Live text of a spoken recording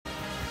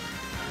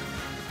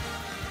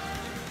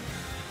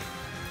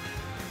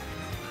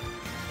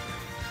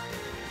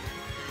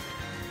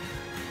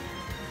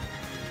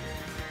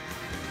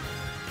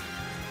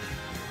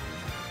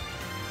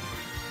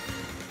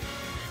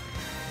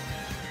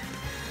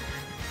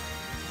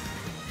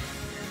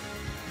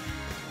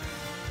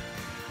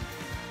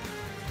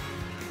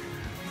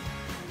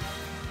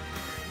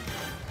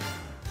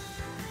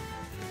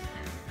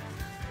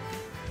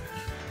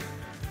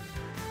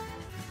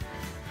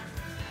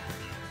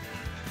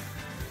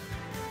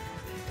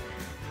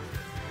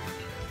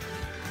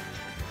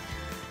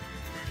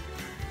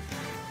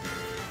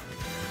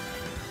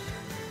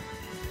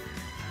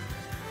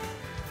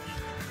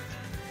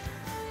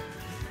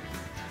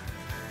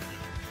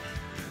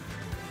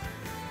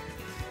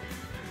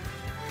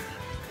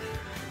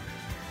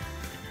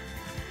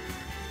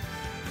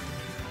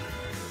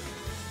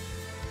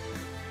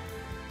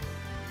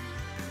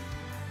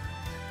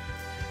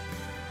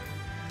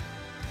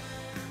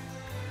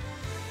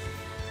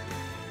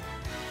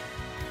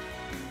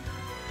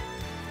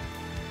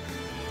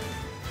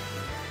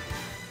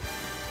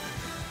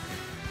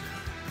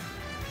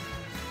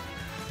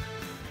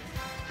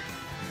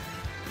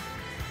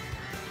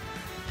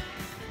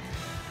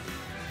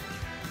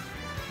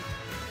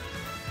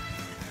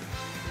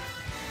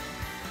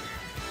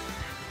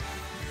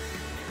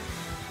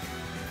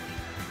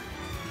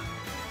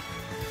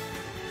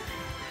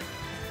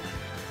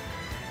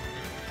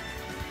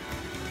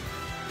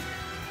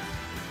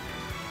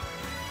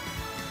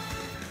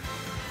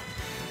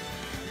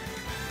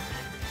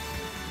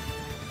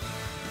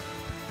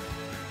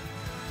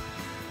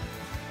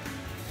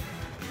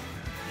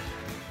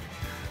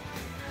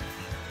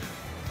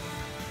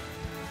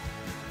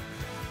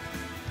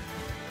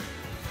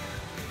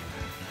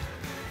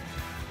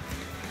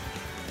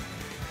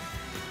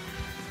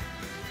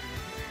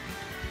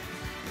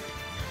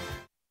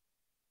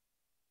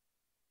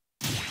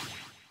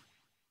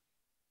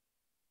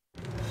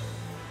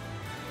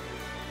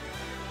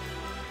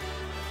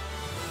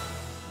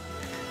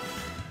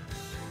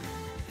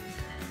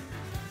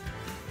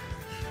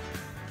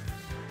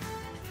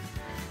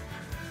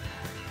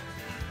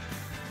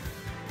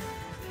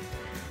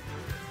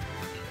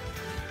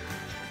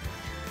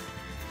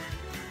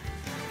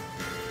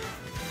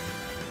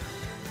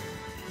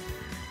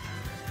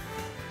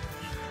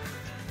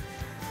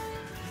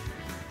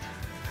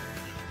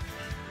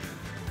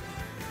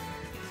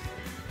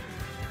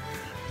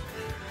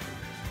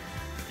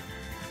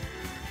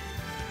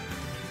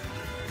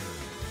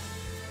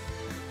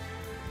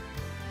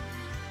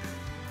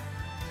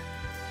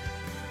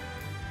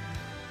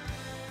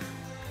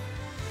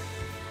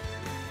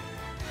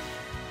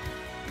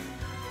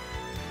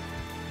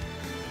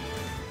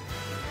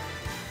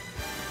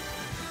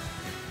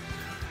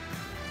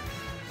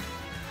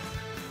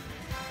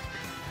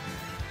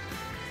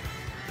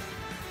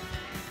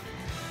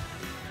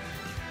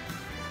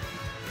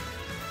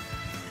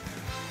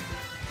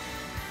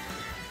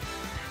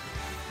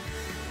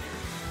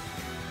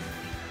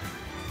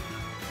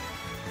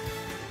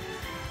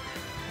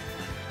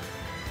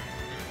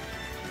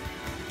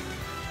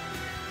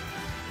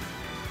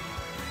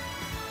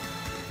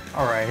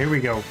Alright, here we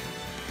go.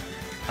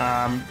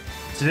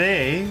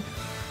 Today,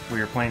 we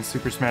are playing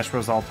Super Smash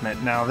Bros.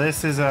 Ultimate. Now,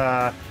 this is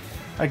a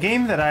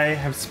game that I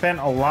have spent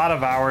a lot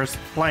of hours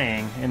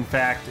playing. In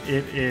fact,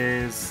 it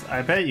is...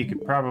 I bet you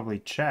could probably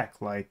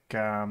check, like,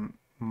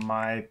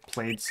 my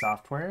played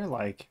software.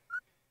 Like,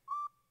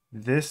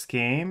 this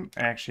game...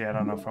 Actually, I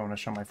don't know if I want to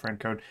show my friend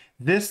code.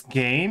 This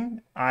game,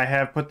 I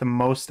have put the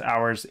most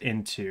hours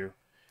into.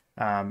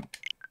 Oh,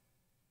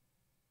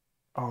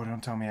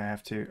 don't tell me I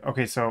have to.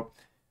 Okay, so...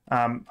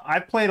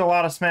 I've played a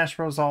lot of Smash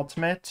Bros.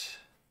 Ultimate,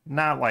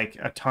 not like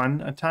a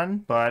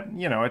ton, but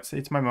you know,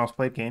 it's my most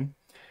played game.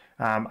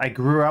 I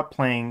grew up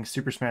playing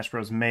Super Smash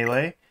Bros.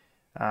 Melee.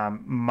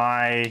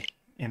 My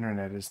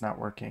internet is not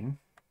working,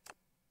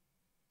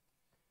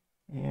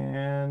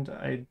 and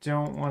I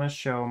don't want to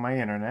show my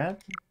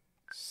internet.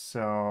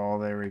 So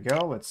there we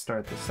go. Let's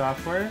start the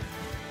software.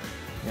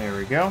 There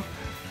we go.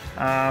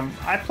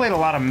 I played a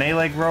lot of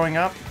Melee growing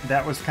up.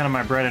 That was kind of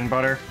my bread and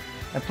butter.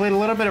 I played a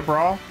little bit of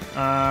Brawl.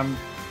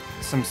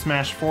 Some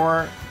Smash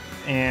 4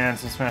 and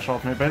some Smash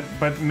Ultimate,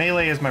 but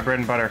Melee is my bread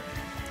and butter.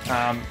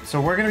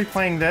 So we're going to be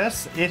playing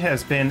this. It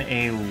has been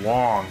a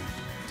long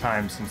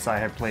time since I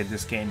have played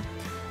this game.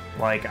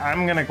 Like,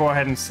 I'm going to go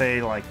ahead and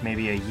say like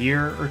maybe a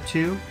year or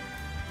two.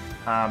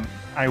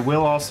 I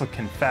will also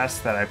confess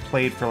that I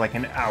played for like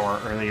an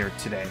hour earlier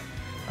today.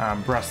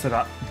 Brushed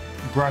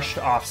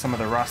off some of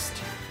the rust.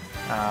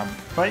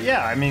 But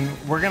yeah, I mean,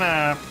 we're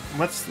gonna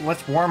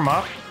let's warm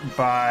up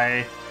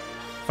by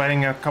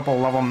fighting a couple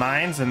level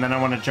 9s, and then I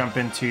want to jump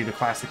into the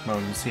classic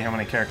mode and see how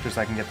many characters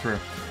I can get through.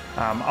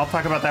 I'll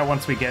talk about that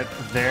once we get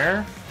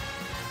there.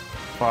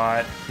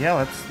 But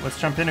yeah, let's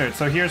jump into it.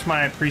 So here's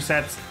my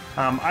presets.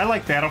 I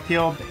like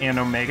Battlefield and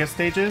Omega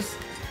stages.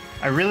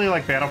 I really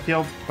like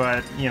Battlefield,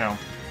 but you know,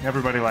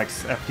 everybody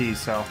likes FD,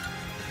 so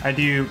I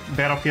do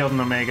Battlefield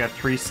and Omega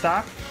 3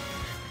 stock.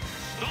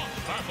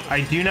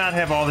 I do not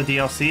have all the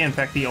DLC. In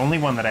fact, the only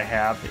one that I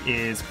have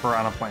is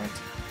Piranha Plant.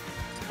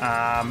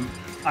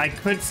 I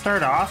could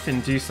start off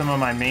and do some of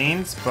my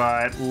mains,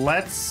 but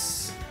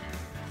let's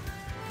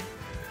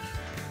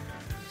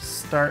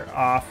start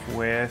off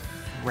with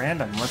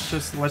random. Let's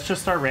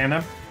just start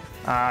random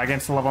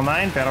against the level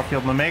 9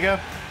 Battlefield and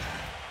Omega.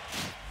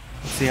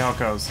 Let's see how it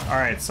goes. All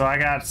right, so I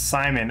got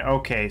Simon.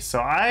 Okay, so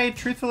I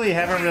truthfully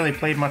haven't really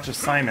played much of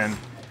Simon.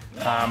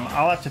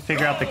 I'll have to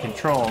figure out the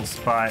controls,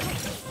 but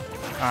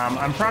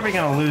I'm probably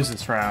gonna lose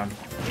this round.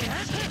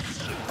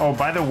 Oh,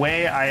 by the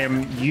way, I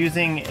am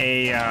using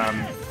a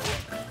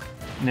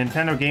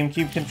Nintendo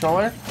GameCube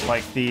controller,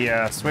 like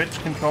the Switch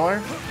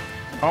controller.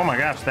 Oh my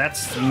gosh,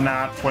 that's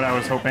not what I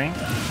was hoping.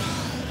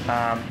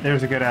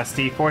 There's a good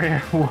SD for you.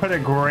 What a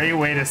great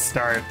way to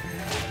start.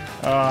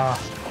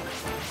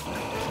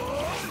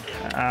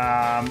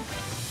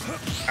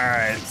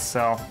 Alright,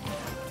 so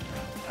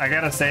I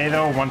gotta say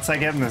though, once I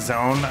get in the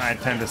zone, I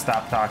tend to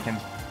stop talking.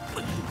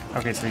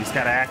 Okay, so he's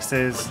got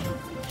axes.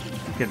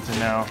 Good to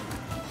know.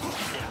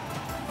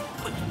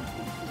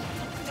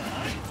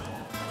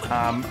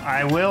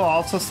 I will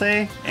also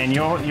say, and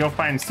you'll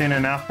find soon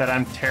enough, that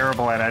I'm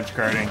terrible at edge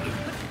guarding.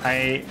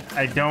 I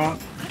don't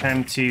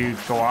tend to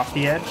go off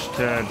the edge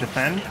to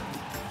defend.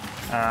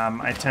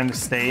 I tend to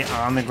stay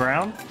on the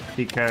ground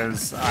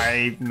because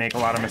I make a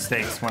lot of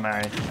mistakes when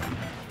I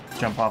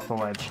jump off the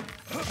ledge.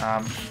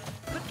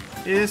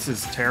 This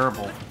is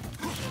terrible.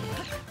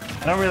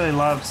 I don't really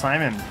love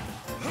Simon.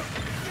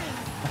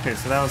 Okay,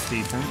 so that was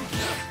decent.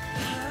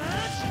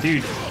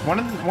 Dude, one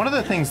of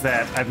the things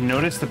that I've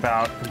noticed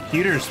about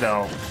computers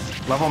though,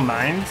 level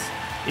 9s,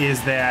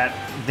 is that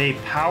they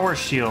power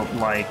shield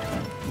like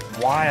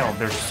wild.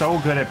 They're so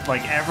good at,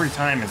 like, every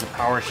time is a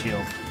power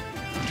shield.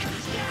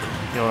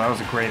 Yo, that was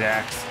a great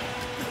axe.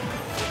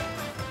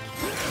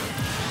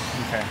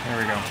 Okay, here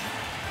we go.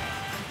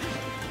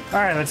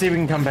 Alright, let's see if we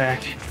can come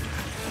back.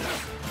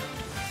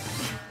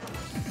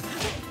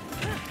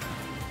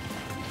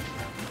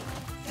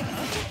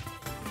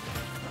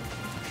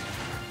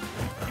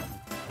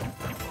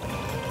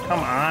 Come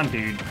on,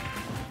 dude.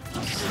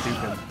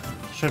 Stupid.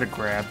 Should have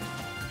grabbed.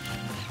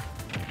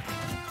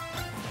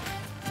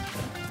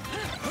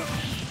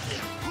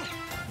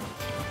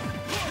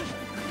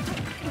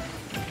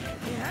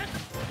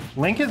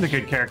 Link is a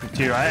good character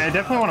too. I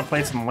definitely want to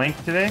play some Link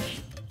today.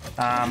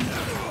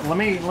 Let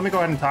me go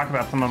ahead and talk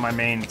about some of my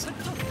mains.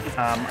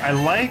 I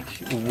like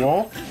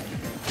Wolf.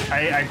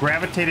 I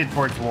gravitated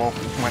towards Wolf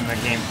when the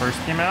game first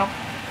came out.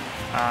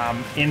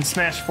 In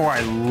Smash 4,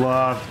 I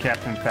loved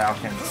Captain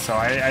Falcon, so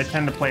I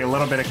tend to play a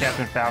little bit of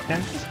Captain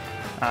Falcon.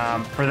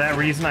 For that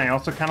reason, I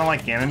also kind of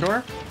like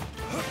Ganondorf.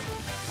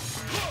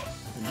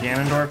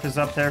 Ganondorf is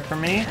up there for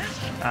me.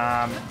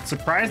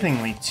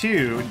 Surprisingly,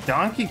 too,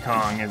 Donkey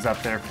Kong is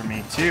up there for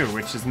me, too,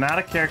 which is not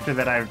a character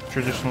that I've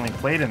traditionally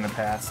played in the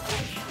past.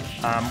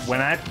 When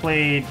I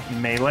played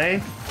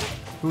Melee,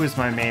 who is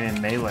my main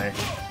in Melee?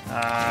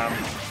 I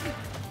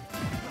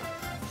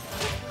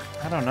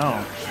don't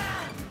know.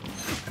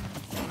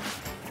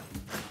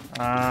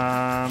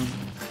 I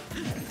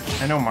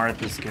know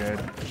Martha's good.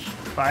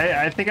 But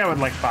I think I would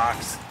like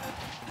Fox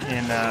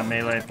in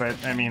Melee, but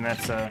I mean,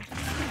 that's a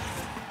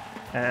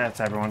That's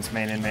everyone's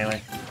main in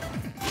melee.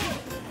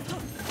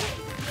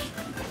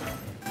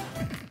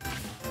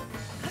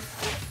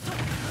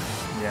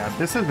 Yeah,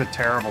 this is a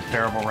terrible,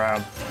 terrible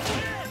round.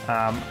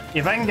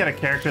 If I can get a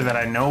character that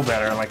I know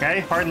better, like I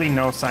hardly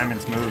know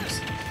Simon's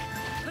moves.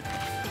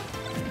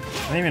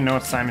 I don't even know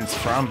what Simon's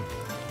from.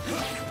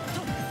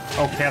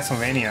 Oh,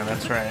 Castlevania,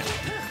 that's right.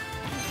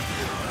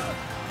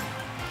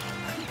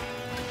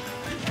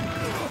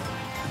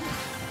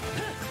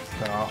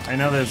 So, I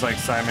know there's like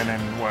Simon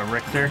and what,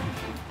 Richter?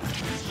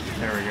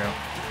 There we go.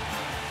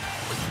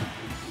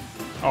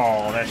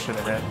 Oh, that should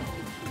have hit.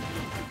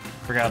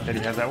 Forgot that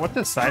he has that. What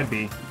does side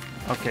B?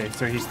 Okay,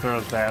 so he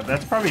throws that.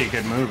 That's probably a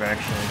good move,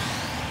 actually.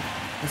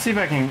 Let's see if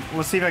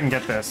I can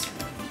get this.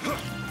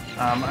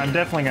 I'm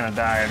definitely gonna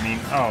die. I mean,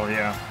 oh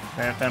yeah,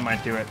 that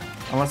might do it.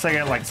 Unless I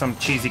get like some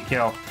cheesy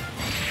kill.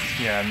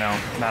 Yeah, no,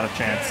 not a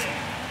chance.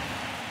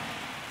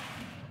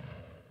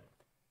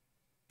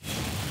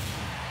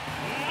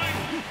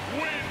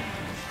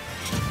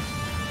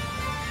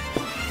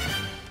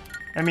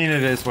 I mean,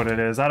 it is what it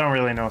is. I don't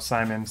really know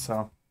Simon, so.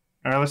 All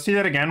right, let's do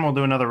that again. We'll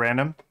do another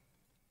random.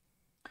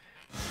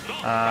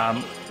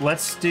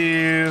 Let's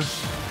do,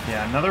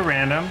 yeah, another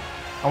random.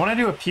 I want to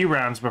do a few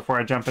rounds before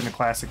I jump into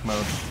classic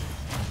mode.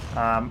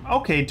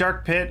 Okay,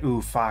 Dark Pit.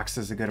 Ooh, Fox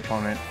is a good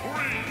opponent.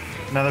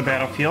 Another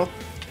battlefield.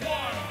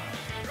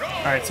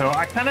 Alright, so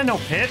I kind of know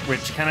Pit,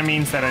 which kind of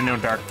means that I know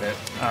Dark Pit.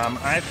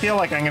 I feel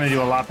like I'm going to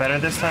do a lot better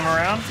this time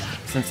around,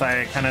 since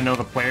I kind of know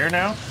the player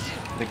now,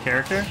 the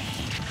character.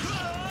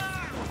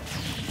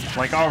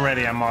 Like,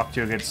 already I'm off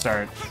to a good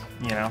start,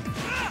 you know?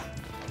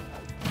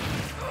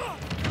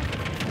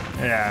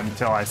 Yeah,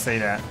 until I say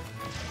that.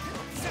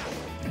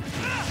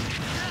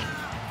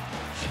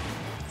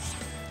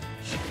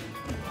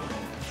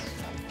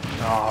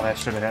 Oh, that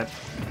should have hit.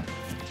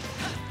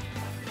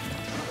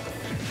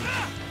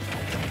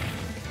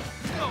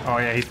 Oh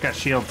yeah, he's got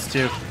shields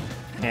too.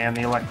 And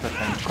the electric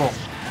thing. Cool.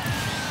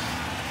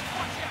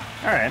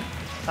 Alright,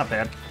 not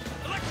bad.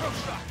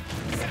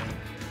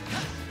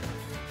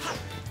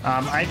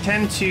 I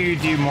tend to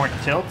do more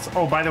tilts.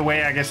 Oh, by the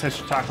way, I guess I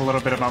should talk a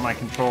little bit about my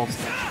controls.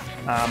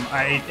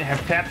 I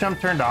have tap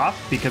jump turned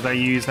off because I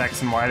use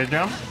X and Y to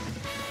jump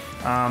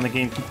on the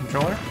GameCube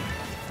controller.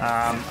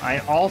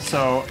 I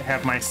also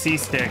have my C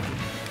stick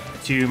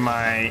to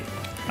my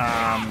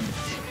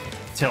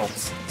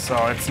tilts,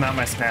 so it's not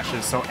my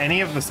smashes. So any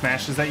of the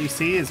smashes that you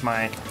see is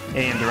my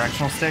A and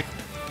directional stick.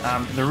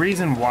 The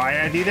reason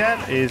why I do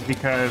that is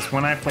because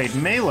when I played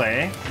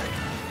Melee,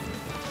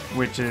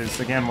 which is,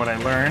 again, what I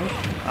learned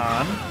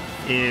on,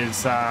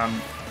 is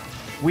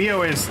we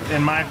always,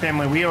 in my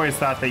family, we always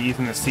thought that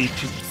using the C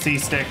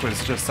stick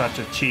was just such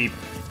a cheap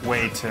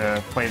way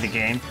to play the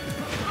game.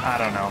 I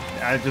don't know.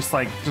 I just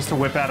like, just to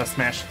whip out a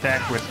smash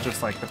attack with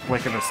just like the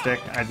flick of a stick,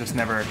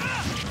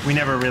 we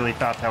never really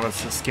thought that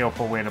was a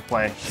skillful way to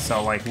play.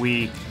 So like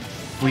we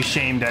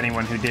shamed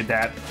anyone who did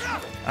that.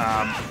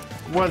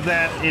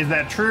 Is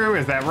that true?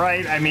 Is that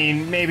right? I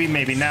mean, maybe,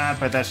 maybe not,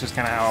 but that's just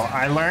kind of how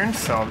I learned.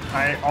 So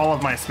all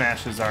of my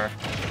smashes are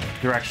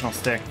directional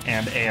stick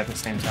and A at the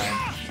same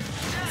time.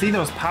 See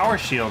those power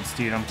shields,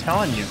 dude, I'm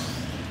telling you.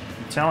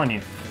 I'm telling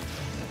you.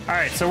 All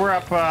right, so we're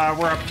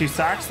up 2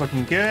 stocks,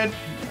 looking good.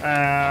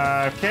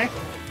 Okay.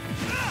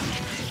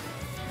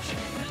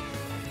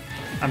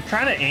 I'm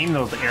trying to aim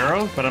those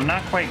arrows, but I'm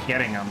not quite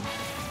getting them.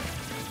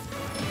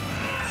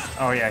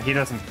 Oh yeah, he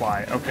doesn't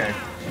fly. Okay.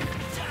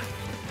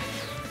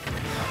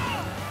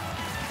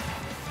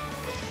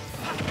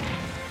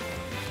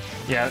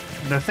 Yeah,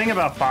 the thing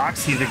about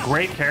Fox, he's a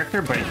great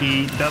character, but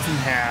he doesn't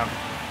have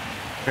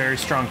very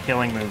strong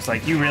killing moves.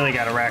 Like, you really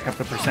got to rack up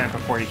the percent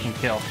before you can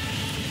kill.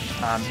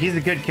 He's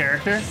a good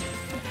character,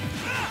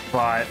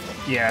 but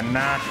yeah,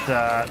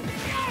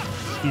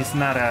 he's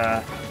not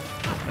a,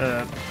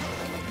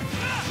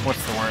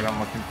 what's the word I'm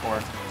looking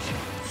for?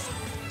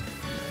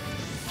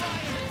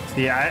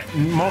 Yeah,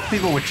 most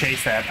people would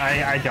chase that.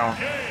 I don't,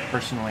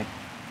 personally.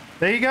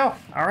 There you go.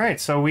 All right,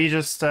 so we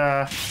just,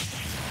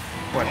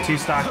 what,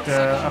 2-stocked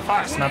a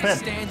Fox, not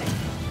bad.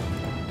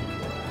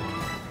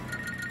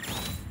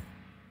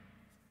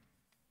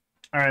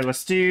 All right,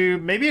 let's do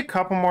maybe a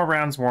couple more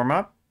rounds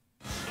warm-up.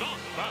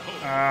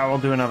 We'll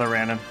do another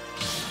random.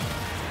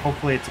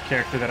 Hopefully it's a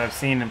character that I've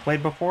seen and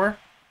played before.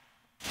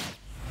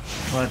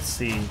 Let's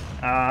see.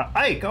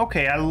 Ike.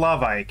 Okay, I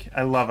love Ike.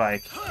 I love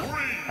Ike.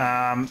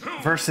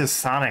 Versus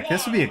Sonic.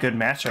 This would be a good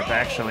matchup,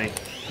 actually.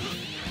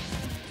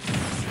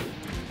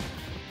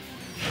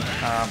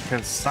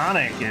 Because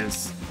Sonic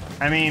is...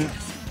 I mean,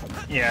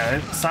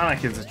 yeah,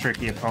 Sonic is a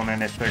tricky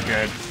opponent if they're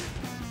good.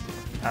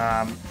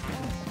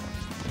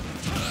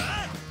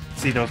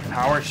 See those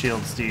power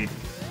shields, dude.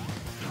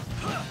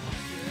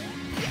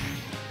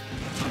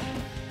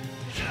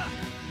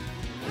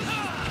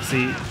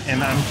 See,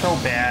 and I'm so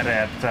bad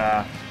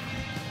at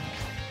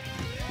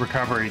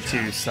recovery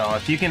too, so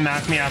if you can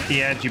knock me off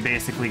the edge, you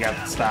basically got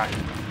the stock.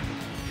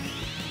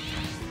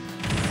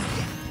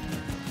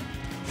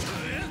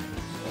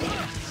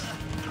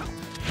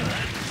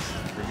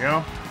 There we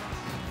go.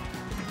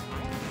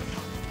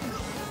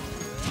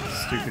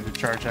 Stupid to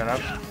charge that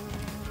up.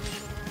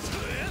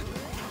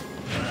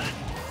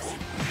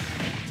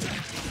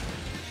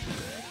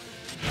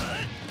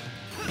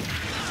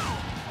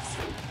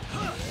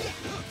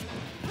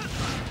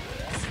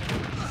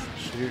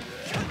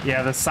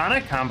 Yeah, the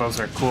Sonic combos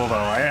are cool, though.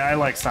 I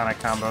like Sonic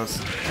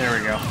combos. There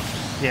we go.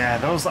 Yeah,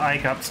 those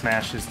Ike up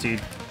smashes,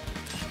 dude.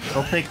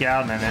 They'll take you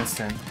out in an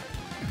instant.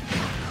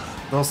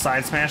 Those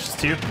side smashes,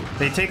 too.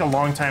 They take a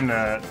long time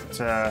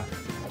to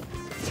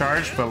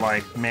charge, but,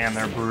 like, man,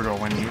 they're brutal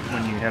when you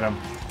hit them.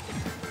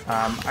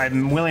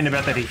 I'm willing to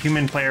bet that a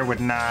human player would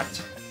not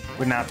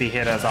be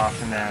hit as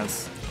often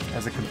as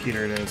a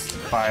computer it is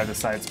by the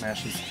side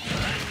smashes.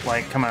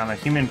 Like, come on, a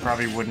human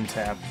probably wouldn't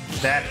have.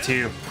 That,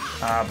 too.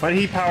 But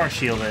he power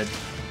shielded,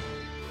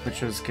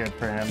 which was good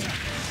for him.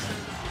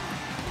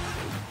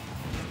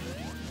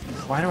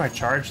 Why do I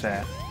charge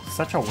that?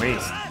 Such a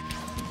waste.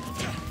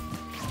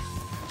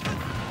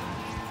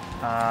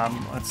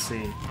 Let's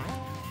see.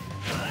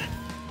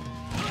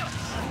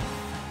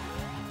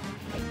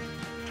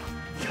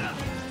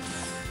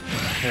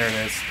 There it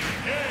is.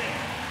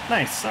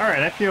 Nice. All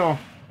right, I feel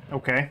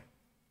okay.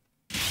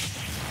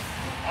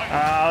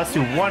 Let's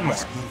do one more.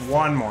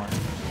 One more.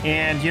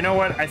 And you know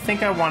what? I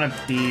think I want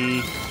to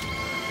be...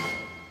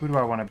 Who do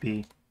I want to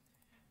be?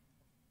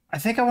 I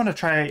think I want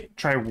to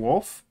try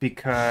Wolf,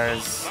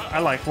 because I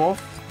like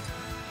Wolf.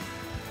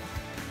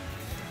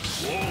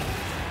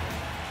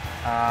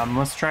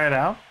 Let's try it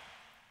out.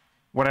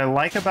 What I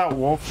like about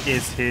Wolf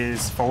is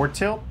his forward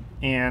tilt,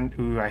 and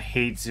ooh, I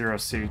hate Zero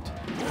Suit.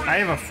 I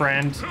have a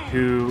friend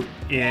who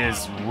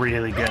is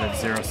really good at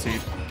Zero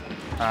Suit.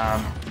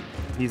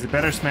 He's a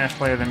better Smash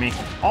player than me.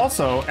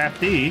 Also,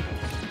 FD,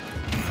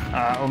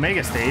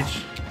 Omega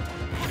Stage.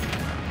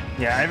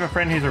 Yeah, I have a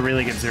friend who's a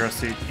really good Zero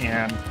Suit,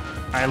 and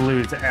I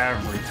lose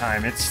every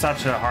time. It's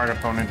such a hard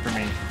opponent for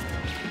me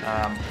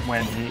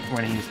when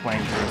he's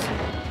playing Zero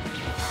Suit.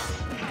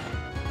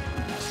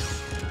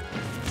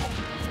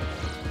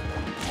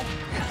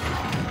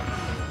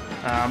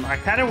 I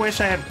kind of wish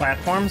I had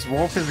platforms.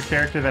 Wolf is a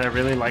character that I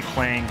really like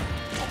playing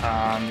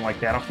on, like,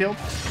 Battlefield.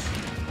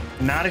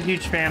 Not a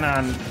huge fan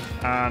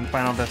on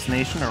Final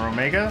Destination or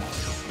Omega,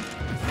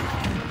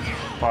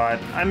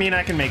 but I mean,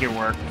 I can make it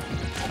work.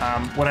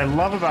 What I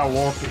love about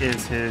Wolf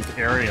is his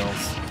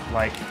aerials.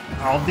 Like,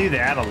 I'll do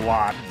that a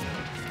lot.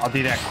 I'll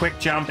do that quick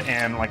jump,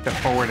 and like the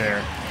forward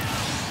air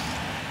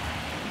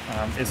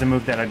is a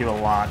move that I do a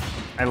lot.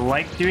 I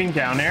like doing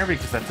down air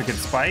because that's a good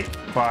spike,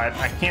 but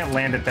I can't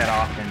land it that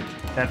often.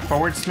 That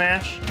forward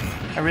smash,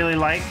 I really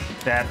like.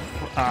 That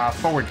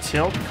forward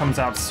tilt comes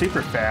out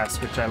super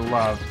fast, which I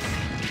love.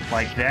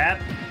 Like that,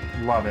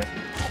 love it.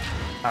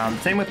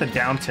 Same with the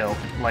down tilt.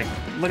 Like,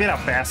 look at how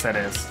fast that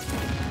is.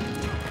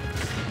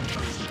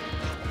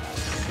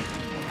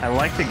 I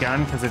like the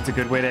gun because it's a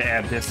good way to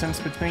add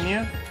distance between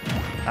you.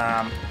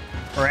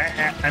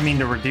 I mean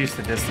to reduce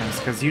the distance,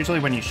 because usually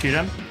when you shoot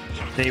them,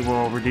 they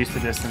will reduce the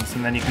distance,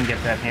 and then you can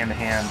get that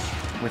hand-to-hand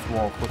with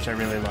Wolf, which I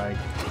really like.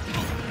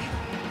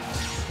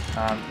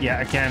 Yeah,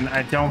 again,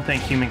 I don't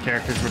think human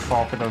characters would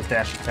fall for those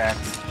dash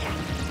attacks.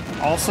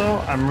 Also,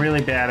 I'm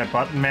really bad at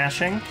button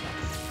mashing,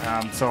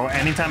 so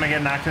anytime I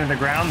get knocked into the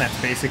ground,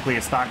 that's basically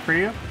a stock for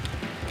you,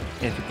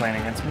 if you're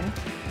playing against me.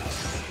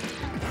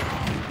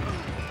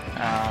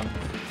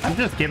 I'm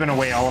just giving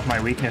away all of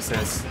my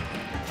weaknesses.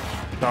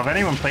 So if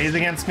anyone plays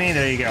against me,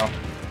 there you go.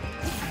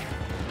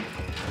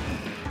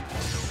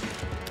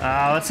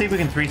 Let's see if we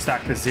can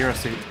 3-stock this Zero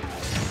Suit.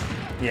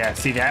 Yeah,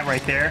 see that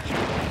right there?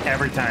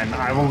 Every time.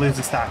 I will lose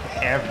the stock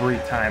every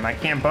time. I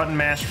can't button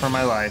mash for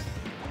my life.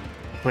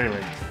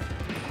 Clearly.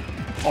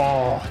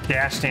 Oh,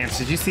 dash dance.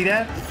 Did you see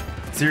that?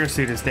 Zero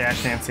Suit is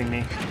dash dancing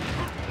me.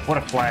 What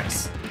a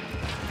flex.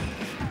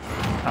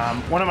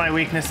 One of my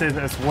weaknesses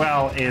as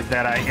well is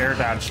that I air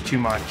dodge too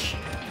much.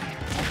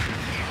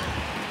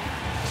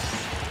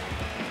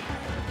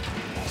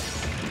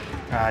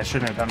 I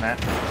shouldn't have done that.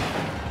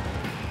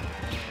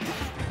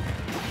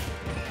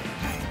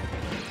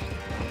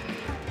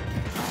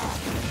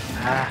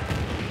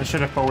 I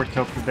should have forward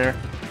tilted there.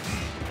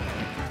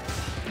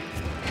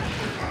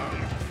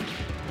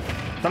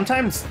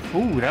 Sometimes,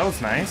 ooh, that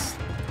was nice.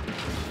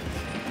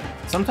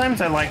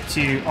 Sometimes I like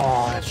to,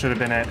 oh, that should have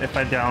been it. If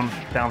I down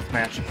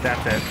smash,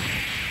 that's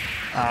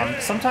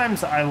it.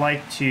 Sometimes I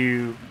like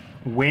to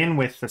win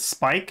with the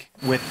spike,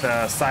 with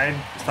the side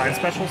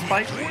special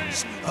spike.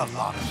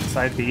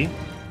 Side B,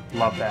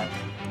 love that.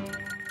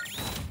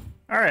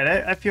 All right,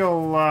 I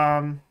feel,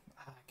 I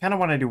kind of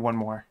want to do one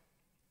more.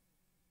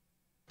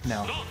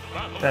 No,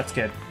 that's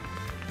good.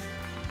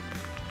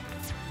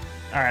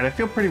 All right, I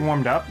feel pretty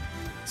warmed up.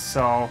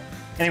 So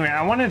anyway,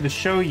 I wanted to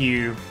show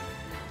you,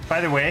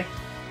 by the way,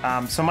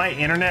 so my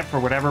internet,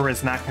 for whatever,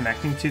 is not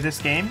connecting to this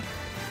game.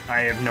 I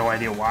have no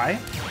idea why.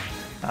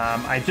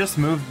 I just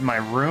moved my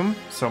room,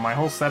 so my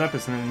whole setup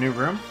is in a new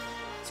room.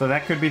 So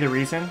that could be the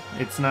reason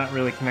it's not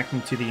really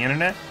connecting to the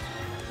internet.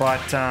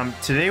 But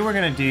today we're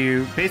going to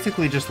do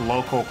basically just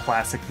local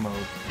classic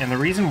mode. And the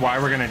reason why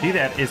we're going to do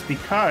that is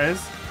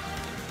because,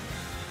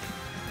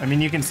 I mean,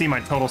 you can see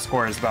my total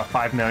score is about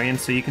 5 million,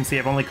 so you can see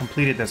I've only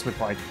completed this with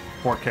like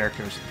 4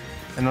 characters.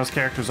 And those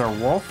characters are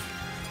Wolf,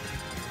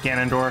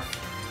 Ganondorf,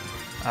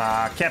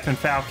 Captain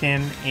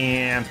Falcon,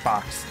 and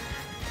Fox.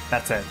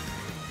 That's it.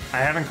 I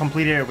haven't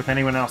completed it with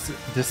anyone else,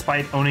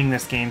 despite owning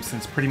this game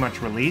since pretty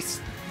much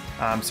release.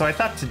 So I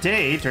thought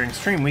today, during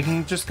stream, we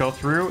can just go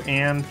through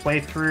and play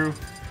through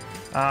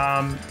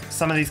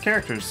some of these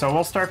characters. So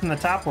we'll start from the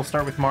top. We'll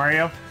start with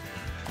Mario.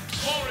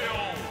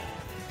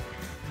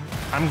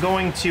 I'm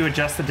going to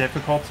adjust the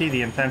difficulty,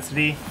 the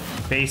intensity,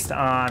 based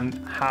on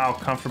how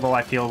comfortable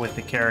I feel with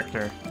the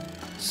character.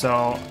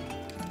 So,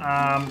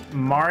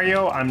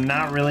 Mario, I'm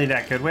not really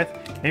that good with.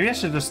 Maybe I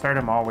should just start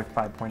them all with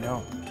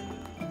 5.0.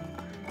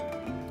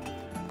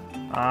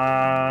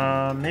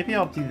 Maybe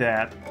I'll do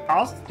that.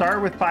 I'll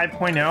start with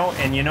 5.0,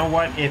 and you know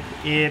what? If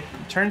it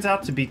turns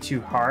out to be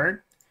too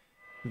hard,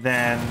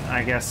 then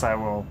I guess I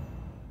will...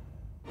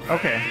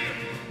 Okay.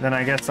 Then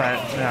I guess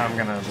I'm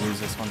gonna lose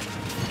this one.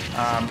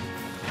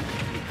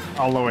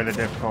 I'll lower the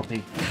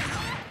difficulty.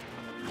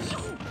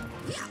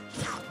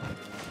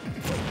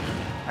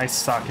 I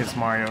suck as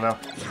Mario, though.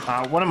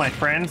 One of my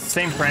friends,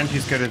 same friend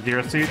who's good at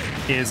Zero Suit,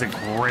 is a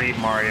great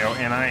Mario,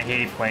 and I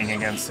hate playing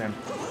against him.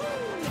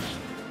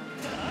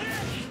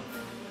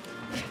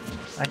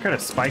 I could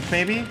have spiked,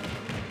 maybe?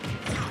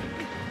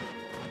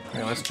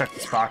 Okay, let's check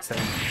this box then.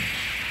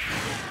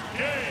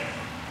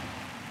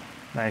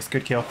 Nice,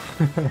 good kill.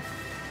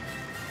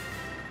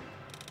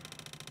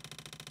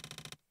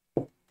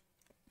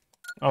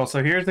 Oh,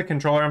 so here's the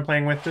controller I'm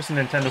playing with, just a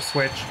Nintendo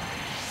Switch.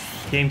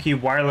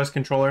 GameCube wireless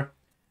controller.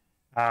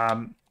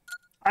 I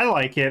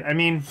like it. I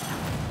mean,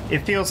 it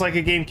feels like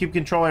a GameCube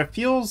controller. It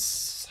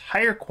feels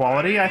higher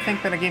quality, I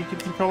think, than a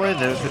GameCube controller.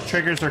 The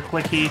triggers are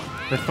clicky.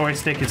 The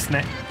joystick is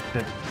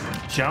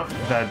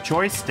the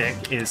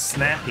joystick is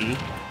snappy.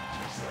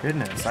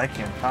 Goodness, I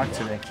can't talk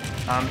today.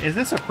 Is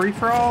this a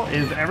free-for-all?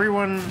 Is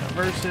everyone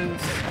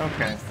versus...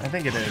 Okay, I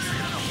think it is.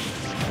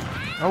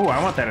 Oh,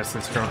 I want that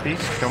assist trophy.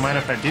 Don't mind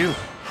if I do.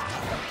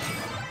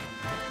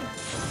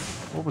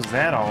 What was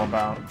that all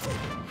about?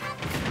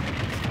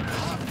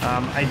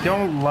 I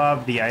don't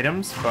love the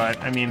items,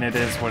 but, I mean, it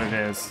is what it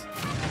is.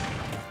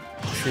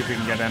 Let's see if we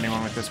can get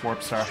anyone with this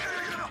warp star.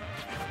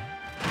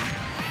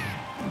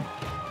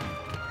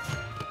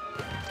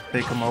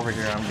 They come over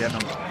here, I'm getting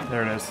them.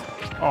 There it is.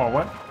 Oh,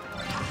 what?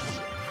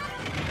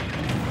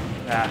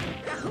 Ah,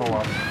 oh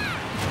well.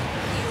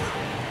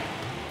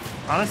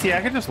 Honestly,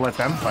 I could just let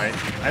them fight.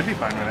 I'd be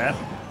fine with that.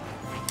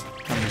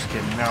 I'm just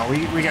kidding. No,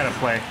 we gotta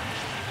play.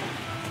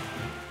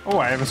 Oh,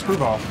 I have a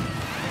screwball.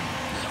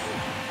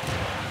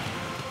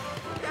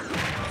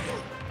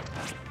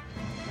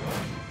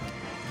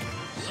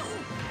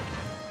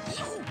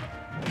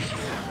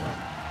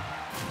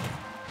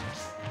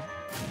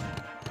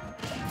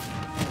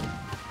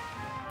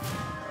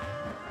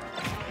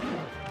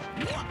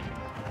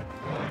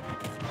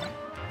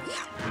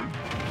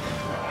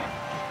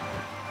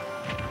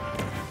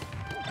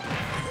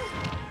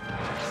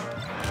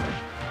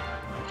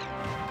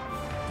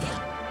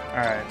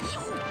 Alright.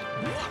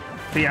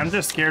 See, I'm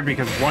just scared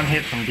because one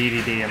hit from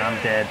DDD and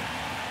I'm dead.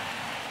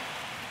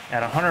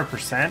 At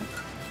 100%.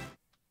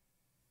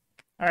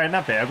 Alright,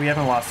 not bad. We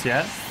haven't lost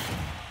yet.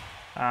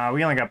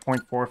 We only got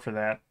 0.4 for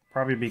that.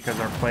 Probably because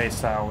our play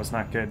style was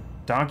not good.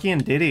 Donkey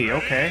and Diddy,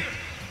 okay.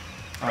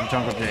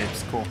 Jungle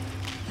Japes, cool.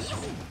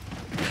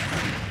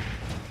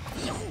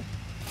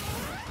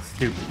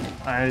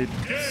 Stupid.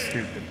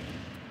 Stupid.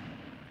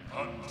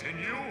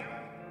 Continue.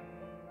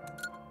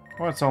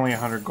 Well, it's only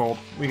 100 gold.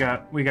 We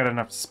got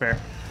enough to spare.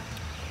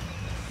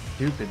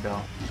 Stupid though.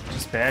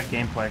 Just bad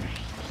gameplay.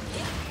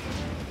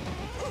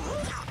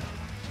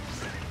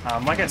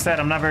 Like I said,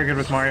 I'm not very good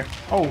with Mario.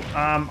 Oh,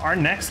 our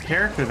next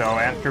character though,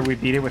 after we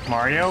beat it with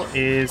Mario,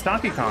 is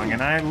Donkey Kong,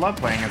 and I love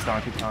playing as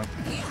Donkey Kong.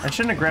 I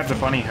shouldn't have grabbed the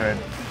bunny hood.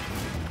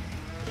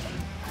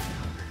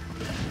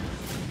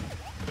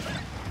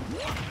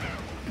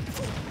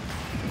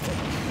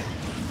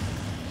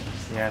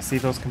 Yeah, see,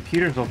 those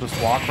computers will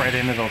just walk right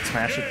into those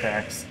smash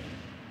attacks.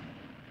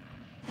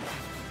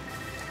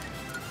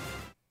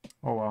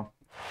 Oh well.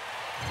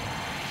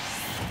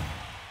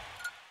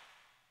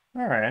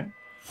 Alright.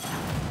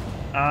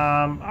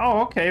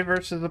 Oh, okay,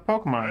 versus the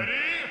Pokemon.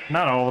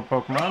 Not all the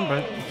Pokemon,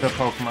 but the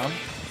Pokemon.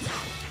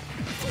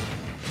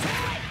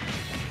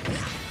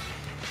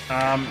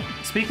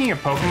 Speaking of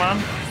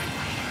Pokemon,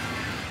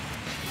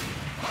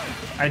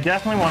 I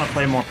definitely want to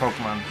play more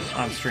Pokemon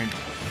on stream.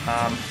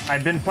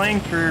 I've been playing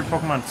through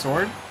Pokemon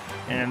Sword,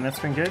 and that's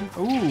been good.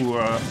 Ooh,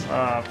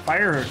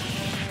 fire...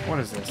 What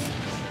is this?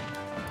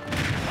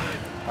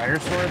 Fire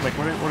sword? Like,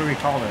 what do we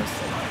call this?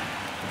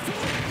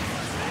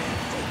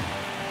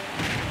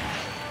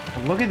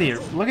 Look at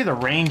the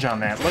range on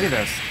that. Look at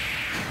this.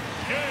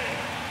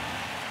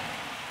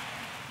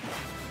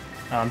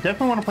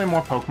 Definitely want to play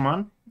more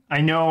Pokemon.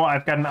 I know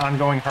I've got an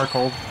ongoing Heart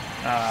Gold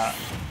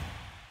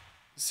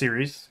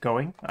series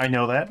going. I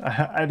know that.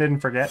 I didn't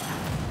forget.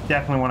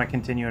 Definitely want to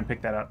continue and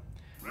pick that up.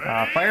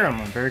 Fire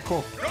Emblem, very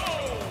cool.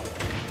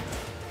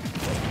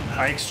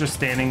 Ike's just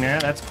standing there.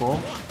 That's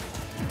cool.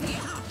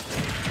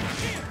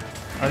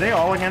 Are they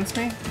all against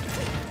me?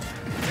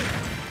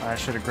 I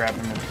should have grabbed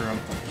him and threw him.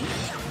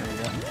 There you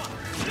go.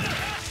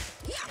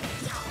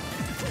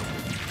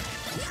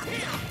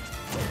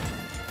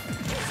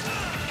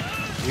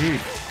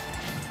 Dude.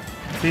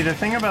 See, the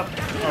thing about...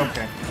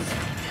 Okay.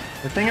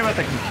 The thing about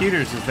the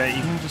computers is that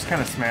you can just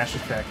kind of smash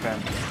attack them.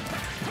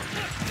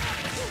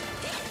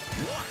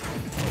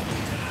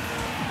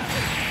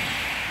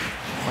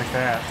 Like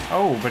that.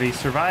 Oh, but he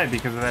survived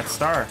because of that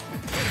star.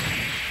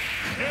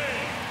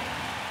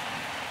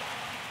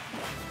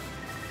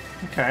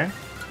 Okay.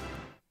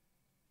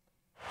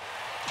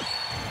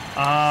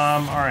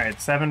 Alright,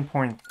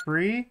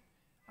 7.3.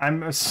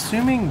 I'm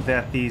assuming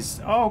that these...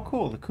 Oh,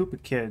 cool, the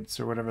Koopa Kids,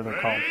 or whatever they're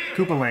called.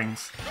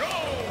 Koopalings.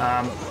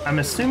 I'm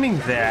assuming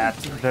that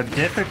the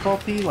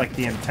difficulty, like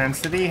the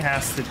intensity,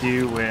 has to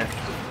do with...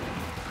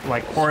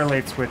 like,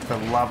 correlates with the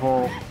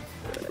level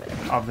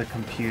of the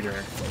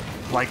computer.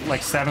 Like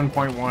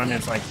 7.1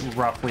 is, like,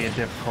 roughly a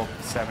difficult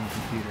 7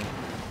 computer.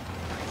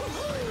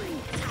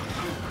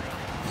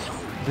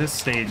 This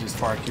stage is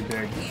far too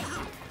big.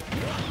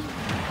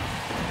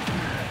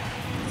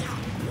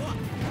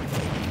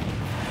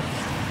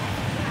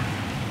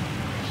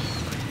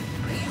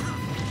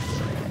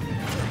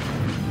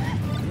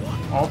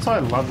 Also, I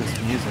love this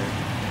music.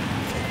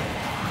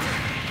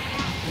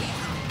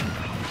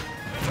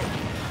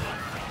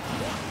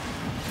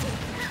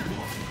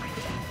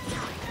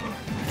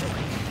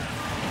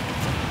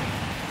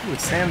 Ooh, a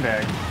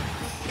sandbag.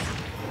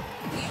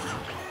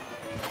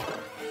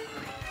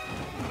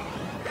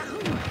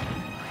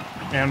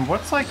 And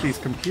what's like these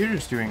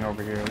computers doing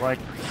over here? Like...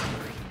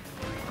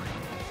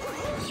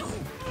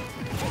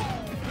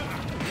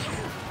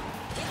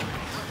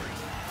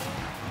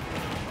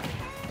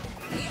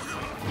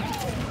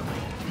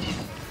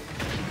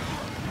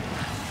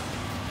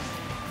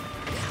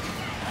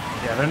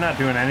 Yeah, they're not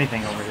doing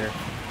anything over here.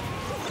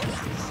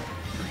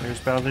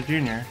 There's Bowser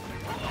Jr.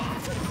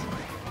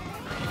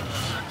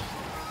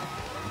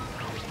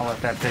 I'll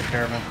let that take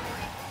care of him.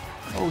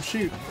 Oh,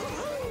 shoot.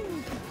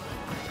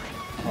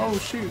 Oh,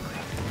 shoot.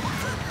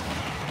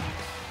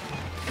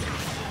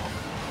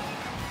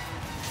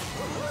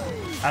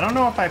 I don't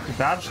know if I have to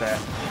dodge that.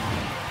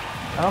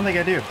 I don't think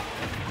I do.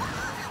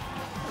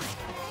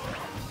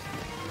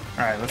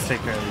 Alright, let's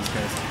take care of these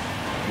guys.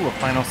 Ooh, a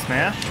final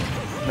smash?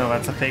 No,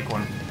 that's a fake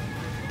one.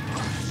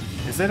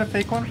 Is it a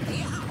fake one?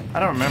 I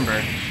don't remember.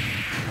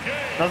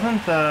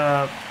 Doesn't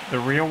the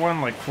real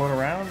one, like, float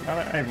around?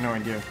 I have no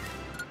idea.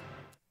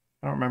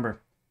 I don't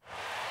remember.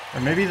 Or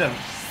maybe the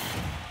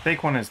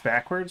fake one is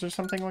backwards or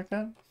something like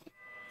that?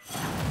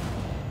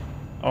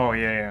 Oh,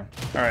 yeah.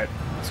 Alright,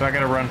 so I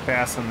gotta run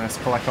fast on this,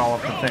 collect all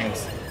of the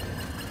things.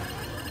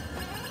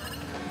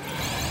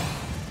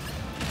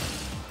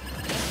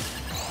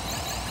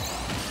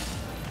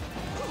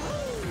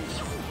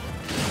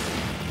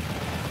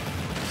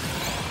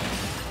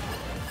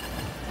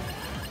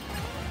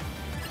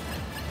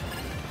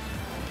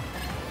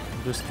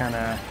 Just kind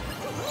of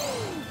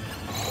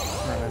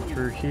running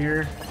through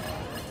here.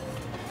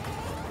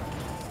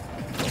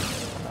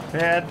 Not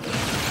bad.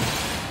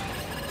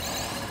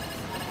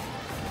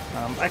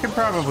 I could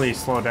probably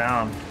slow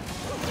down.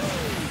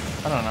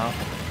 I don't know.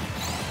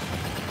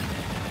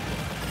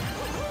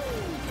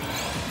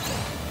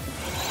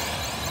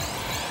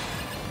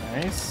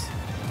 Nice.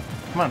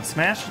 Come on,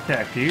 smash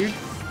attack, dude.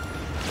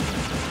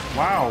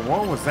 Wow,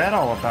 what was that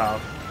all about?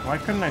 Why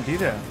couldn't I do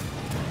that?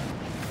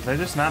 Was I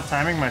just not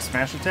timing my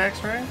smash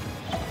attacks right?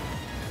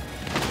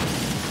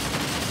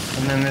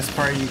 And then this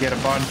part you get a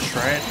bunch,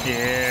 right?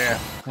 Yeah,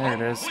 there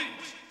it is.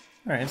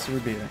 Alright, so we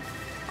beat it.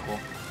 Cool.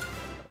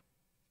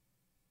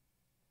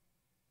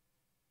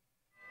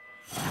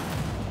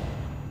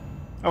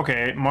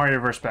 Okay, Mario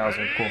vs.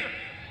 Bowser, cool.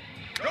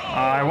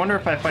 I wonder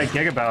if I fight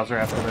Giga Bowser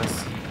after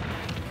this.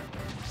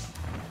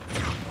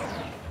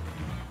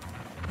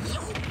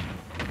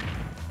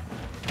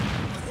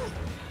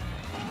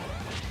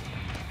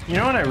 You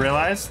know what I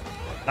realized?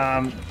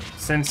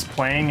 Since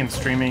playing and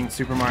streaming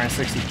Super Mario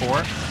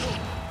 64,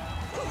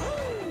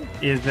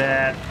 is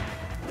that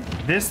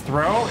this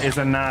throw is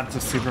a nod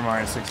to Super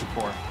Mario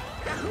 64. I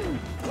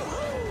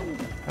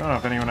don't know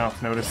if anyone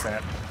else noticed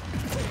that.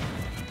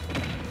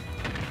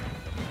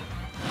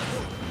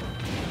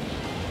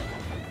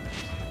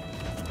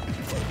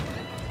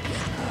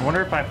 I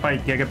wonder if I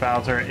fight Giga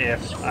Bowser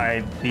if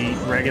I beat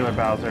regular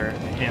Bowser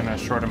in a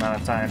short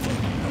amount of time.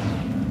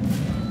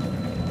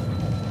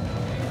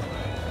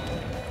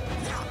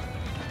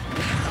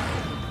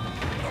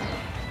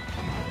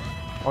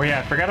 Oh yeah,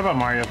 I forgot about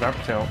Mario's up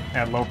tilt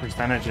at low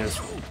percentages.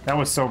 That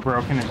was so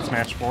broken in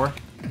Smash 4.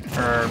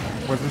 Or,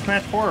 was it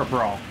Smash 4 or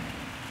Brawl?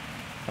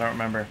 I don't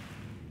remember.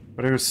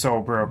 But it was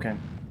so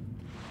broken.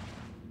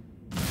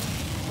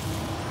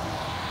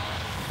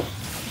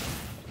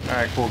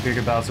 Alright, cool,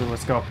 Giga Bowser,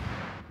 let's go.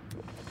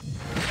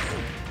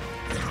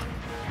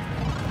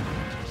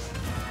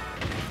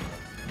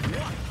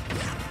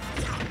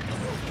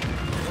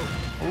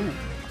 Ooh.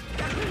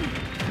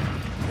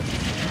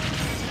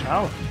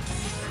 Ow.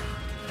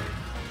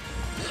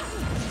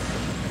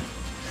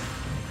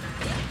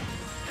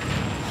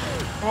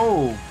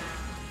 Oh,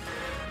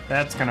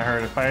 that's gonna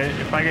hurt. If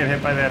I get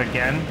hit by that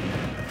again,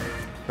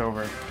 it's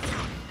over.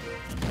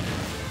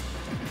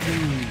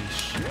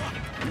 Sheesh.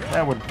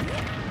 That would.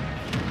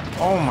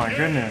 Oh my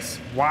goodness!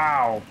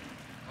 Wow.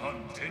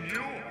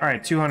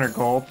 Alright, 200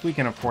 gold. We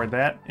can afford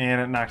that.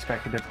 And it knocks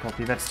back the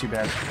difficulty. That's too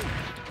bad.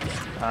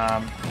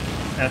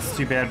 That's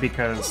too bad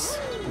because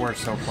we're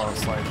so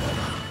close. Like,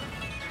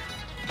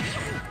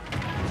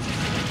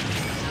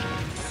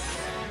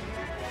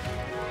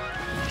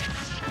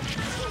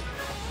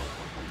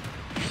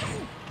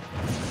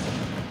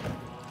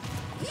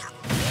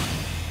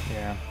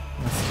 yeah,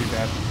 that's too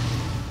bad.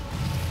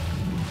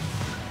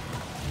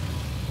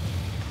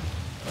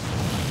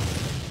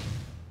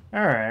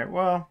 Alright,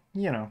 well,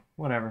 you know,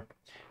 whatever.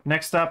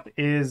 Next up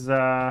is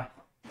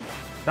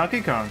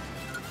Donkey Kong.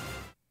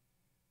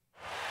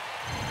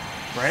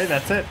 Right,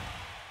 that's it.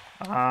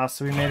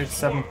 So we made it to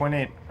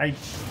 7.8. I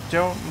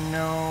don't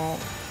know.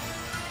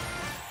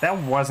 That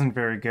wasn't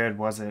very good,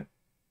 was it?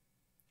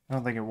 I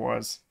don't think it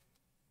was.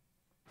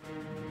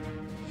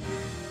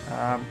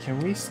 Can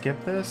we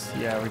skip this?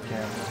 Yeah, we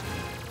can.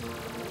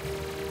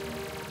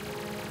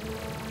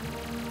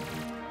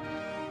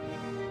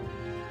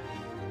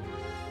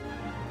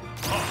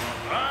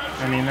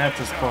 I mean, that's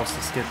as close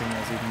to skipping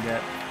as you can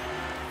get.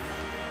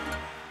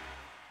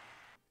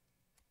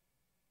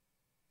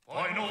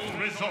 Final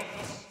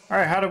results.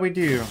 Alright, how do we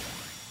do?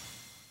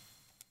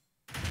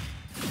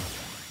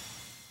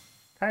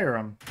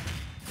 Kyurem.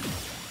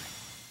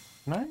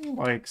 Can I,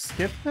 like,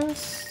 skip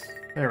this?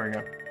 There we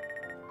go.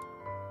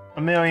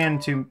 1,000,000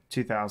 to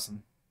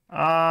 2,000.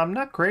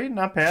 Not great,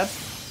 not bad.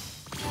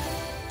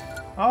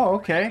 Oh,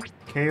 okay.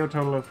 KO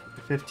total of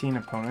 15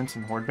 opponents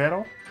in Horde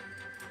Battle.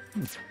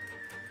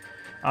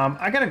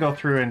 I gotta go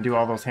through and do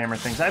all those hammer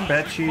things. I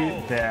bet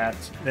you that...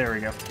 There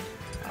we go.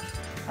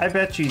 I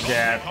bet you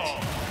that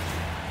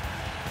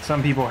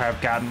some people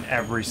have gotten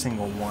every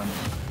single one.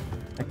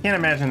 I can't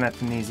imagine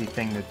that's an easy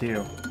thing to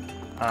do.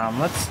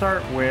 Let's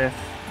start with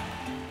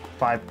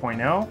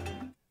 5.0.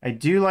 I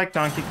do like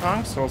Donkey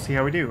Kong, so we'll see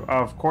how we do.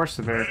 Of course,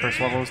 the very first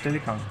level is Diddy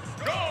Kong.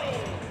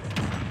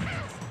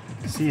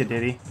 See ya,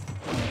 Diddy.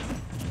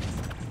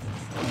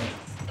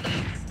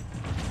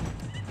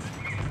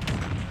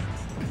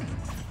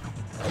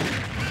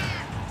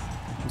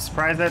 I'm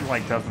surprised that,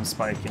 like, doesn't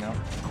spike, you know?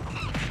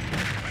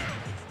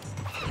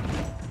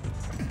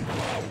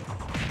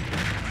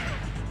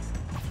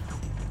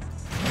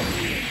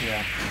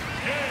 Yeah.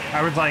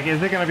 I was like,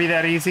 is it gonna be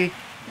that easy?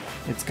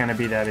 It's gonna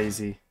be that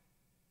easy.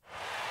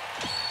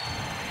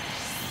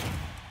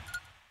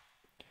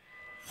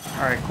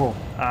 Alright, cool.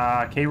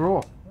 K.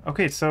 Rool.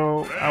 Okay,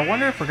 so I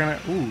wonder if we're gonna...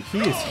 Ooh, he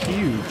is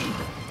huge.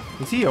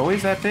 Is he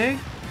always that big?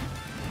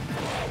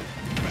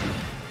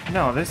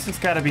 No, this has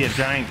got to be a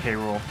giant K.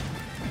 Rool.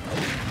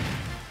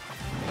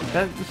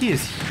 He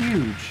is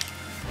huge.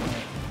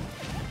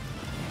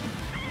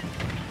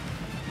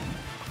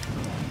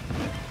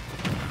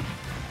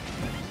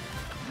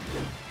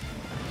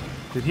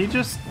 Did he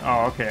just...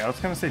 Oh, okay. I was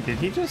gonna say, did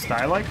he just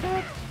die like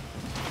that?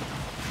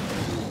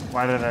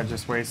 Why did I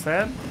just waste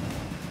that?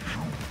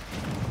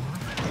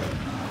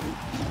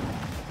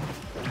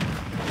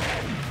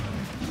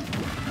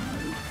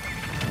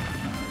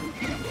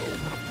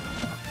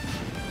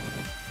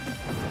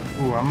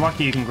 Ooh, I'm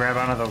lucky you can grab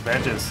onto those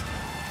edges.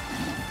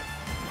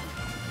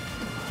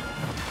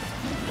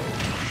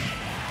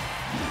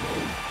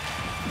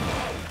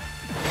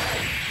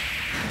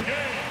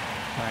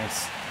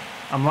 Nice.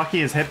 I'm lucky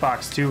his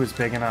hitbox too was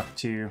big enough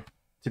to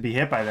be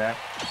hit by that.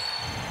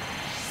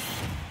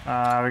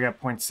 We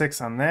got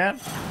 0.6 on that.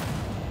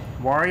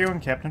 Wario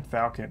and Captain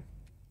Falcon.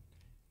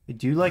 I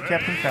do like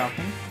Captain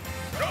Falcon.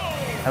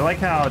 I like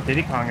how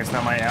Diddy Kong is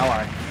now my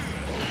ally.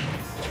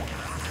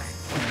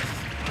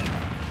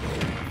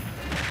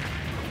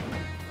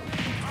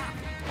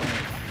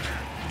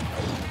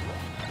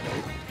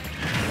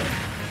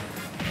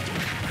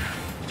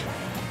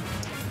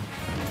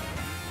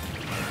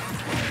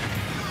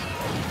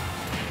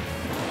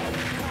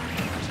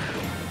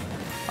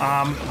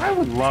 I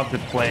would love to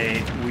play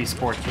Wii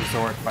Sports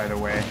Resort, by the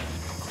way.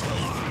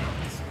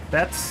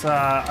 That's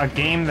a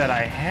game that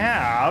I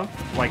have,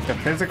 like the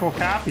physical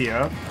copy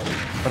of,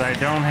 but I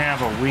don't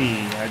have a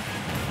Wii. I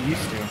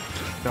used to.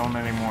 Don't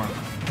anymore.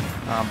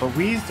 But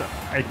Wii's,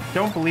 I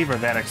don't believe, are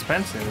that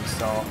expensive,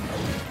 so...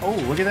 Oh,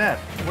 look at that.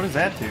 What does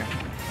that do?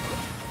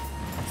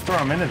 Let's throw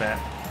him into that.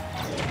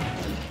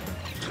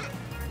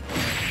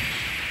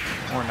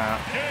 Or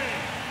not.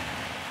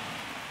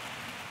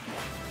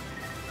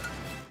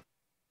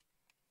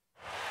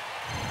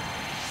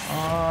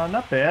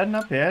 Not bad,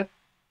 not bad.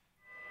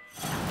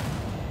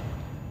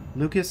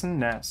 Lucas and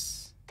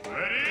Ness.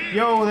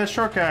 Yo, that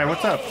short guy,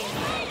 what's up?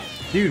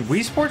 Dude,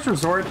 Wii Sports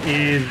Resort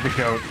is the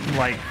GOAT.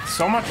 Like,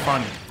 so much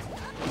fun.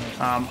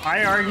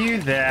 I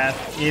argue that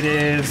it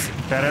is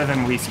better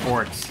than Wii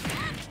Sports.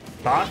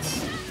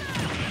 Thoughts?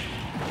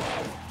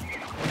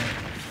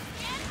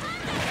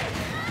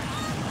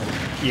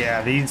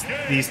 Yeah,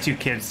 these two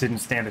kids didn't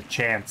stand a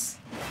chance.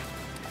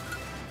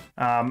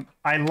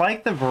 I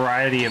like the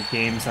variety of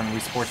games on Wii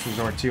Sports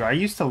Resort too. I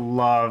used to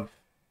love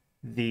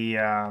the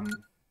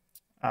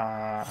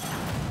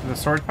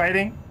sword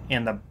fighting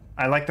and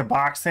I like the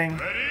boxing.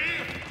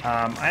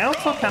 I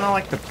also kind of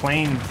like the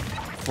plane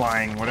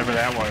flying, whatever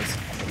that was.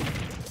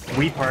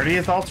 Wii Party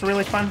is also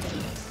really fun.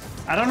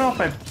 I don't know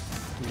if I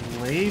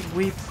played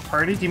Wii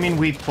Party. Do you mean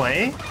Wii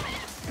Play?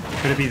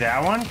 Could it be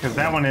that one? Because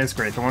that one is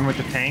great. The one with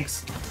the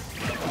tanks.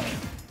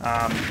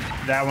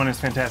 That one is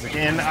fantastic.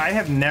 And I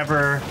have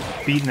never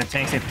beaten the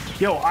tanks game.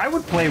 Yo, I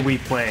would play Wii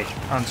Play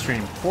on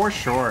stream for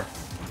sure.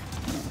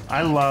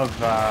 I love.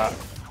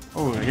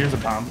 Oh, here's a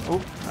bomb.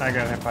 Oh, I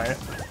got hit by it.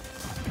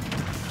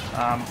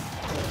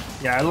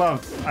 Yeah, I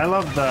love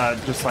the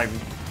just like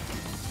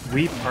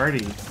Wii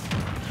Party.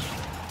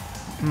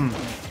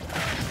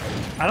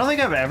 I don't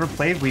think I've ever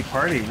played Wii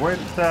Party. What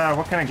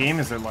kind of game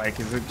is it like?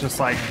 Is it just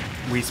like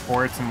Wii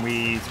Sports and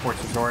Wii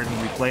Sports Resort and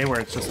Wii Play, where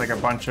it's just like a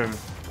bunch of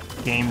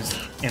games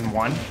in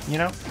one, you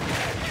know?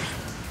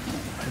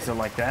 Is it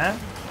like that?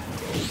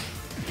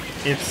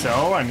 If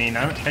so, I mean,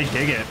 I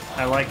dig it.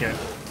 I like it.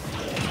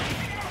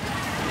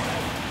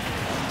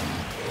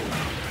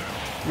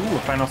 Ooh, a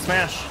final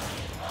smash.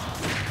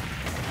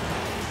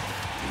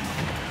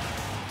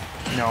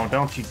 No,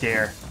 don't you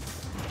dare.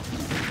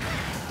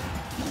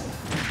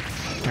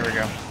 Here we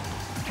go.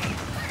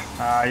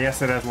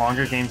 Yes, it has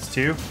longer games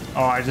too.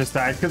 Oh, I just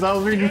died because I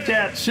was reading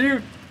chat.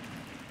 Shoot.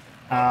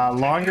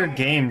 Longer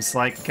games,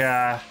 like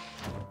it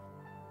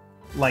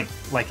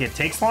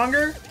takes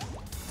longer.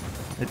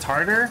 It's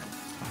harder.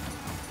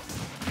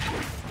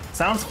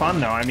 Sounds fun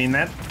though. I mean,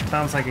 that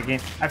sounds like a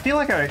game. I feel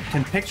like I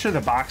can picture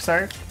the box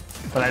art,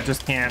 but I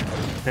just can't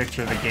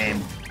picture the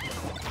game.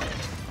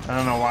 I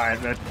don't know why.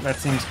 That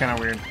seems kind of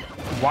weird.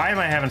 Why am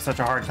I having such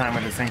a hard time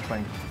with this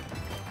Inkling?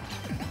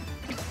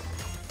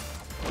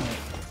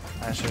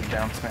 I should have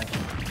down smash.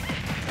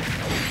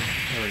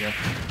 There we go.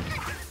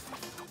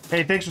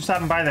 Hey, thanks for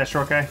stopping by, that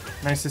short guy.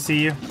 Nice to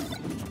see you.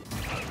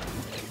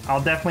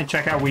 I'll definitely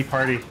check out Wii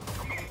Party.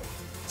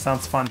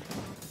 Sounds fun.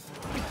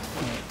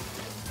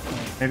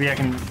 Maybe I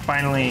can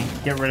finally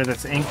get rid of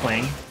this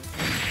Inkling.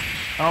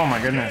 Oh my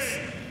goodness.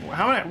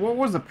 What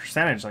was the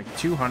percentage? Like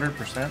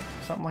 200%?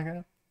 Something like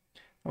that?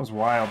 That was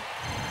wild.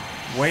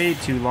 Way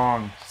too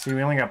long. See,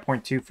 we only got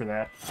 0.2 for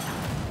that.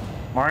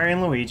 Mario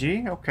and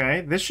Luigi.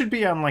 Okay. This should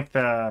be on like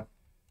the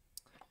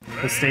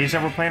stage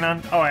that we're playing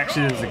on. Oh,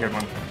 actually, this is a good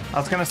one. I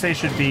was gonna say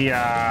should be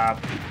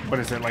what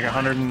is it, like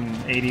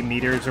 180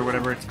 meters or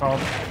whatever it's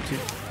called?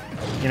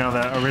 You know,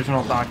 the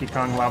original Donkey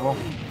Kong level.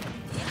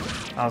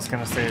 I was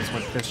gonna say is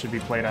what this should be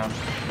played on,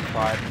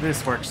 but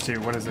this works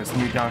too. What is this?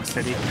 New Donk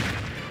City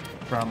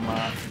from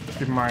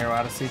Super Mario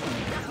Odyssey.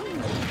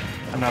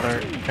 Another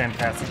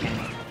fantastic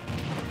game.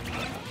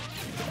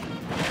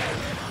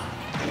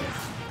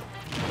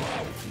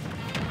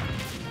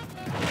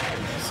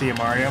 See you,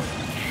 Mario.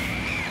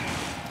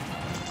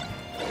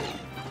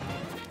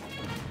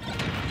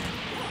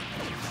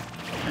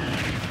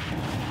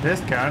 This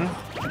gun.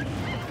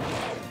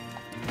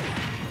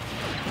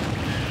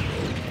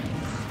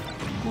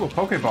 Ooh, a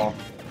Pokeball.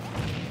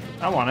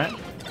 I want it.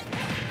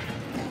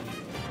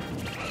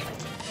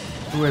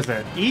 Who is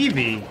it?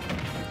 Eevee.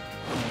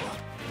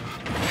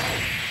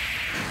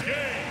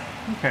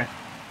 Okay.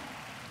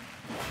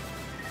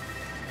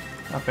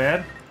 Not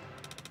bad.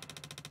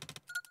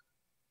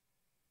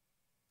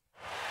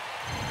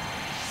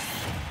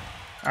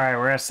 Alright,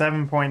 we're at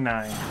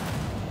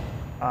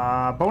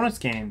 7.9. Bonus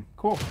game.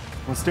 Cool.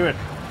 Let's do it.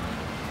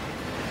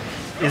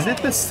 Is it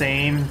the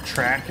same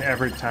track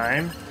every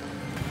time?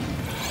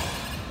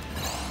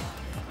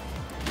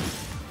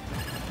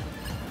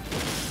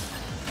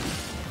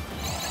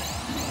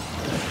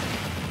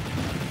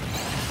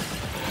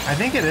 I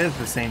think it is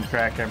the same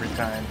track every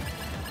time.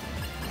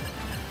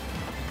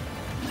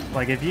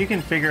 Like, if you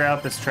can figure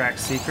out this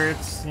track's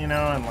secrets, you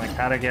know, and like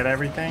how to get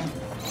everything.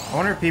 I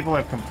wonder if people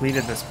have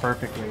completed this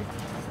perfectly.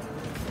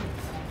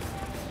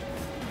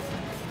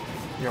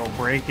 Yo,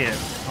 break it.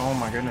 Oh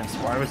my goodness,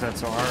 why was that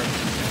so hard?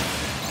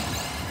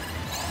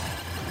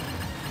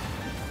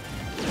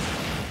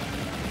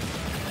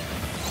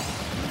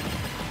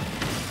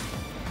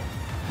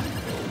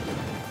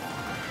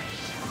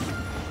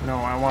 No,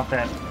 I want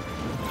that.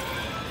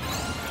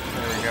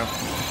 There we go.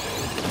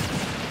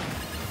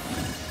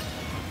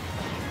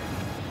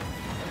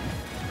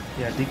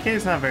 Yeah, DK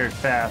is not very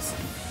fast.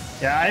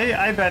 Yeah,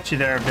 I bet you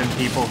there have been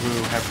people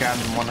who have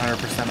gotten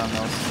 100% on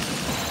those.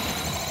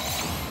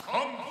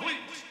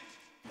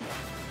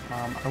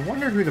 I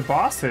wonder who the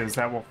boss is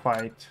that will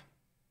fight.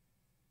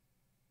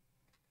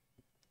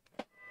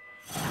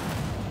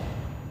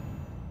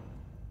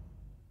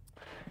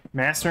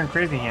 Master and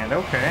Crazy Hand,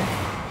 okay.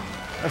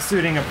 A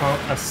suiting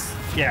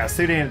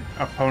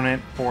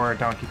opponent for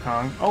Donkey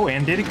Kong. Oh,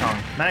 and Diddy Kong.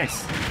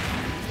 Nice.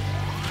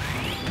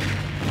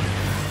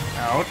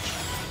 Ouch.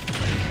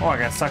 Oh, I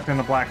got sucked in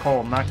the black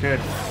hole. Not good.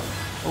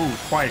 Ooh,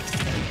 twice.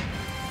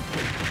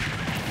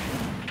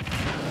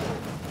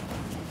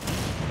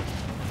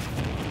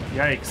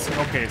 Yikes.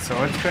 Okay,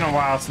 so it's been a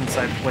while since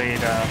I played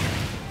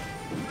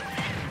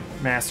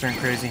Master and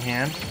Crazy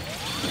Hand.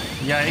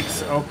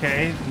 Yikes.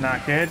 Okay,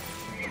 not good.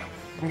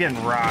 I'm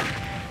getting rocked.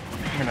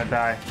 I'm gonna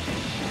die.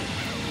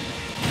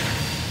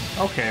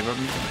 Okay, but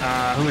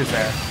who is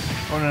that?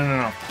 Oh,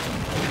 no.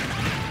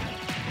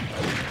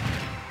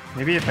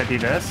 Maybe if I do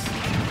this?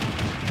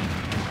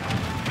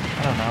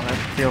 I don't know, that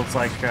feels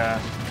like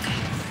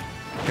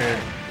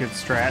Good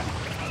strat.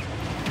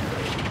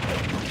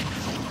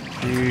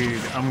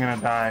 Dude, I'm gonna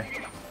die.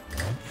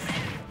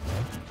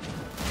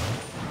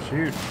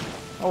 Shoot.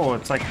 Oh,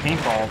 it's like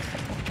paintball.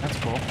 That's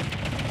cool.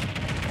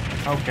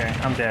 Okay,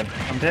 I'm dead.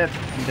 I'm dead.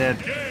 I'm dead.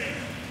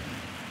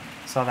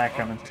 Saw that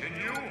coming.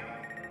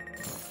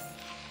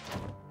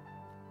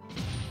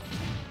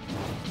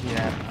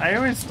 Yeah, I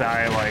always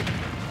die like...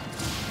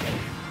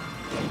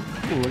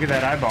 Ooh, look at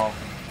that eyeball.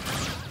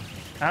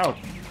 Ow.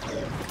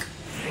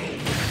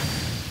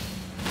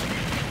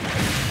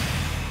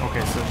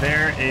 Okay, so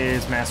there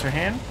is Master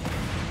Hand.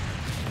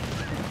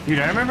 Dude,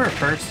 I remember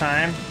first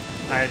time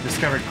I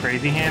discovered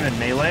Crazy Hand in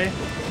Melee.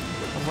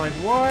 I was like,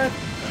 what?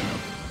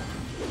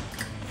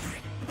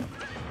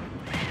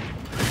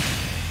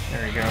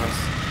 There he goes.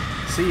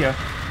 See ya.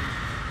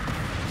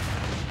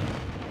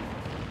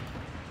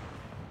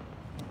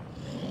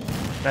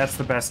 That's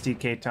the best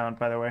DK taunt,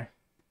 by the way.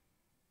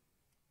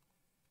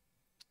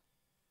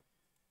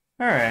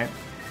 Alright.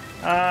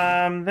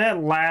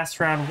 That last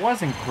round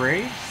wasn't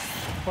great,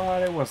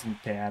 but it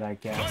wasn't bad, I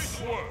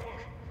guess.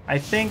 I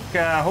think,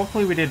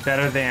 hopefully we did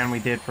better than we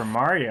did for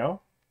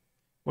Mario.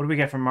 What did we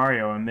get from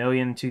Mario?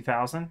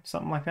 1,002,000?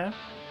 Something like that?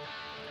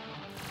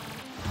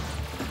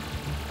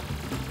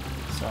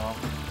 So...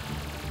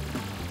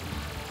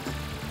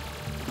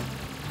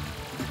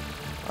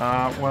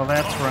 while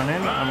that's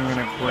running, I'm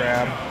gonna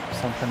grab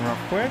something real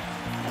quick.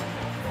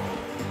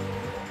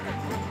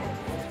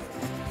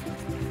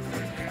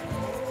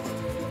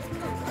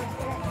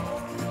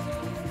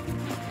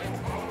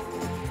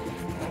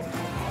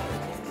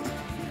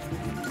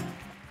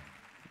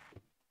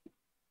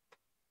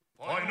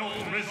 Final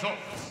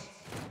results.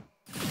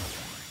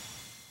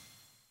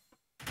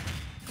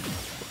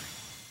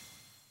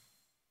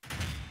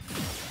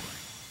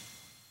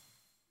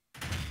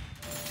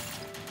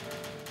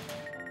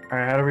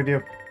 Alright, how do we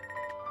do?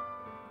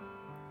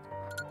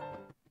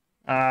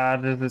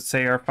 Does it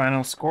say our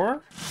final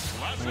score?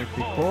 That would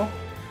be cool.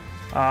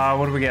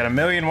 What do we get?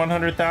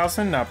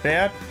 1,100,000? Not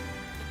bad.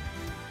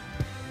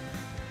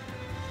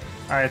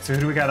 Alright, so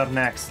who do we got up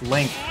next?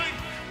 Link.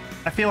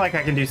 I feel like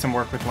I can do some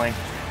work with Link.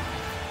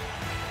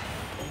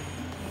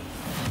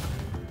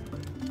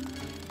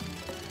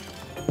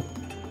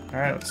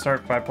 Alright, let's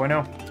start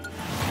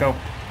 5.0. Go.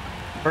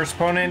 First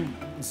opponent,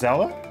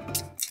 Zella?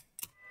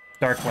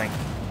 Dark Link.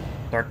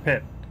 Dark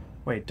Pit.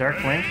 Wait,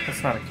 Dark Link?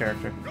 That's not a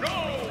character.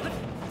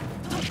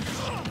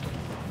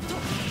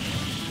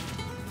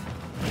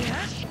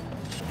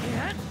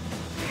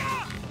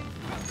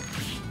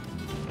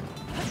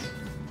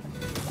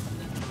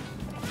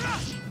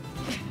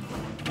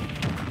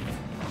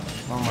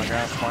 Oh my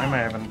gosh, why am I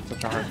having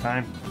such a hard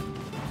time?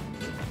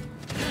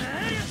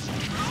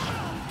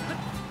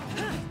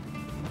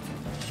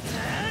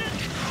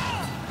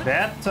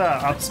 That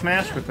up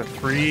smash with the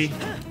three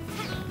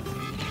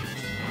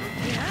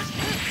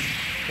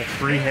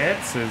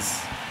hits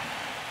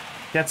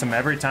gets him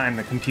every time.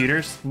 The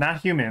computers,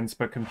 not humans,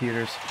 but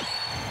computers.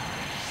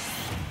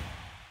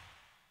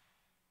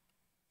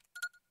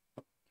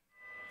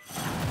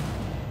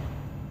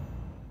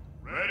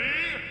 Ready?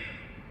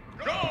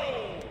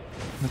 Go!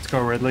 Let's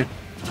go, Ridley.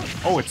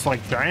 Oh, it's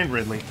like giant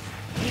Ridley.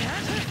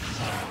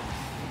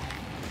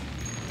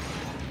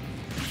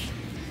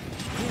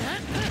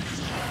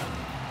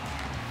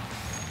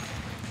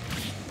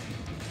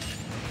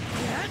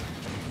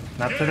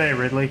 Not today,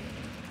 Ridley.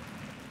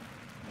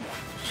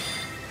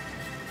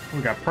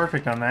 We got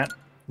perfect on that.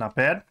 Not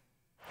bad.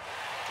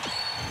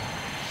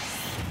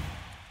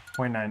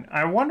 0.9.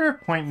 I wonder if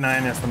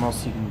 0.9 is the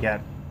most you can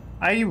get.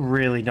 I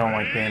really don't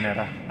like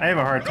Bayonetta. I have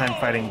a hard time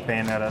fighting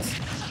Bayonettas.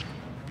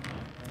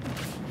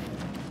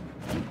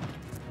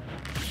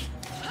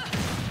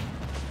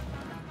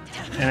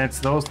 And it's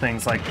those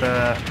things like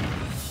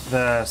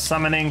the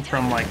summoning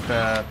from like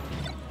the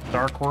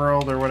Dark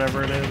World or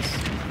whatever it is.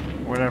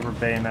 Whatever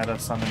Bayonetta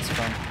summons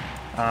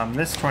from.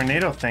 This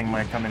tornado thing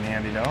might come in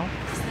handy though.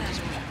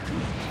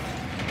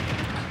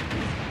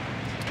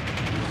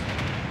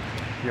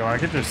 Yo, I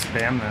could just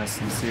spam this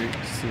and see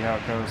how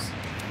it goes.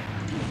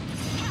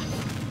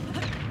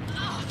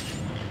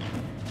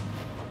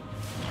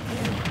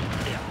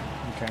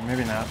 Okay,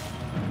 maybe not.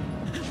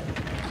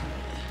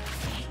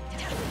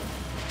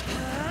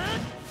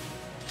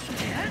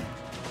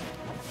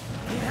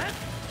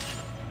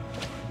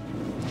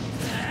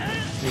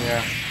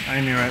 Yeah,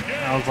 I knew it.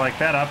 I was like,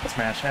 that up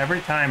smash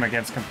every time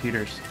against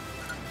computers.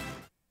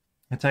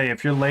 I tell you,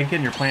 if you're Link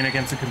and you're playing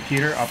against a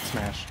computer, up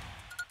smash.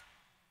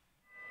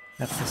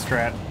 That's the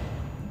strat.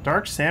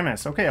 Dark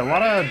Samus. Okay, a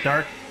lot of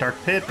Dark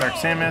Pit, Dark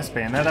Samus,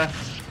 Bayonetta.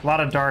 A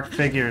lot of dark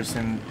figures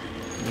in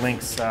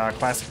Link's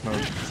classic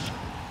mode.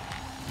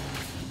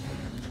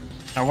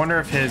 I wonder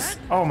if his...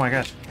 Oh my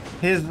gosh.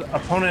 His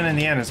opponent in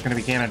the end is going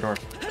to be Ganondorf.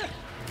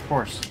 Of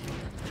course.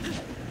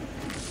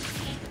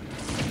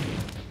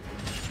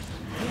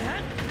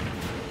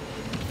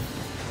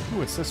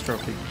 Ooh, assist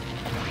trophy.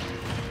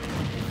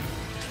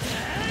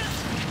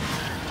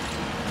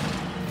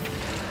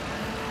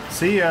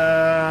 See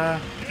ya!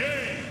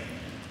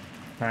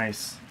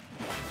 Nice.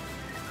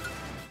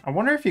 I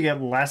wonder if you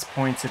get less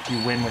points if you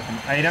win with an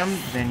item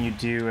than you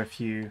do if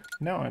you...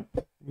 No,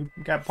 we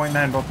got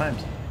 0.9 both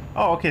times.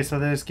 Oh, okay, so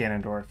there's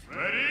Ganondorf.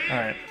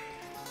 Alright.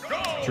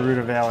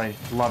 Gerudo Valley.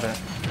 Love it.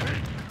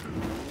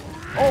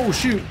 Oh,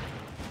 shoot!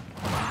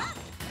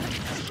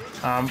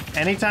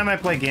 Anytime I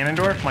play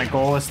Ganondorf, my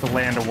goal is to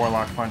land a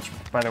Warlock Punch,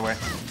 by the way.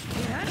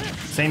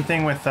 Same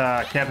thing with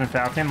Captain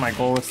Falcon. My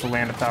goal is to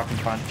land a Falcon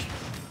Punch.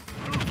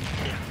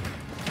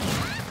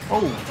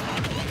 Oh!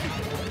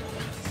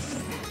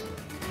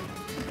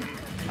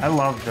 I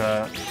love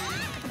the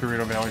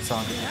Gerudo Valley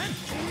song.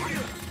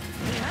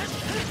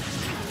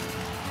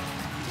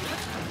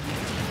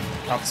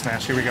 Up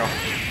smash, here we go.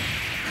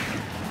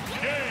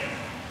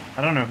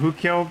 I don't know who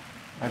killed.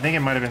 I think it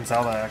might have been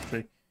Zelda,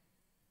 actually.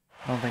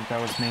 I don't think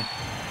that was me.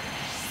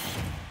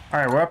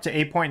 Alright, we're up to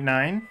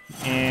 8.9,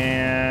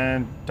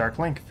 and Dark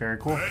Link, very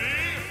cool.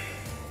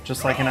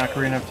 Just like in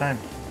Ocarina of Time.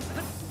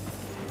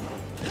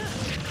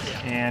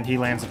 And he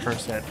lands the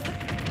first hit.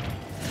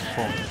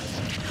 Cool.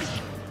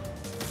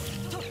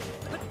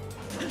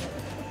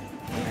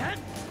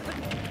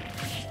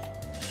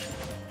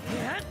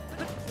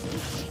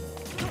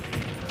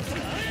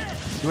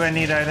 Do I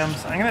need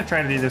items? I'm gonna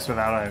try to do this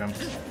without items.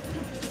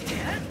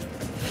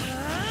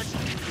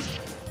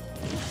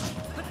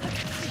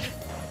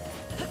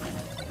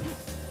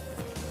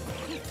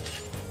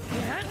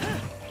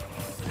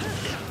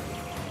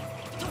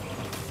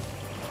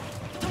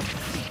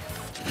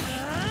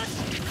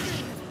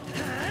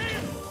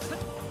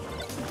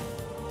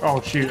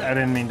 Oh shoot, I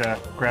didn't mean to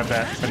grab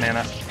that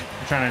banana.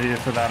 I'm trying to do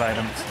this without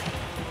items.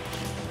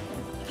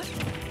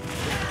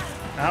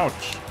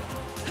 Ouch.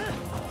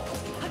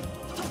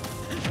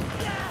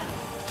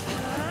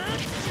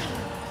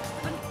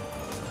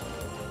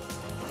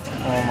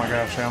 Oh my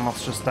gosh, I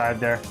almost just died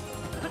there.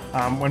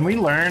 When we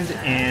learned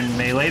in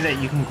Melee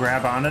that you can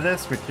grab onto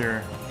this with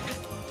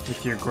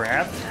your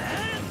grab,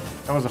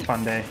 that was a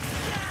fun day.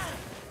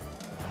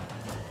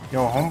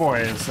 Yo,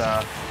 homeboy is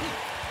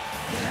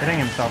hitting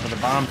himself with the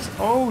bombs.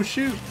 Oh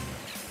shoot!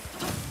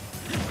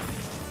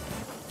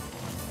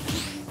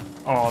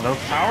 Oh, those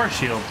power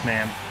shields,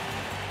 man.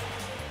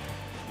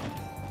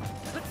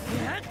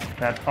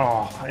 That,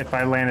 oh, if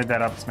I landed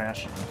that up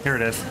smash. Here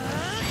it is.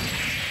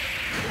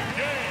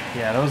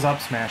 Yeah, those up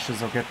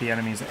smashes will get the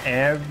enemies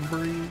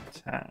every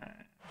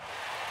time.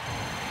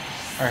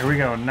 Alright, here we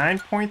go.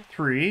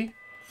 9.3.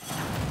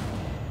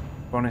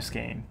 Bonus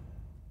gain.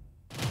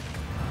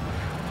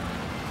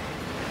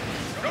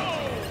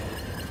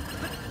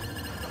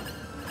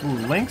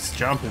 Ooh, Link's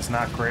jump is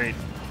not great.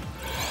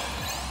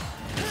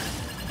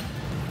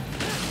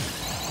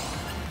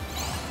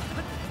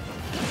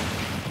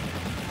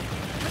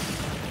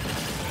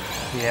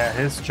 Yeah,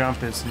 his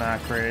jump is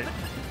not great.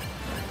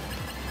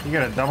 You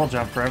get a double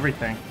jump for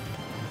everything.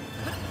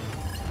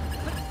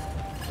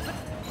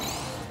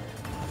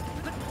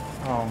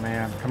 Oh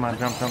man, come on,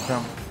 jump, jump,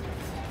 jump.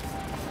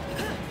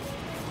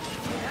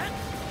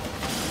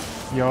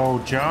 Yo,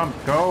 jump,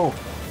 go!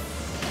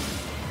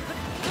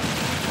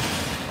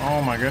 Oh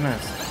my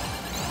goodness.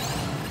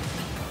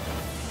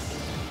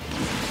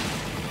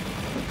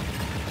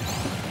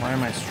 Why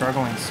am I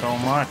struggling so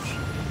much?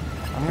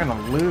 I'm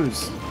gonna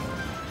lose.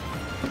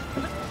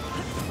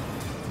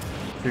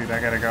 Dude,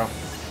 I gotta go.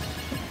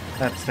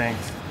 That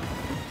stinks.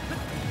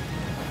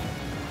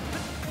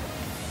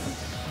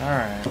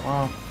 Alright,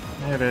 well,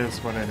 it is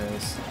what it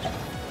is.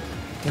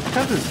 It's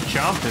because his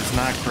jump is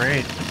not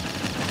great.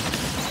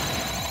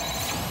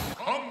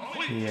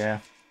 Yeah,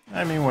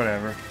 I mean,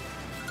 whatever.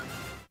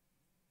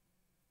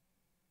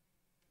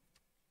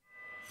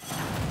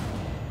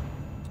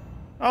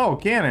 Oh,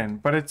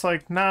 Ganon, but it's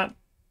like not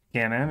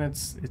Ganon,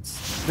 it's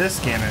this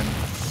Ganon.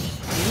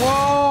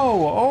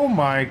 Whoa! Oh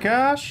my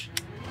gosh!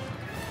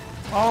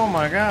 Oh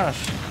my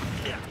gosh!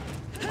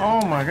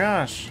 Oh my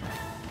gosh!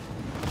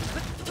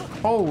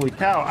 Holy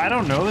cow, I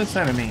don't know this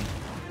enemy.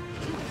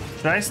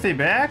 Should I stay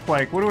back?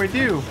 Like, what do I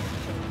do?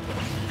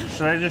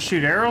 Should I just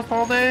shoot arrows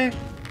all day?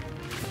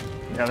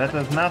 Yeah, that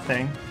does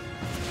nothing.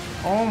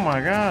 Oh my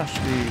gosh,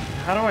 dude.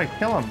 How do I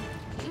kill him?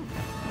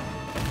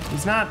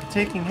 He's not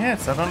taking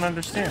hits. I don't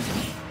understand.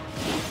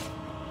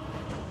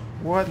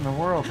 What in the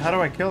world? How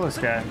do I kill this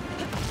guy?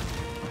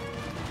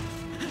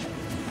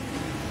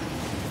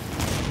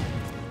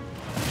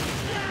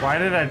 Why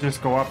did I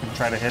just go up and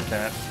try to hit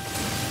that?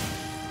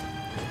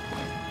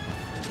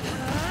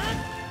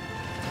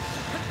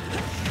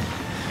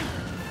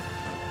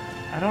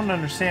 I don't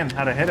understand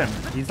how to hit him.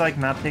 He's like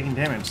not taking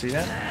damage. See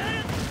that?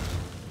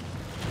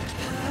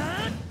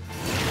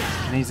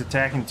 And he's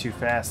attacking too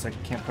fast. I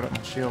can't put up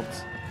my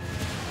shields.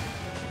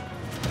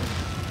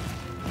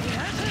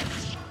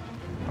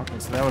 Okay,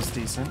 so that was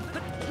decent.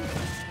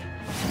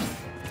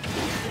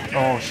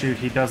 Oh shoot,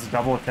 he does a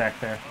double attack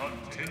there.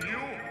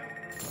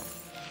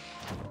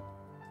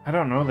 I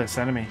don't know this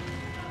enemy.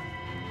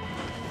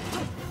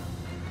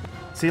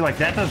 See, like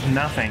that does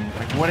nothing.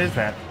 Like, what is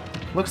that?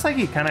 Looks like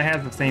he kind of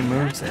has the same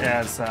moves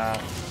as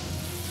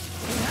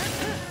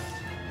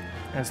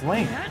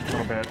Link, a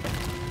little bit.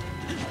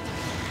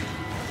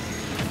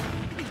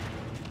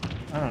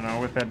 I don't know,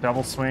 with that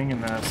double swing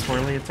and the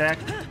swirly attack.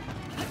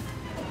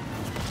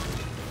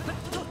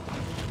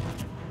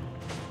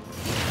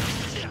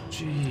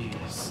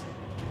 Jeez.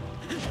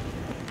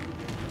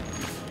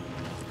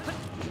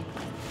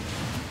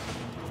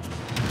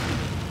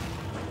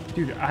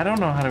 Dude, I don't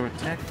know how to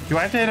attack. Do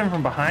I have to hit him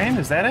from behind?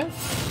 Is that it?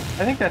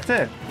 I think that's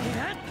it.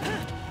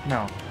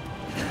 No.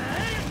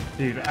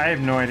 Dude, I have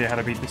no idea how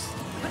to beat this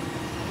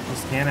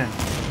cannon.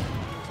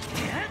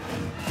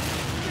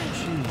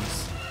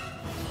 Jeez.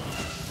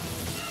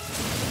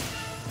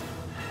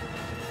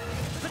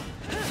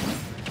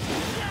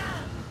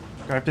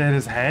 Do I have to hit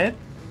his head?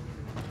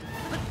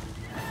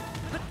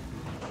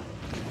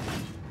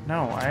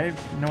 No, I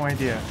have no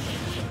idea.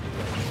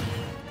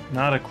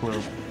 Not a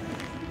clue.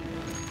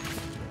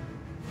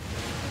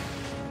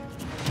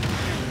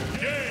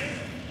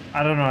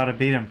 I don't know how to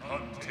beat him.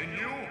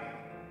 Continue.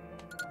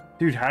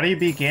 Dude, how do you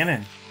beat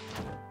Ganon?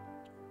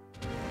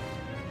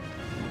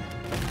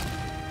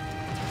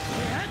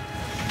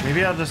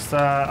 Maybe I'll just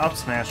up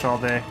smash all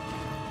day.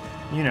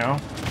 You know.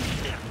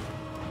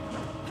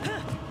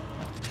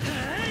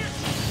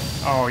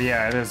 Oh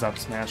yeah, it is up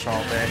smash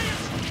all day.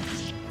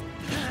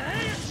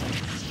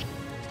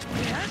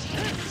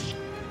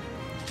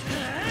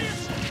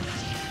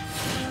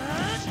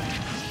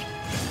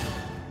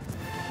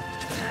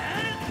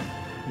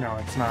 No,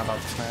 it's not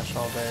up smash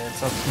all day.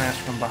 It's up smash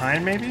from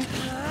behind, maybe?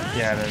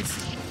 Yeah, it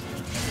is.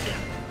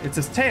 It's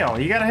his tail.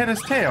 You gotta hit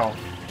his tail.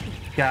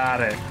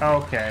 Got it.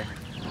 Okay.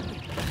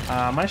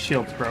 My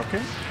shield's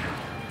broken.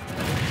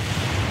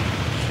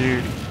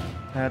 Dude,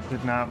 that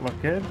did not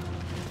look good.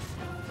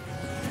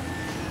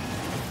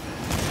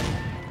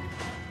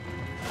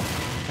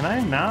 Can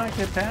I not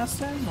get past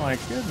him? My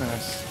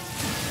goodness.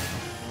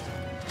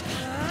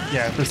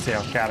 Yeah, this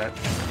tail. Got it.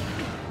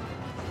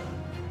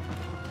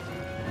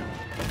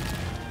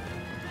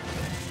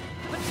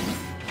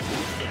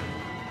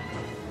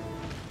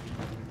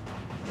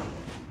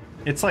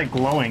 It's like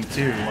glowing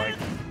too, like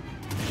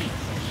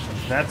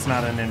that's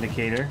not an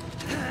indicator.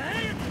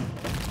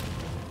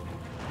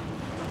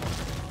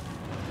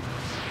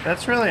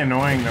 That's really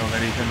annoying though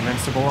that he's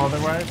invincible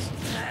otherwise.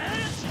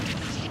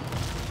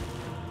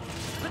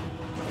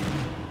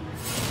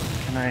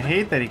 And I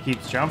hate that he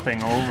keeps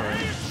jumping over.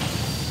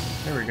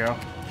 There we go.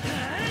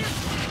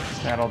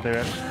 That'll do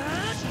it.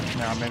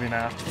 No, maybe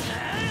not.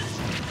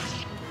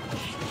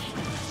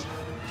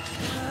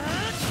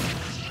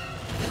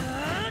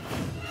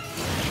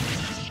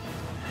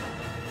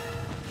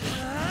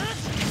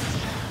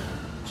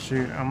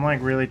 Shoot, I'm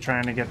like really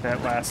trying to get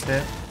that last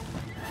hit.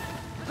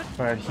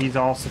 But he's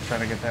also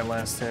trying to get that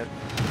last hit.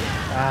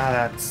 Ah,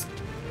 that's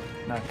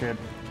not good.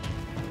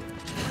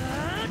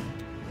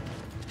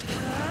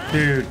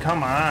 Dude,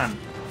 come on.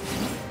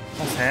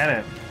 Almost had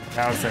it.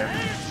 That was it.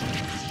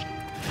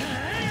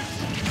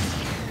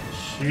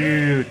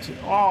 Shoot.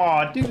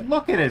 Oh, dude,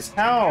 look at his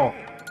health.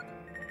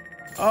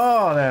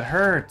 Oh, that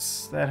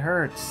hurts. That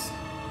hurts.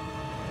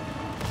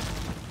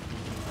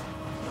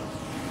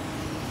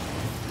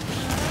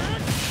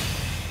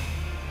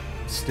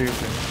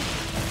 Stupid.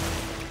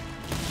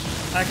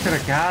 I could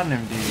have gotten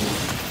him, dude.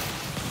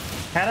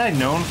 Had I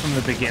known from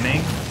the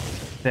beginning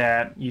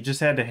that you just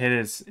had to hit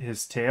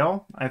his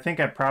tail, I think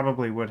I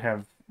probably would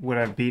have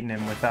beaten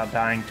him without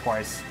dying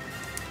twice.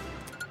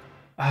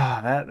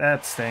 Ah,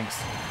 that stinks.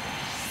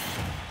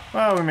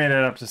 Well, we made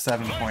it up to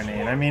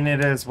 7.8. I mean, it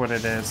is what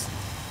it is.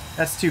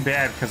 That's too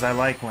bad because I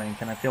like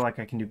Link and I feel like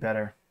I can do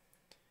better.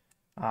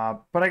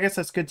 But I guess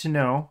that's good to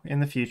know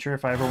in the future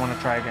if I ever want to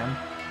try again.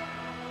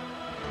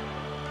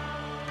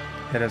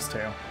 Hit his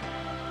tail.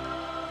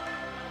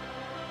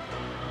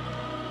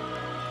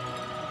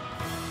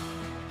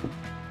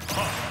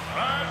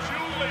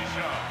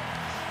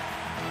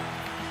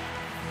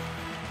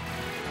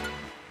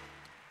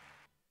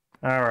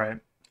 All right.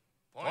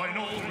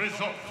 Final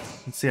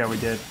results. Let's see how we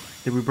did.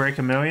 Did we break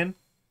 1 million?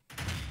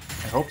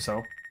 I hope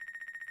so.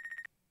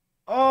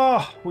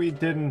 Oh, we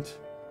didn't.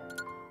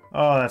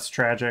 Oh, that's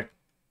tragic.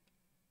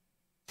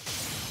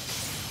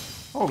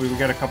 Oh, we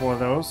got a couple of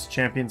those.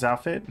 Champion's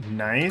outfit.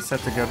 Nice.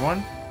 That's a good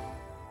one.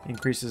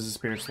 Increases the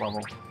spirits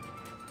level.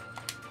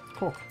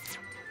 Cool.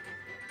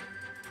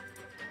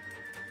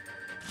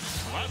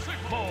 Classic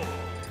mode.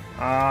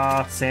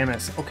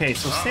 Samus. Okay,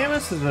 so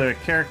Samus is a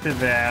character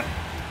that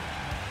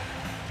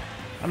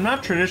I'm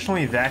not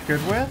traditionally that good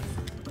with.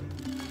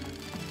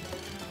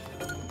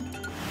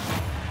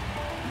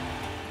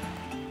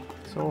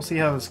 So we'll see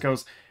how this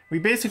goes. We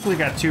basically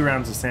got 2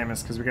 rounds of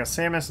Samus because we got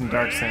Samus and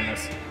Dark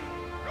Samus.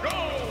 Go!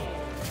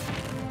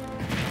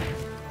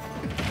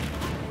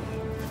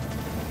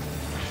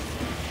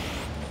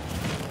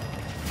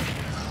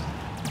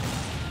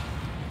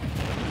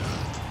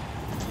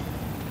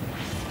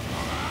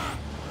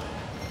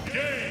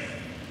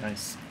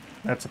 Nice.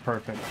 That's a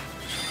perfect.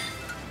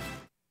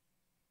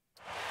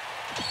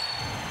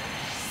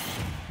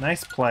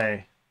 Nice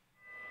play.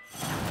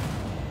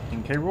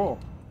 In K. Rool.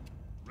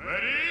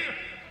 Ready?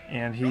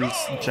 And he's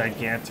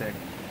gigantic.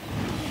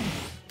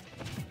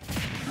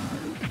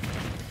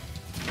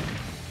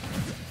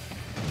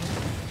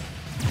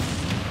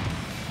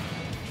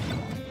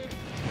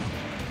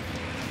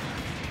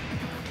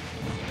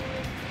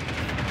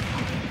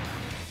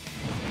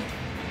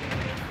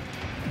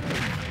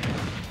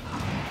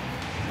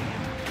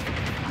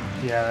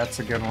 Yeah, that's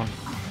a good one.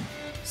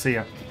 See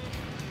ya.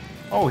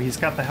 Oh, he's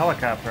got the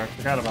helicopter. I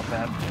forgot about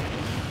that.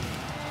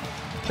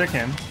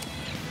 Chicken.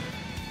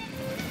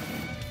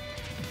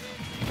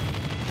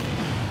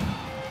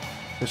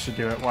 This should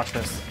do it. Watch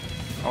this.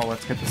 Oh,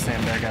 let's get the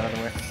sandbag out of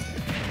the way.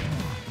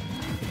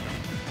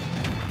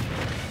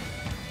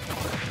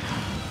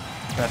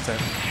 That's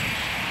it.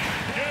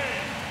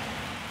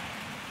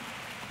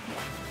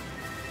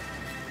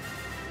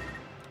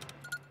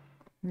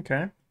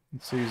 Okay.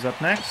 Let's see who's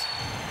up next.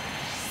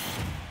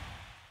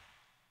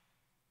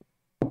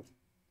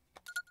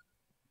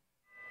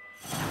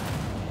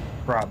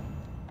 Rob.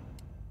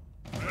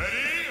 Ready?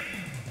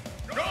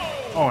 Go!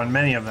 Oh, and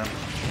many of them.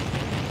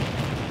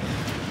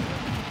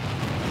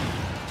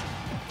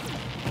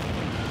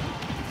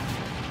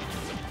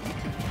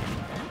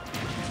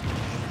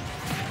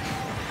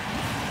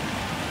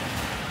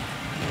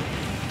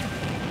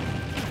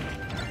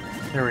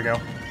 Here we go.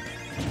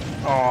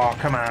 Oh,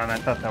 come on. I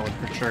thought that would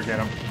for sure get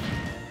him.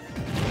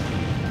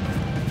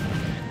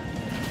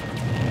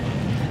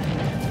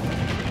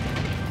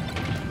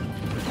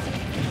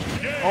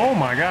 Oh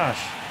my gosh.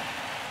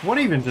 What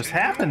even just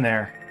happened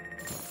there?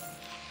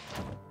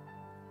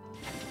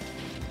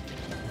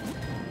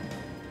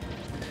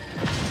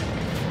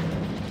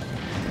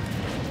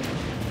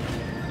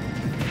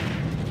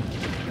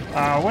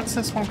 What's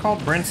this one called?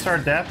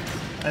 Brinstar Death,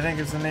 I think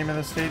is the name of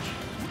the stage.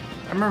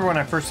 I remember when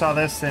I first saw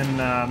this in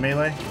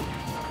Melee.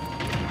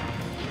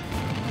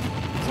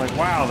 It's like,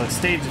 wow, the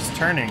stage is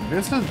turning.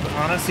 This is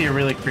honestly a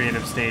really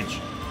creative stage.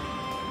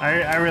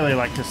 I really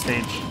like this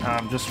stage,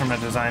 just from a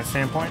design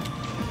standpoint.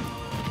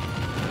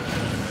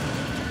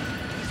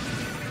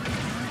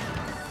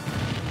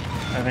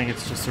 I think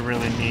it's just a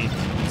really neat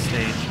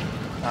stage.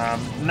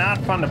 Not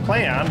fun to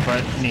play on,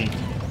 but neat,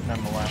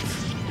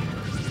 nonetheless.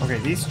 Okay,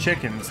 these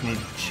chickens need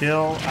to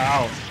chill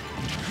out.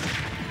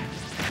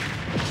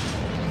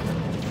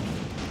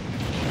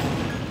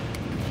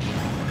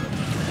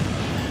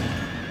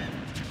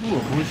 Ooh, a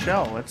blue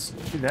shell. Let's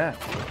do that.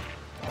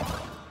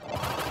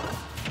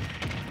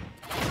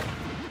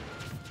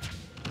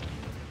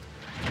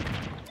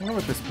 I wonder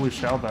what this blue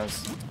shell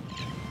does.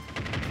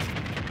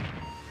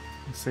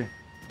 Let's see.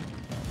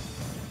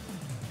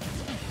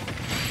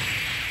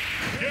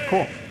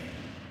 Cool.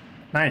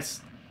 Nice.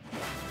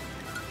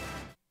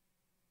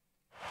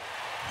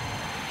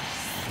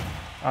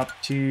 Up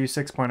to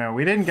 6.0.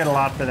 We didn't get a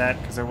lot for that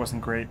because it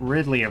wasn't great.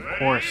 Ridley, of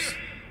course.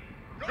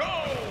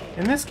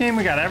 In this game,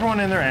 we got everyone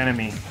in their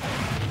enemy.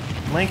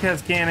 Link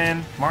has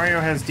Ganon, Mario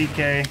has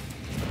DK,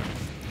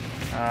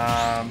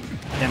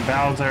 and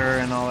Bowser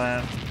and all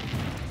that.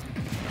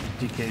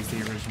 DK's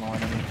the original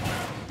enemy.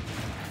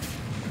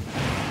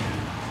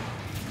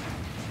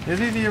 Is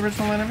he the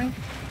original enemy?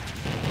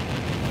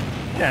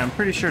 Yeah, I'm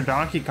pretty sure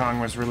Donkey Kong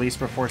was released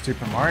before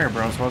Super Mario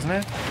Bros., wasn't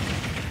it?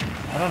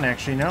 I don't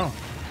actually know.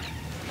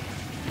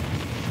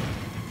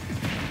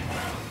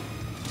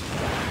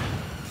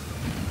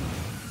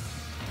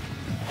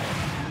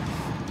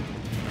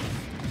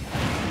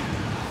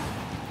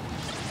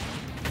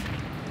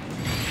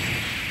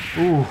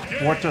 Ooh,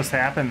 what just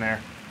happened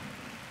there?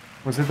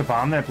 Was it the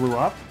bomb that blew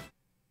up?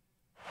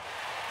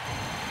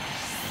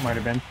 Might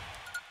have been.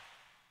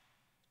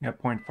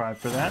 Got 0.5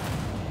 for that.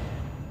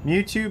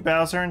 Mewtwo,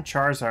 Bowser, and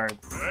Charizard.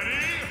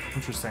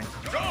 Interesting.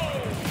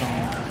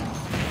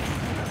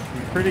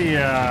 Pretty,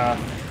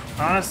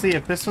 honestly,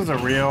 if this was a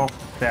real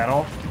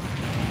battle,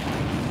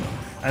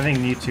 I think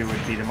Mewtwo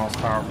would be the most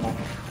powerful.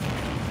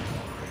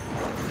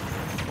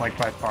 Like,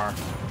 by far.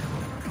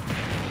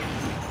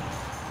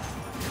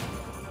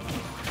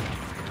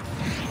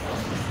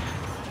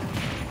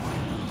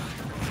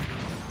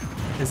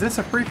 Is this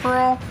a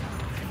free-for-all?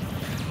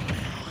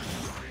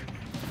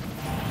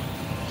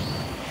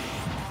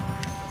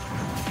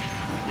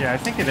 Yeah, I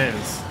think it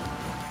is.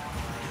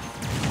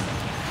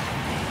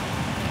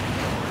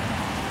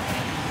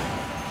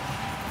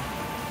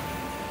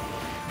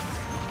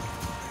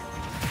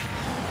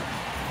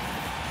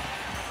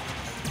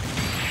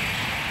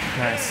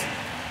 Nice.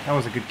 That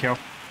was a good kill.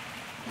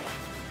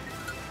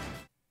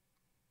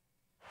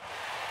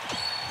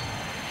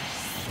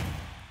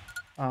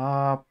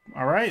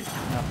 Alright,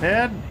 not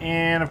bad.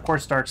 And of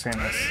course Dark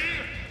Samus,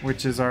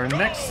 which is our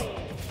next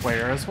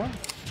player as well.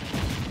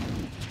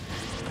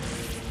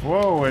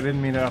 Whoa, I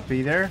didn't mean to up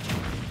B there.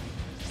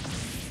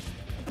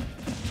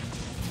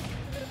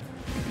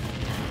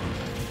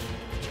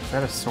 Is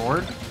that a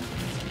sword?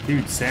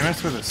 Dude,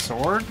 Samus with a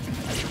sword?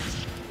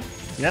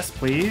 Yes,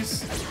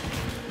 please.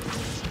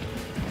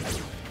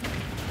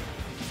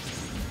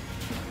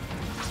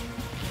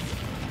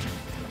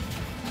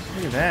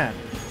 Look at that.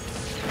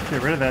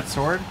 Get rid of that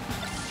sword.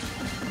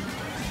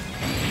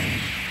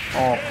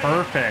 Oh,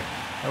 perfect.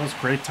 That was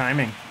great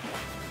timing.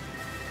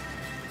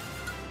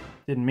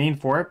 Didn't mean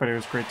for it, but it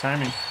was great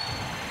timing.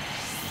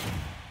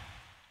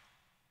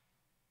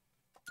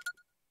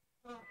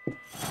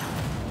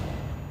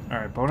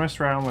 Alright, bonus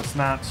round. Let's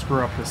not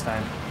screw up this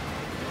time.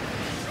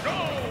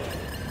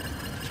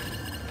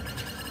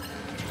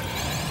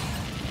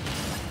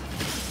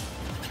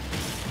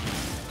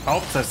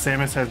 Helps that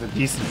Samus has a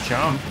decent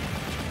jump.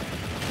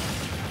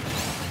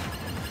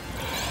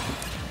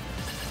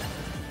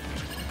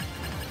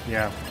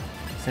 Yeah.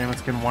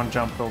 Samus can one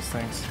jump those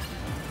things.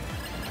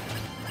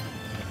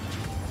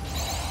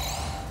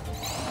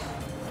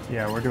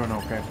 Yeah, we're doing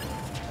okay.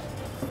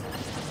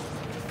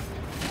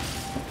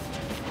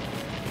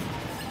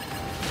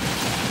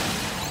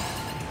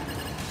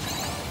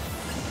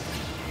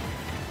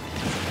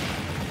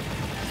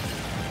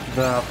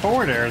 The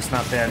forward air is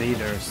not bad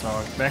either, so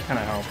that kind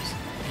of helps.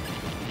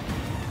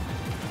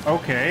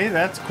 Okay,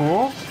 that's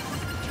cool.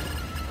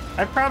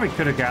 I probably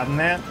could have gotten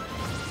that.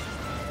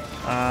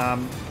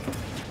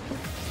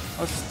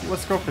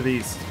 Let's go for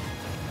these.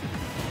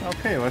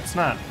 Okay, let's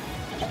not.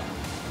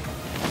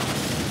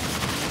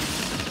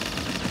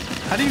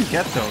 How do you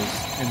get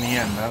those in the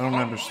end? I don't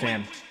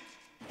understand.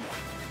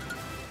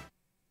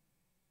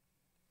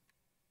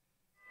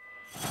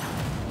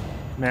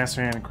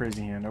 Master Hand and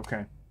Crazy Hand,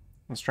 okay.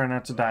 Let's try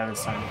not to die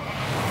this time.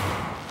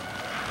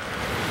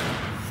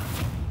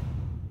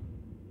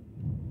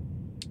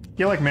 I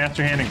feel like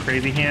Master Hand and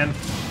Crazy Hand,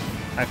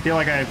 I feel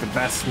like I have the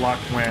best luck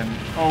when,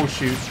 oh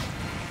shoot,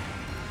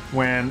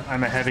 when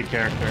I'm a heavy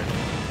character.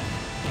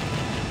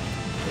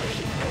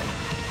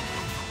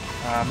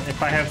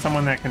 If I have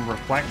someone that can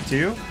reflect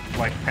too,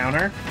 like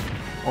counter,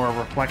 or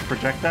reflect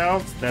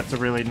projectiles, that's a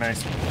really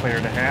nice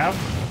player to have.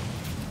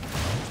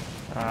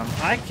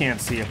 I can't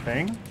see a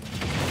thing.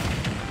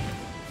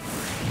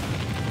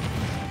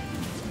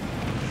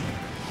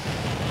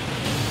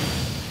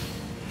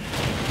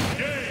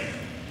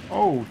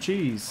 Oh,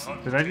 jeez.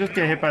 Did I just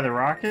get hit by the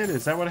rocket?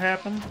 Is that what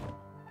happened?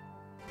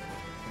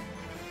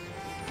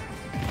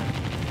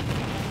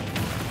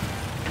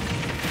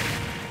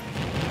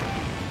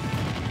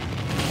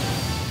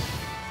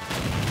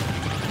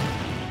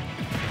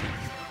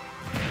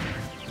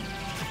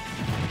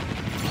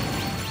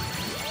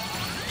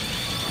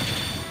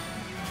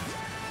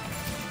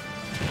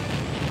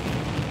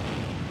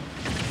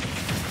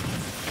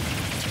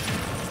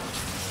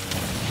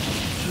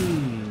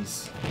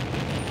 Jeez.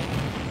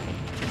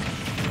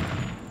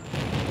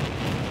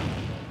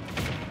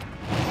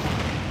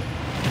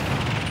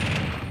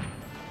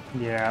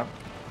 Yeah,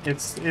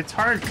 it's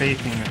hard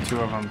facing the two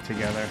of them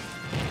together.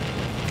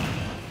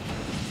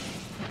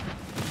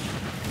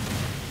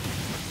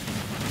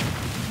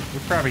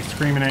 You're probably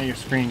screaming at your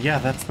screen. Yeah,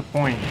 that's the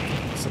point.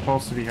 It's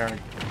supposed to be hard.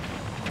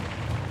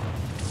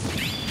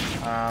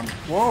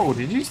 Whoa,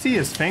 did you see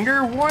his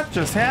finger? What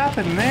just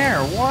happened there?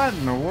 What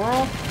in the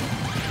world?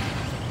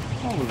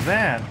 What was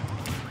that?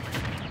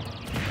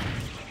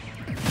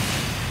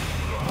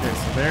 Okay,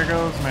 so there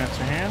goes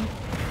Master Hand.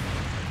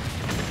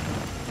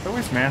 It's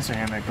always Master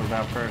Hand that goes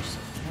out first.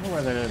 I wonder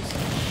why that is.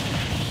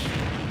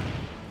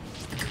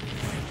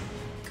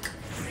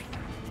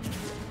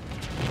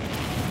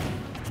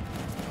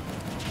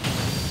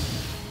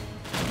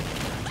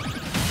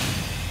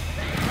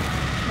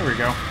 There we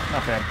go.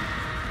 Not bad.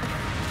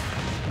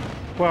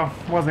 Well,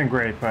 wasn't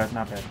great, but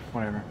not bad.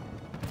 Whatever.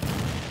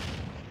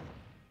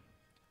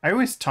 I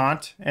always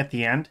taunt at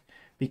the end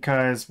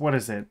because, what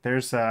is it?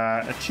 There's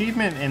a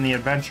achievement in the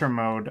adventure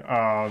mode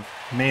of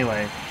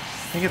Melee.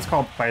 I think it's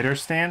called Fighter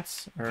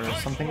Stance or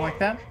something like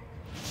that,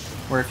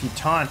 where if you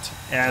taunt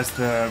as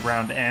the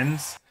round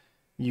ends,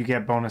 you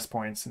get bonus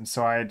points, and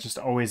so I just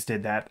always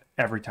did that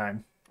every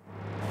time.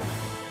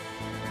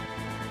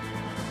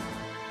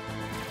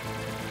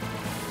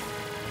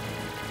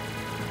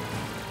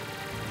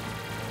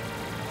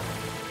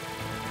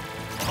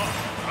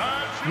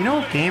 You know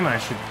what game I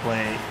should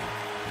play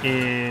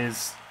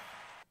is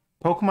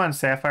Pokemon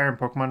Sapphire and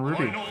Pokemon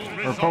Ruby,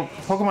 or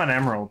Pokemon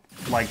Emerald,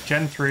 like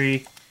Gen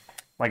 3,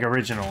 like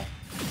original,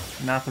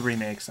 not the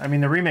remakes. I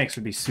mean, the remakes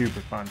would be super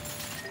fun,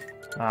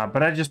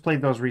 but I just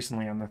played those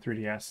recently on the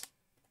 3DS.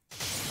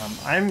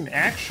 I'm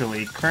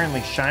actually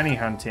currently shiny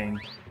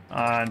hunting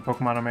on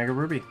Pokemon Omega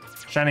Ruby,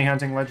 shiny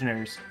hunting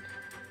legendaries,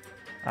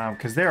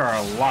 because there are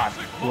a lot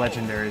of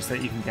legendaries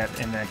that you can get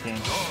in that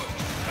game.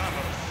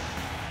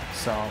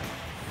 So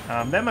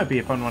that might be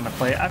a fun one to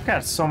play. I've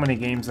got so many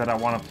games that I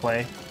want to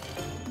play.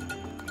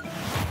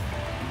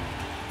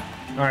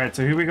 Alright,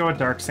 so here we go with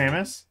Dark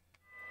Samus.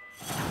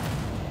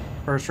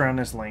 First round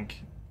is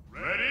Link.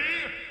 Ready?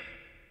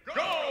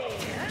 Go!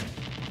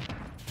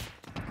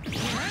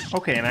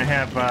 Okay, and I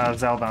have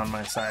Zelda on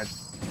my side.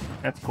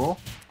 That's cool.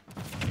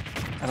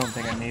 I don't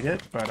think I need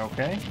it, but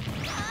okay.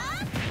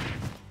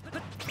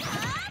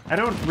 I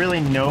don't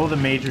really know the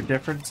major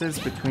differences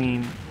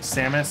between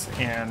Samus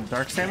and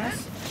Dark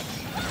Samus.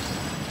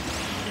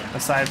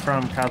 Aside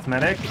from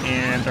cosmetic,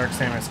 and Dark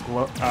Samus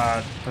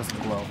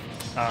doesn't glow.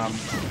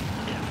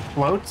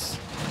 Floats.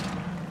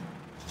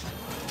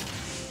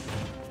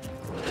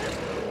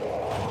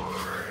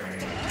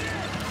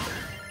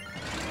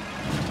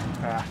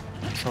 I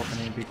was hoping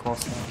he'd be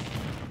close enough.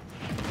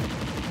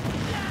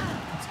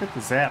 Let's get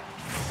the zap.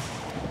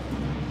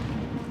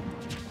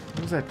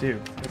 What does that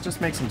do? It just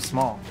makes him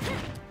small.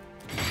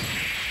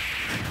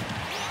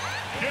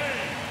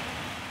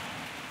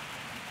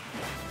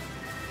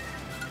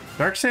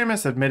 Dark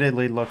Samus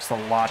admittedly looks a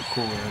lot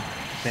cooler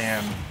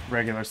than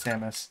regular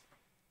Samus.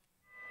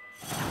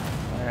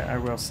 I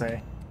will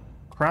say.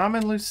 Chrom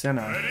and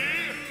Lucina. Ready?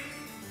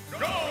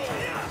 Go!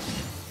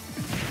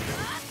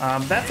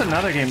 That's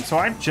another game. So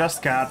I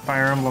just got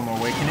Fire Emblem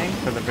Awakening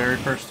for the very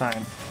first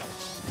time,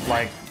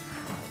 like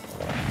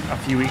a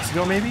few weeks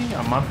ago, maybe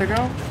a month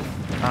ago.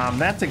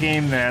 That's a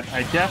game that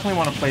I definitely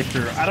want to play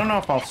through. I don't know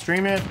if I'll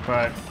stream it,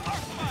 but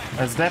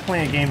it's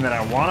definitely a game that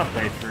I want to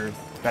play through,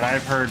 that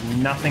I've heard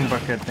nothing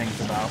but good things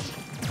about.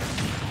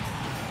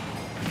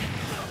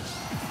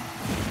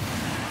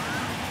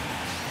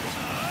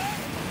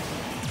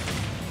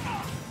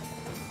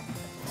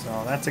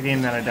 So that's a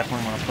game that I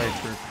definitely want to play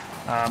through.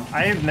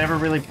 I have never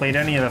really played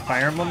any of the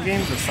Fire Emblem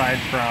games aside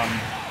from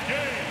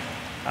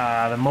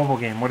the mobile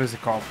game. What is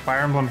it called? Fire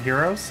Emblem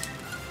Heroes?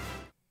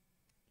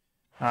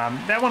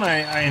 That one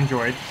I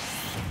enjoyed.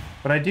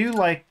 But I do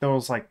like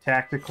those like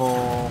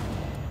tactical,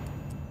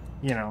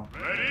 you know,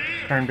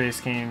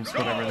 turn-based games,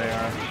 whatever they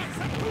are.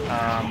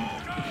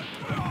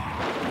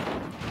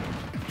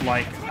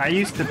 Like, I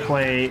used to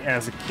play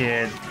as a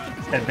kid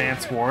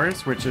Advance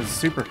Wars, which is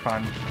super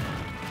fun.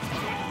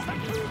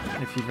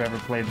 If you've ever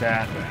played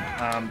that.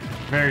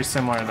 Very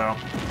similar though.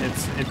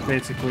 It's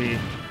basically,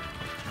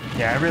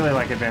 yeah, I really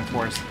like Advance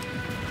Wars.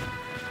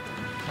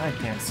 I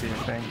can't see a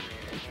thing.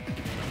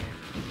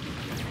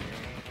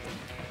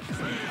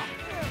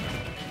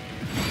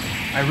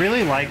 I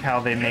really like how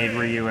they made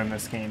Ryu in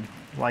this game.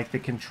 Like, the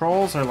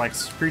controls are like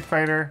Street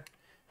Fighter.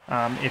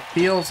 It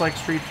feels like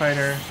Street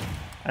Fighter.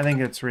 I think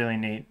it's really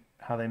neat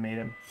how they made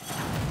him.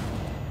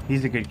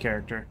 He's a good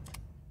character.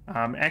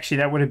 Actually,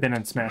 that would have been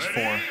in Smash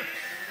 4.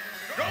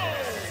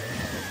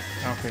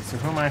 Okay, so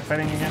who am I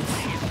fighting against?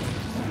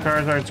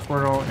 Charizard,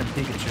 Squirtle, and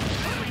Pikachu.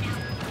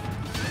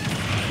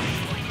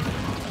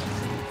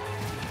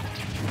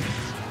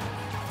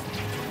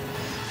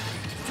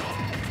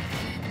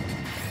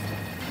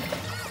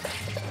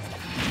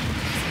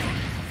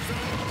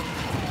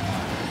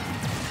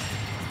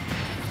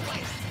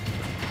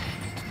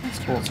 That's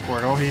cool,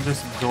 Squirtle. He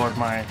just absorbed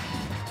my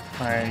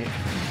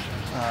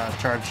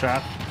charge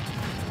shot.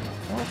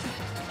 Oh.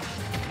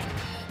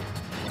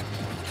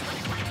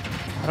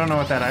 I don't know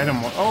what that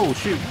item was. Oh,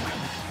 shoot.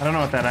 I don't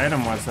know what that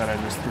item was that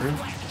I just threw.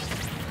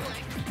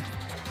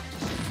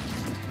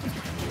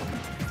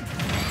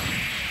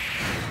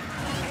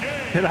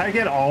 Did I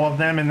get all of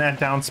them in that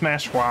down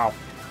smash? Wow.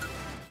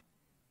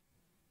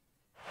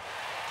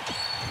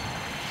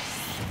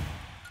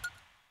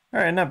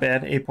 Alright, not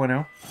bad.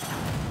 8.0.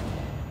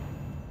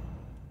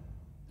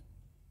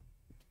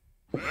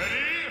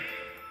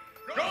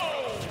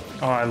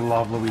 Oh, I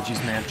love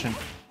Luigi's Mansion.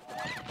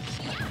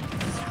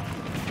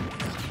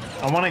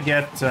 I want to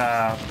get,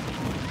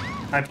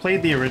 I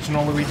played the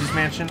original Luigi's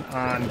Mansion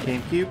on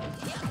GameCube,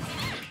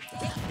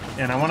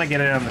 and I want to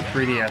get it on the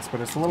 3DS,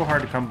 but it's a little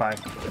hard to come by.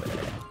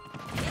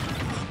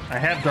 I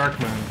have Dark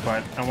Moon,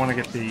 but I want to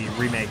get the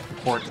remake, the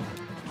port.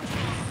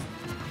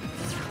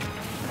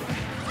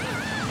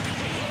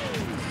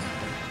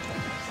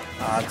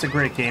 It's a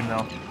great game,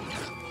 though.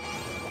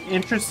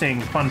 Interesting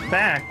fun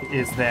fact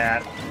is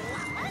that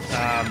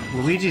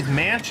Luigi's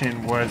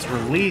Mansion was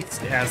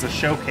released as a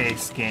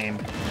showcase game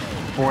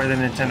for the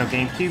Nintendo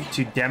GameCube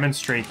to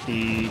demonstrate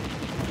the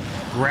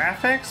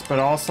graphics, but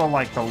also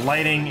like the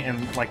lighting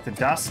and like the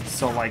dust.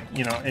 So like,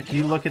 you know, if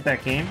you look at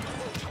that game,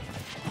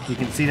 you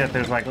can see that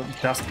there's like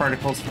dust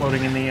particles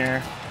floating in the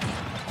air.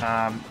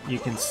 You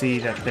can see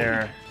that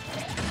they're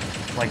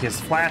like, his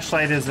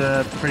flashlight is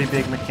a pretty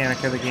big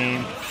mechanic of the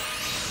game.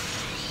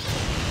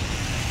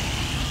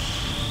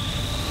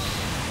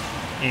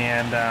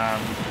 And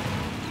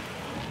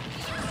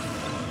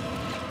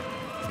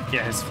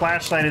yeah, his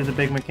flashlight is a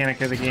big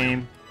mechanic of the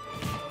game.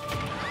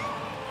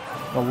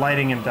 The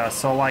lighting and dust.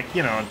 So, like,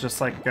 you know, just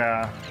like,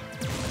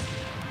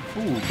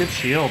 ooh, good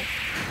shield.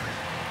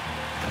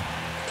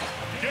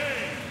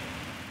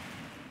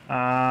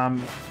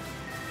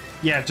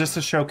 Yeah, just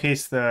to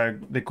showcase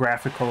the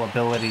graphical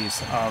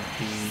abilities of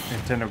the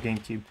Nintendo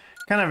GameCube.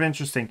 Kind of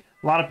interesting.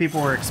 A lot of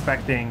people were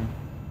expecting...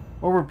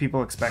 What were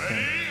people expecting?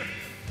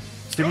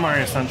 Super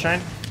Mario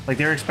Sunshine? Like,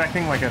 they were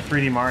expecting, like, a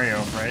 3D Mario,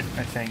 right?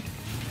 I think.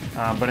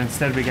 But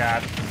instead we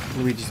got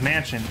Luigi's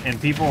Mansion, and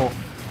people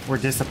were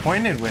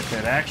disappointed with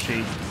it,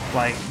 actually.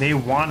 Like, they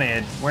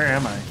wanted... Where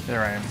am I?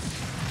 There I am.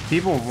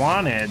 People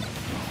wanted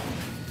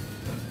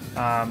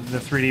the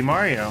 3D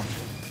Mario,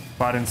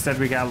 but instead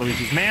we got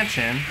Luigi's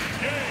Mansion.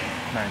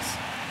 Nice.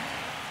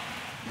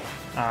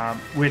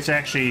 Which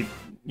actually,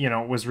 you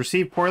know, was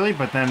received poorly,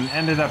 but then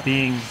ended up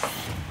being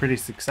pretty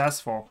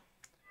successful.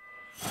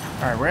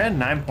 Alright, we're at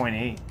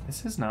 9.8.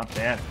 This is not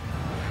bad.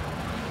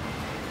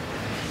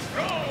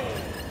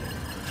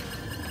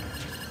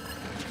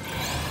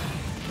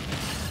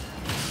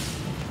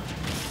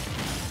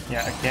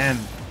 Yeah, again,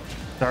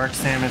 Dark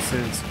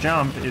Samus's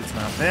jump is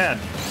not bad.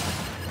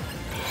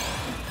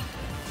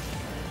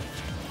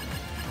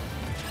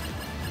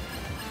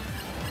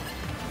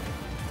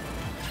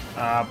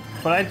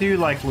 But I do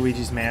like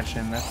Luigi's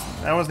Mansion.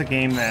 That was the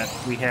game that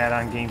we had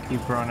on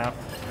GameCube growing up,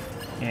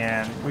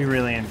 and we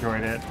really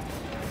enjoyed it.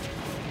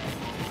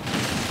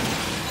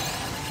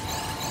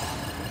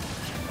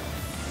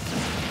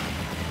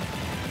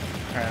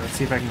 Alright, let's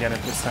see if I can get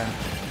it this time.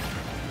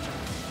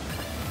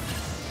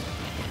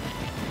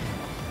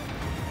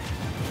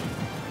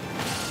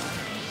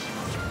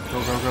 Go,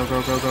 go, go,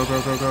 go, go, go,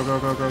 go, go, go, go,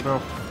 go, go,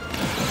 go.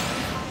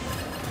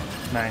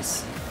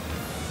 Nice.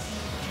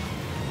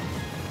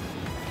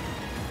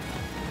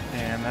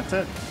 And that's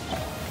it.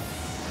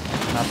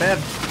 Not bad.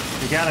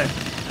 You got it.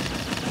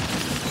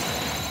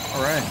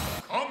 All right.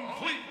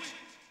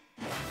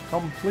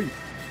 Complete.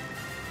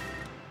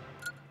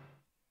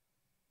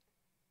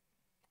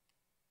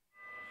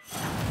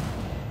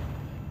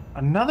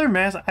 Another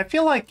mass. I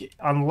feel like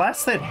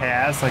unless it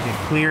has like a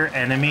clear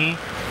enemy,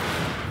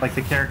 like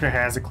the character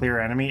has a clear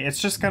enemy,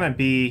 it's just gonna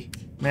be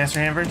Master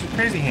Hand versus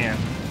Crazy Hand,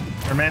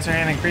 or Master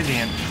Hand and Crazy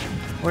Hand,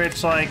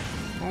 which, like,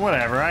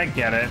 whatever. I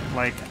get it.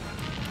 Like,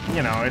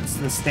 you know, it's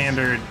the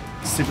standard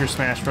Super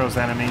Smash Bros.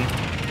 Enemy.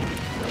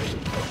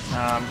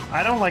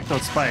 I don't like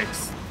those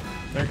spikes.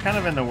 They're kind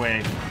of in the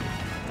way.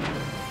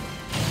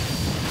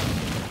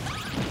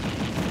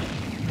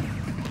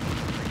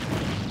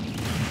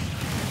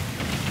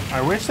 I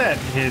wish that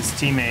his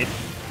teammate,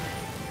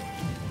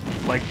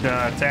 like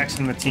the attacks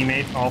from the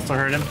teammate, also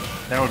hurt him.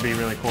 That would be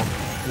really cool.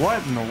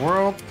 What in the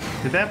world?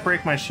 Did that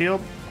break my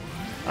shield?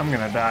 I'm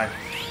gonna die.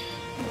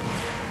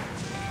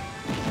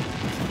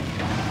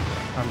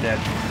 I'm dead.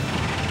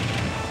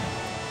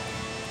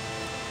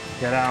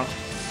 Get out.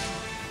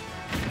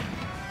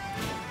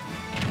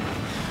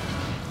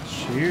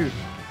 Shoot.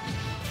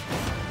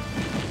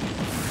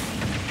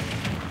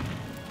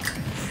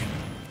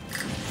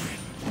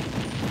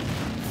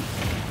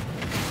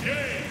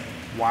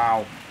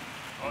 Wow.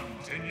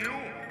 Continue.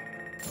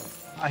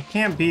 I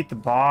can't beat the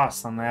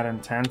boss on that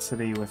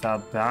intensity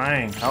without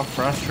dying. How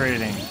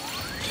frustrating.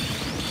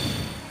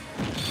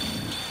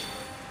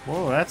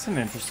 Whoa, that's an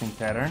interesting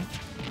pattern.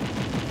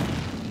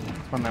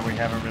 It's one that we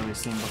haven't really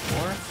seen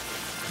before.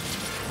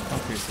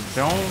 Okay, so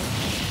don't...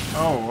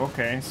 Oh,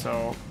 okay,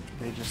 so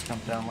they just come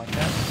down like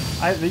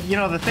that. You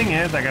know, the thing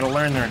is, I gotta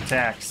learn their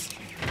attacks.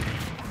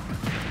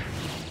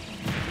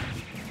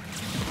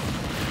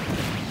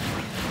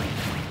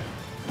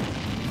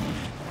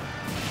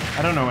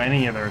 I don't know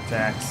any of their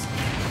attacks.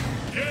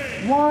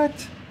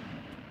 What?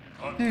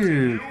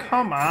 Dude,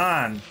 come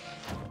on.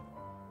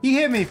 He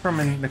hit me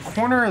from in the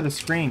corner of the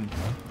screen.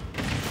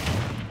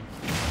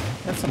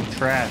 That's some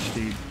trash,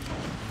 dude.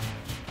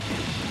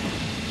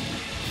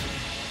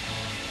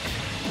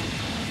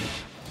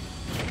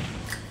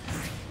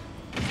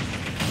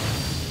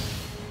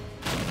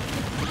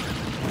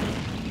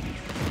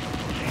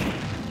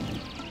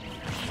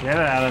 Get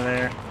it out of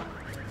there.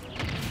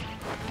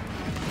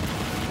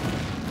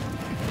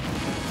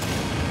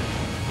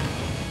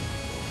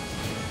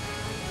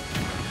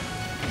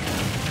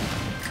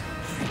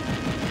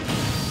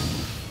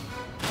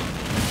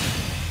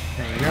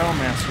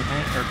 Master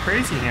Hand or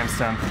Crazy Hand's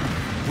done.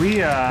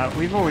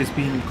 We've always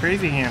beaten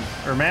Crazy Hand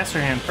or Master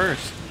Hand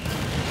first.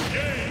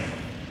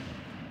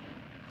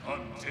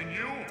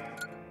 Continue.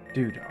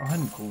 Dude,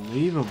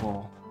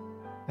 unbelievable.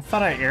 I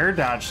thought I air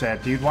dodged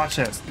that, dude. Watch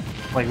this.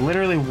 Like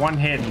literally one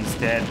hit and he's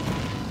dead.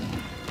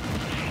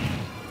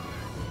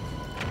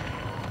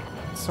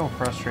 It's so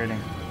frustrating.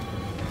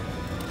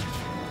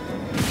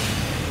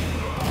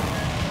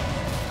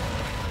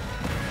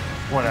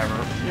 Whatever.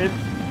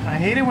 I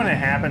hate it when it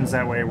happens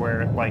that way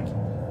where, like,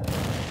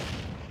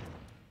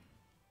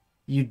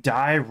 you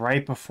die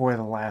right before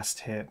the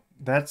last hit.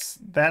 That's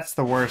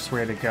the worst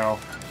way to go.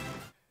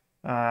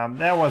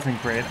 That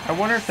wasn't great. I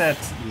wonder if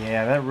that's...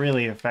 Yeah, that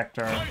really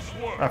affected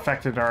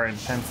our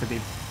intensity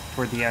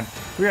toward the end.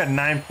 We were at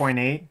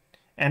 9.8,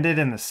 ended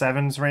in the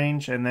 7s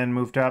range, and then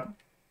moved up.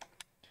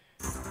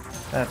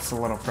 That's a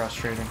little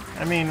frustrating.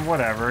 I mean,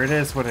 whatever. It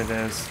is what it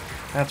is.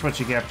 That's what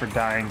you get for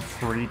dying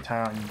 3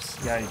 times.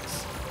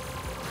 Yikes.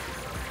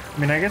 I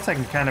mean, I guess I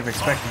can kind of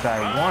expect to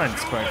die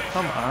once, but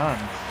come on.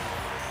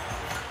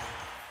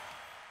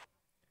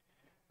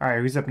 Alright,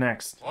 who's up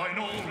next?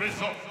 Final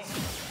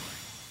results.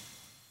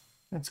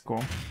 That's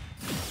cool.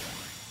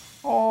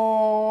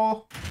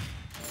 Oh,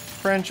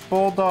 French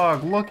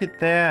Bulldog, look at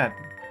that.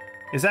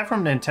 Is that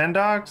from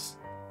Nintendogs?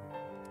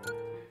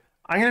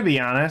 I'm gonna be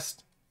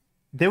honest.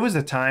 There was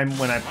a time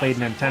when I played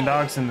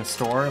Nintendogs in the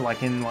store,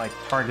 like in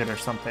Target or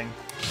something,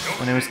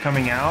 when it was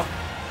coming out.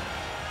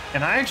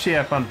 And I actually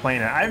have fun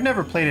playing it. I've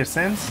never played it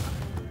since,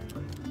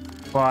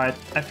 but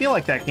I feel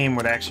like that game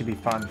would actually be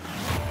fun.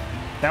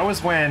 That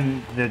was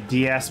when the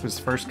DS was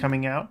first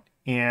coming out,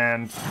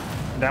 and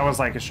that was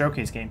like a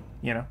showcase game,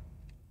 you know?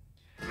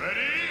 Ready?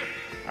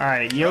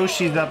 Alright,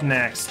 Yoshi's up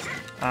next.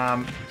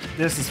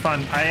 This is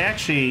fun. I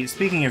actually,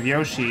 speaking of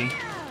Yoshi,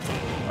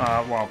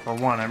 well, for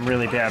one, I'm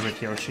really bad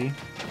with Yoshi.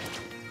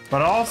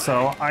 But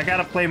also, I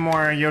gotta play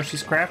more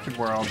Yoshi's Crafted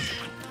World.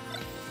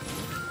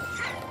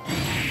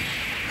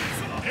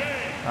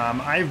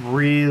 I've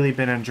really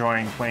been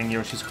enjoying playing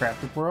Yoshi's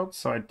Crafted World,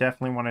 so I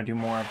definitely want to do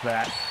more of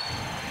that.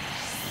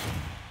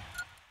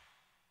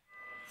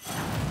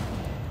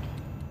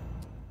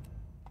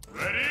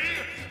 Ready?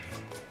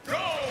 Go!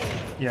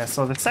 Yeah,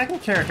 so the second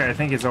character I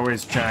think is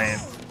always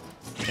Giant.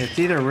 It's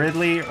either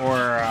Ridley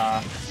or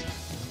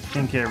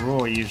King K.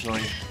 Rool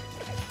usually.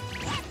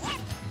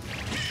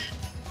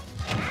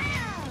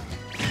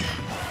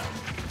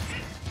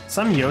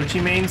 Some Yoshi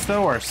mains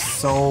though are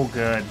so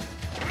good.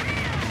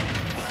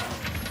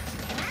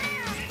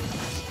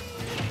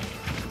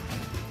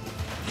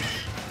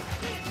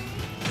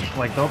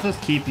 Like, they'll just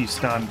keep you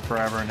stunned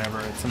forever and ever.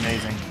 It's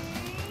amazing.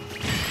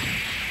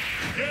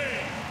 Game.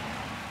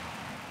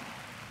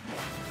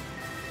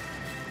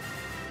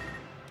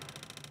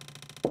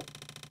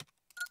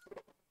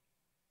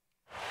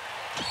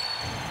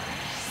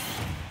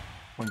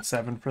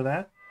 1-7 for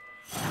that.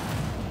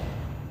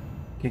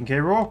 King K.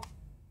 Rool.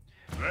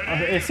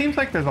 It seems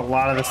like there's a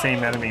lot of the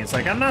same enemies.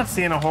 Like, I'm not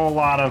seeing a whole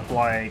lot of,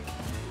 like,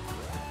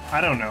 I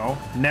don't know,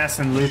 Ness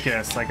and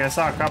Lucas. Like, I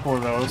saw a couple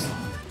of those.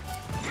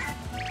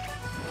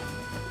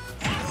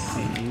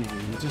 Easy.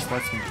 He just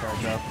lets me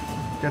charge up.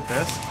 Get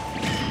this.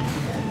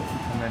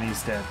 And then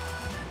he's dead.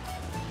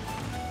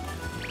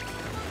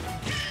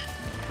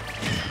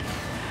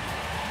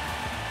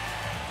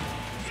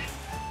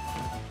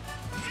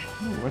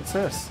 Ooh, what's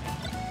this?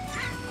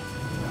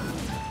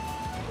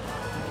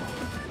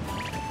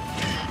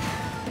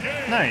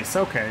 Nice,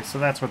 okay, so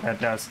that's what that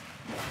does.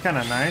 Kind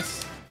of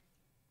nice.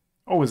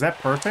 Oh, is that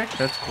perfect?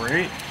 That's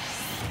great.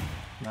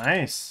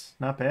 Nice,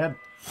 not bad.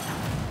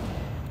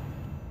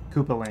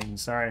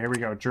 Koopalings. Alright, here we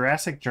go.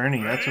 Jurassic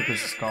Journey, that's what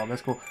this is called.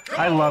 That's cool.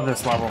 I love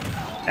this level.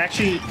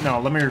 Actually, no,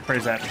 let me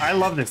rephrase that. I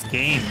love this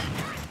game.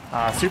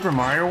 Super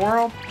Mario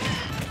World.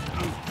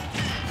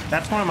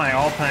 That's one of my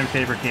all-time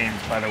favorite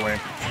games, by the way,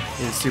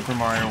 is Super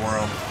Mario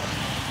World.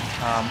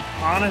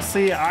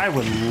 Honestly, I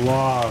would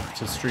love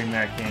to stream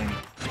that game.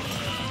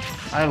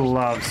 I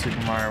love Super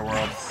Mario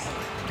World.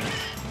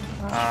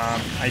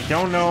 I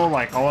don't know,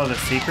 like, all of the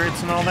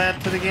secrets and all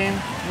that to the game,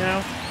 you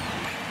know?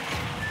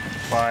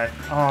 But,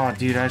 oh,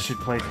 dude, I should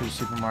play through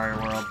Super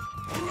Mario World.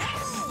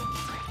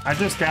 I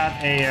just got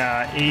a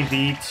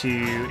AV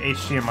to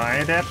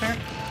HDMI adapter,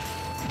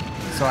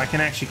 so I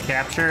can actually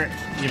capture,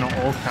 you know,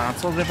 old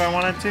consoles if I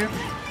wanted to.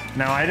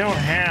 Now, I don't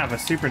have a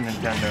Super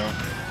Nintendo,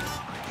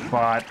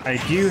 but I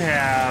do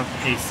have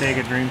a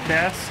Sega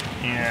Dreamcast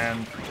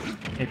and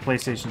a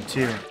PlayStation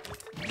 2.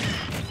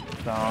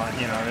 So,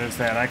 you know, there's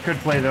that. I could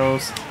play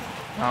those,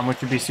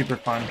 which would be super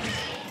fun.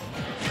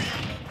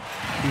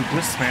 Dude,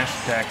 just smash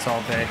attacks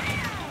all day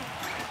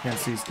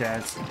against these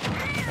guys.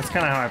 That's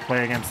kind of how I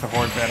play against the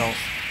horde battles.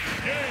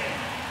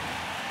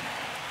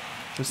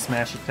 Just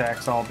smash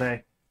attacks all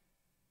day.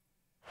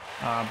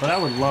 But I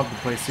would love to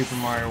play Super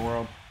Mario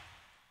World.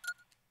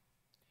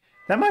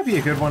 That might be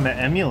a good one to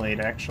emulate,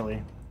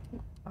 actually.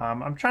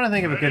 I'm trying to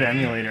think of a good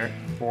emulator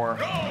for...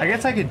 I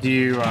guess I could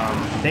do...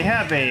 they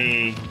have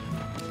a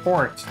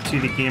port to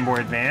the Game Boy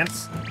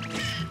Advance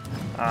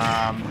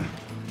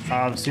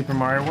of Super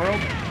Mario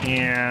World,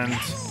 and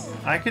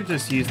I could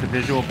just use the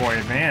Visual Boy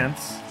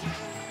Advance.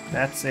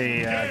 That's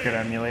a good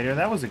emulator.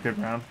 That was a good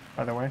round,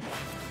 by the way.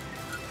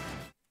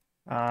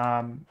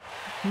 I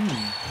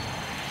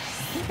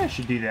think I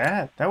should do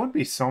that. That would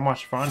be so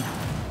much fun.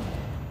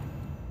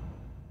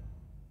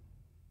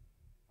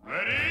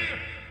 Ready?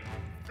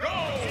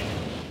 Go!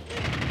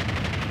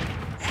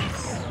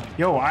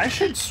 Yo, I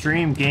should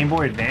stream Game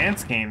Boy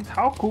Advance games.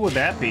 How cool would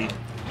that be?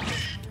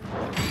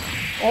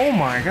 Oh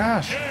my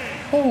gosh.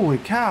 Holy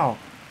cow.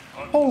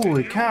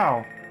 Holy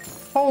cow.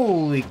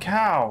 Holy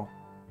cow.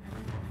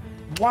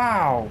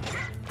 Wow.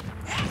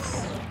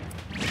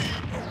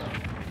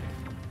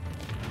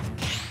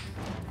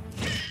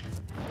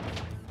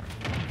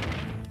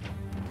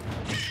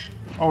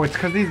 Oh, it's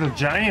because he's a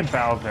giant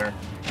Bowser.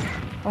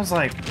 I was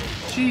like,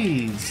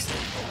 jeez.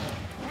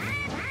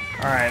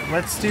 Alright,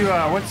 let's do,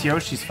 what's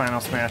Yoshi's final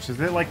smash? Is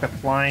it like the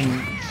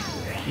flying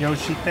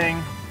Yoshi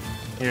thing?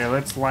 Here,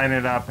 let's line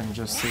it up and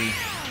just see.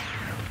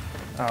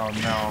 Oh,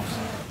 no.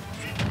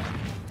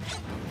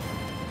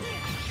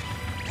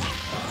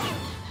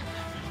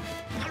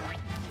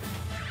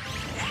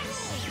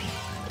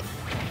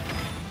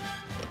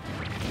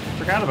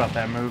 Forgot about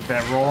that move,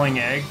 that rolling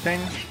egg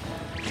thing.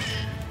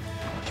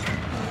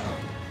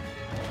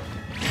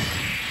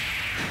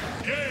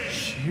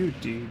 Shoot,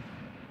 dude.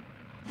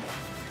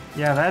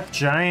 Yeah, that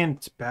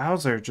giant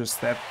Bowser, just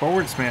that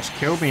forward smash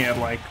killed me at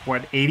like,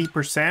 what,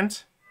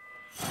 80%?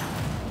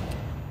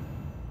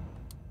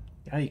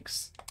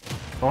 Yikes.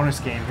 Bonus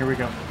game, here we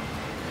go.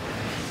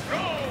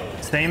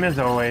 Same as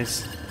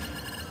always.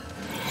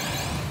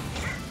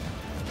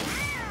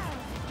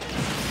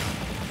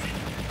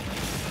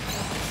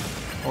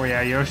 Oh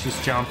yeah, Yoshi's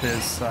jump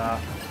is OP.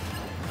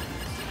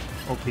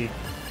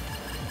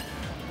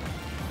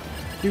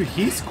 Dude,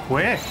 he's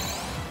quick.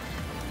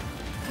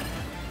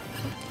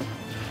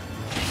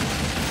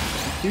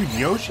 Dude,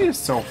 Yoshi is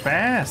so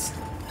fast.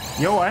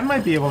 Yo, I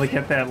might be able to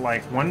get that,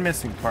 like, one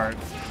missing part.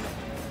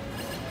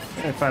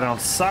 If I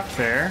don't suck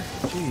there.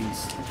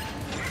 Jeez.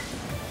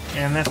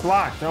 And that's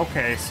locked.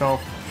 Okay, so,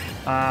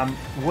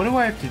 what do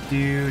I have to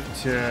do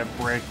to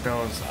break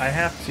those? I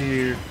have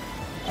to...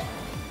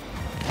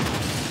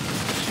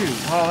 Shoot,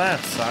 well, that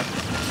sucked.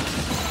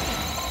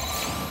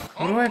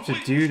 What do I have to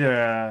do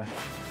to...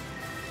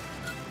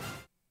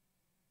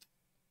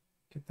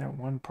 get that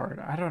one part?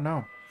 I don't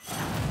know.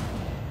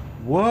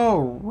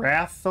 Whoa,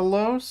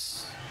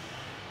 Rathalos?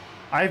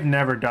 I've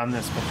never done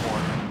this before.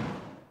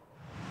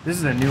 This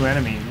is a new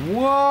enemy.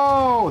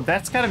 Whoa,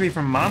 that's gotta be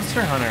from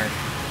Monster Hunter.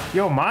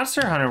 Yo,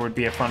 Monster Hunter would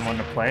be a fun one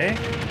to play.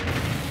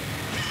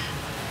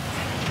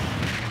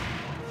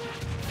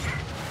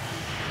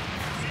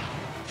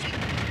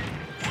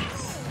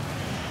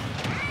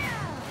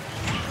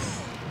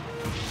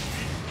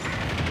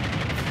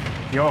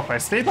 Yo, if I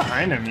stay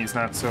behind him, he's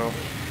not so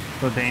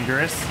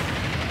dangerous.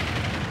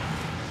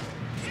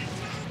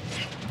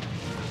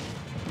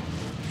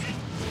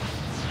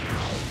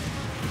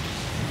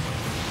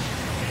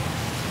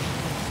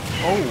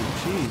 Oh,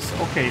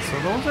 jeez. Okay, so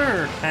those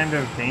are kind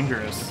of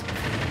dangerous.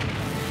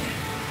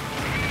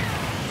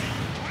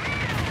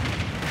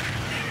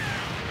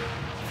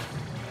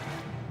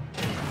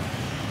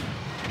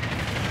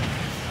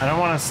 I don't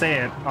want to say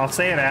it. I'll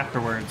say it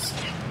afterwards,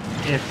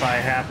 if I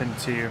happen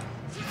to.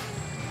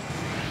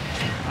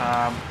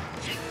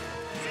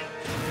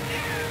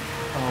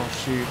 Oh,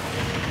 shoot.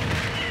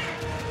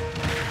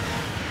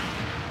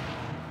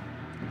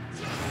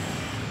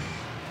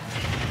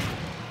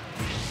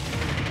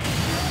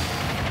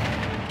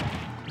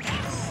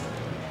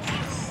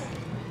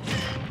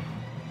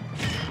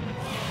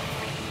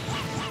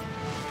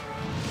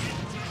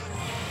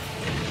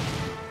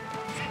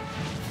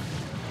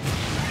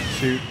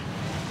 Shoot.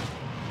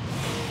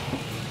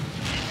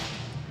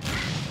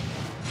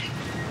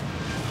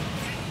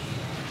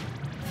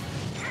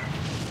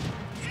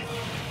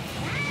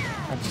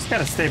 I just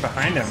gotta stay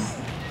behind him,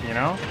 you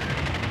know?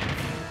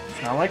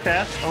 Not like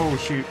that. Oh,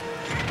 shoot.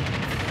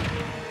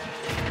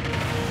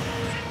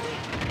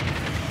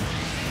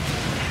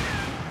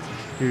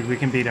 Dude, we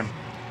can beat him.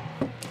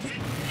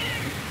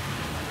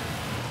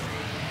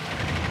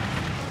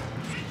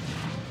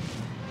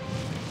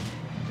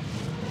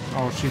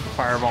 Oh, shoot the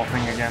fireball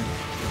thing again.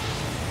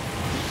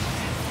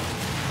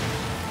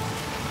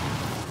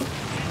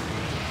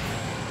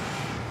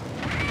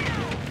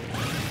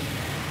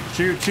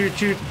 Shoot, shoot,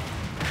 shoot.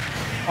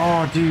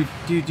 Oh, dude.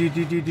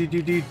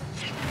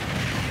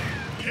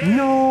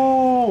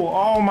 No!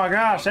 Oh my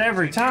gosh,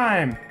 every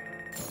time.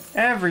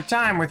 Every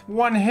time with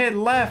one hit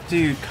left,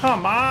 dude.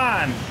 Come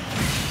on.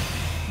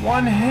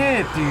 One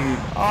hit, dude.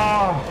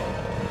 Oh,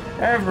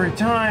 every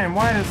time.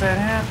 Why does that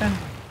happen?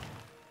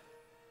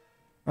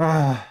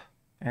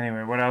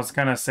 Anyway, what I was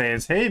gonna say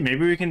is, hey,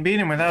 maybe we can beat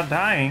him without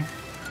dying.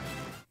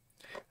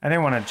 I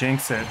didn't want to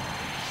jinx it.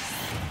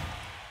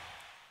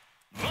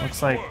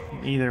 Looks like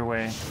either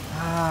way.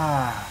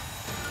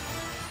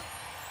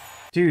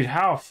 Dude,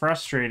 how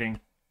frustrating.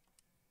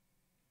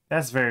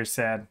 That's very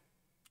sad.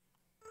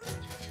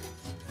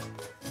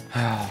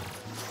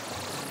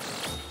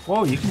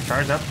 Whoa, you can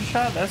charge up the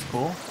shot? That's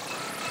cool.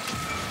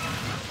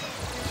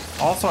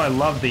 Also, I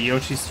love the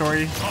Yoshi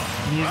Story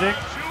music.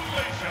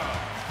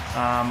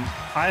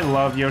 I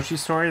love Yoshi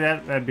Story.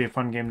 That'd be a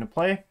fun game to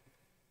play.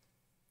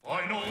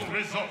 Final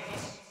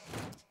results.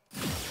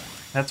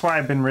 That's why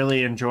I've been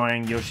really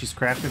enjoying Yoshi's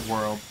Crafted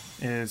World,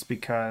 is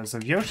because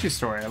of Yoshi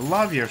Story. I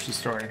love Yoshi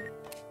Story.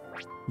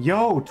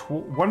 Yo,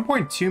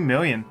 1.2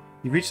 million.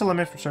 You've reached the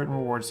limit for certain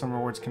rewards. Some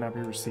rewards cannot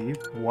be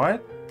received.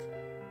 What?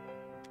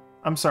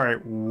 I'm sorry,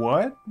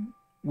 what?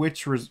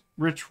 Which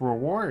rich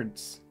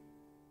rewards?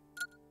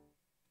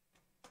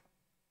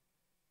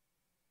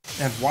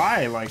 And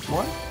why? Like,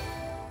 what?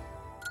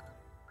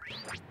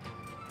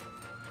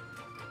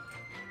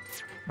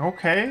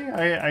 Okay,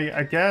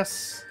 I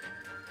guess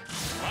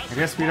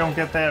we don't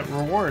get that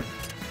reward.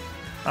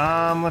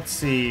 Let's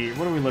see.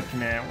 What are we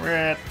looking at? We're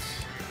at...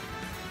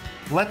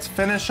 Let's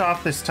finish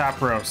off this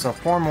top row. So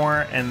 4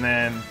 more, and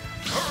then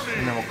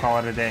we'll call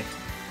it a day.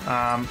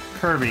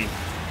 Kirby.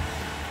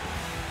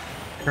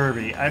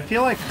 I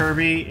feel like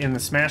Kirby in the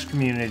Smash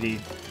community,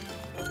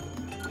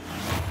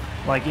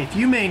 like, if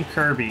you main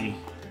Kirby,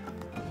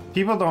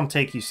 people don't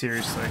take you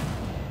seriously.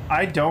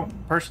 I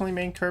don't personally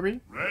main Kirby.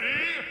 Ready?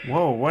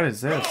 Whoa, what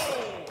is this?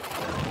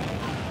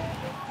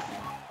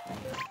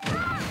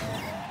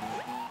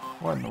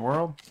 What in the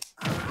world?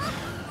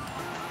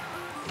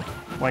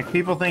 Like,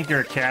 people think you're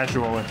a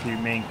casual if you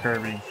main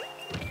Kirby.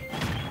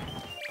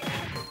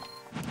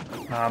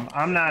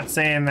 I'm not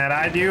saying that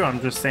I do, I'm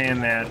just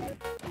saying that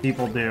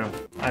people do,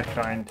 I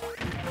find.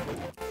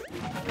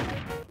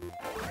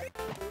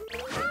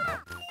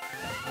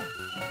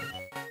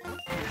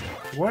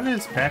 What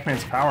is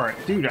Pac-Man's power?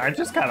 Dude, I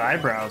just got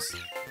eyebrows.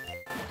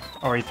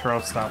 Oh, he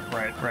throws stuff.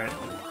 Right.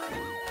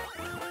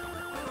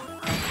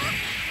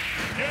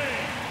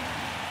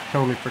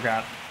 Totally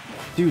forgot.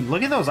 Dude,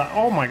 look at those.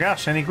 Oh my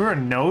gosh, and he grew a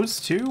nose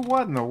too?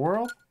 What in the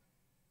world?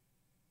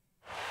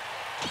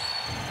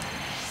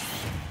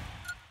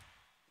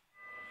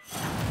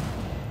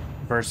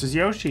 Versus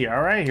Yoshi.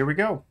 Alright, here we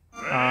go.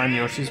 On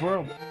Yoshi's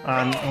World.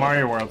 On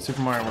Mario World.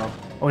 Super Mario World.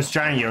 Oh, it's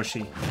Giant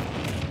Yoshi.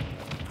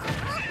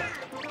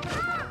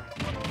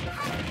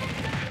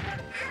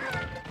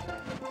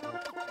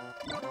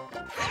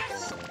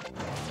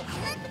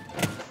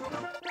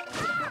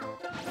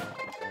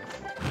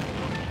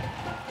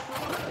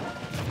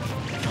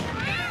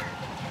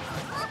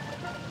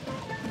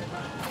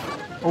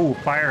 Oh,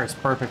 fire is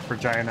perfect for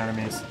giant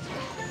enemies.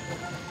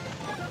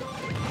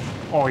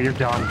 Oh, you're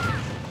done.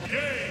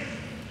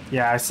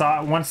 Yeah, I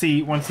saw it. Once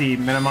he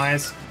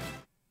minimized,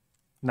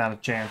 not a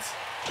chance.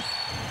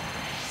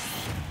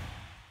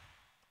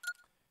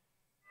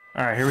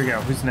 Alright, here we go.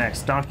 Who's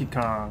next? Donkey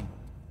Kong.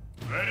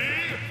 Ready?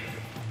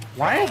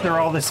 Why is there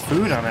all this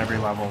food on every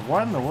level?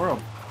 What in the world?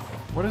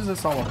 What is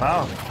this all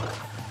about?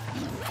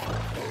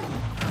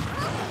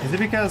 Is it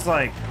because,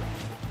 like...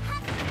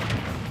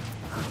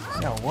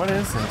 Yeah, what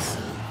is this?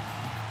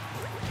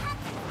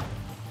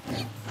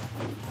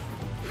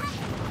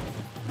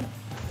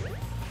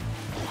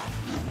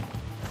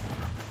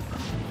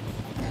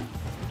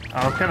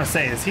 I was gonna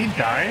say, is he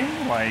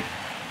dying? Like...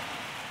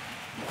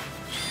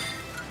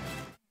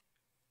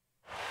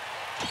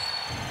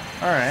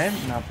 Alright,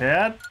 not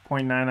bad.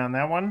 0.9 on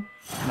that one.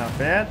 Not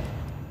bad.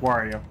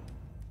 Wario.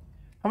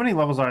 How many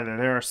levels are there?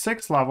 There are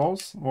 6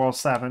 levels. Well,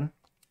 7.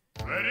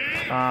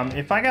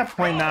 If I got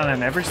 0.9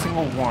 on every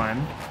single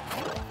one...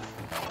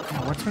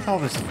 Oh, what's with all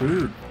this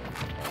food?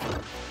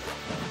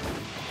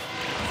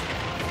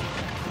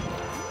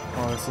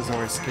 Oh, this is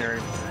always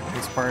scary.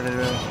 This part of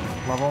the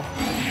level.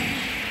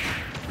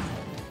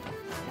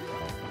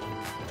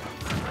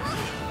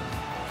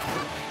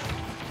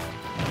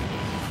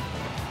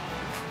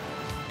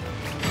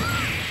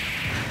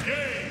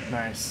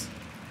 Nice.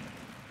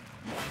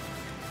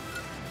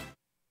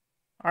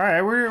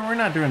 Alright, we're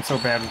not doing so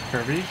bad with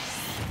Kirby.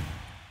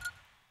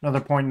 Another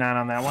 0.9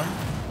 on that one.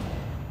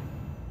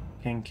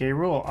 King K.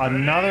 Rool.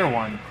 Another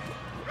one.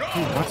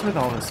 Dude, what's with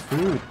all this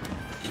food?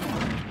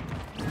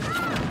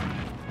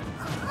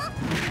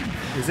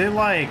 Is it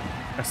like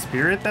a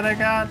spirit that I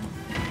got?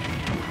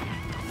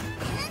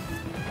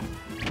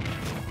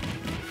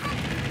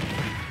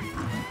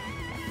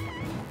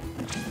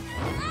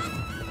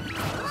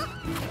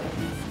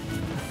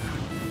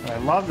 I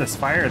love this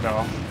fire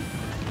though.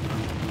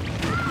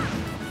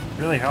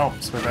 Really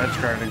helps with edge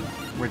guarding,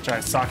 which I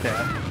suck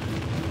at.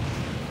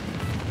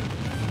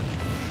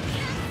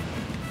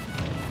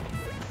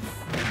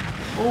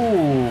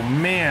 Oh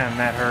man,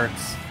 that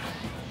hurts.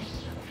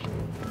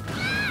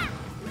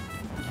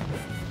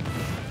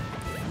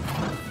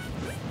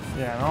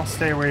 Yeah, and I'll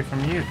stay away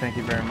from you, thank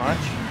you very much.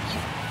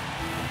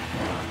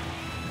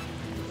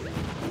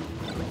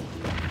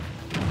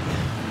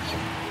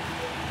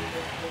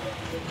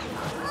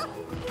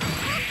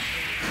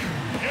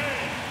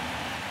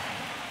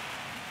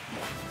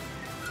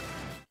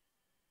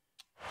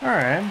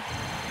 Alright.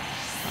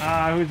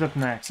 Who's up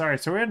next?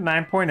 Alright, so we're at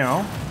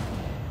 9.0.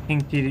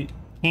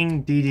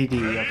 King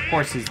DDD. Of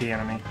course he's the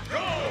enemy.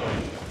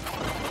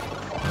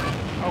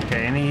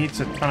 Okay, and he eats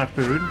a ton of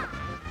food.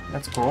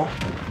 That's cool.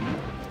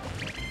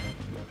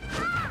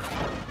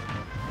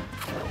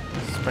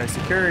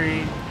 Spicy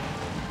curry.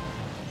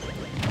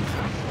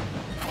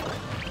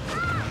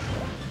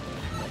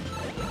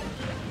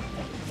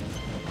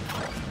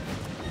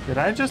 Did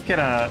I just get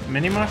a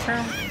mini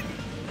mushroom?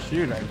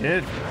 Shoot, I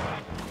did.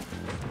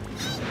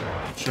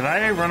 Should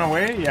I run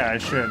away? Yeah, I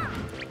should.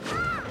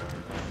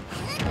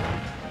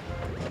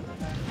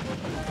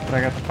 But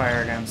I got the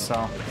fire again,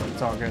 so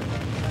it's all good.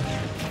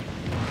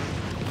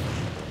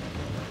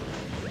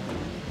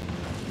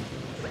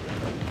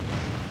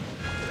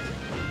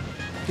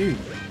 Dude,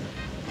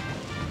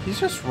 he's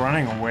just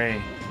running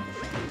away.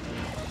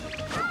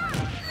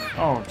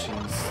 Oh,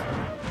 jeez.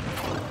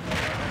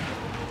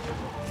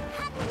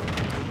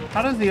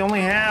 How does he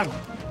only have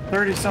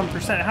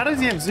 30-some%? How does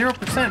he have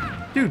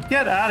 0%? Dude,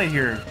 get out of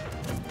here.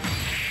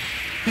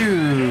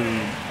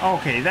 Dude.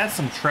 Okay, that's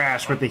some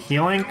trash with the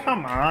healing.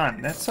 Come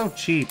on, that's so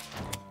cheap.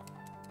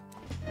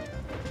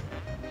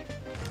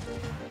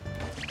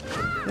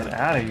 Get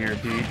out of here,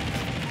 dude.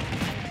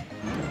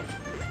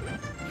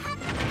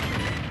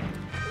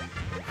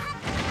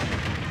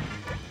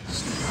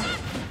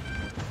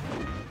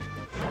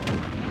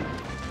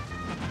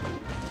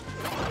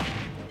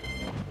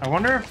 I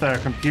wonder if the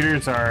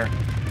computers are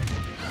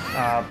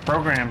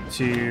programmed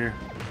to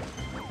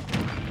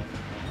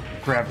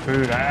grab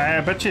food. I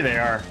bet you they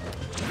are.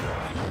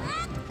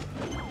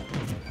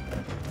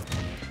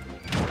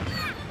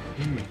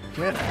 Dude,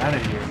 get out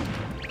of here.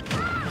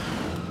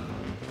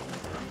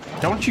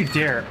 Don't you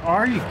dare.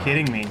 Are you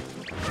kidding me?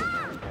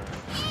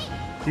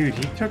 Dude,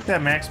 he took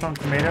that maximum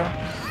tomato.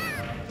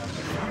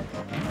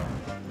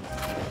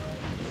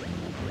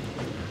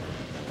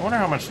 I wonder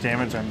how much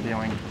damage I'm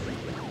dealing.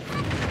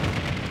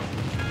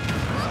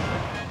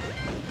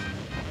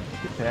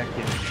 Get back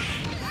here.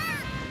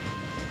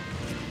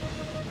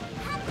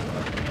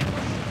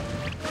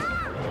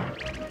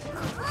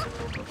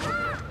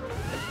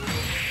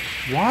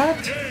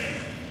 What?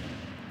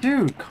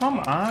 Dude, come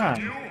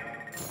on.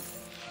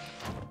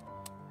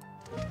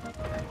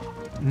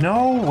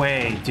 No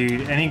way,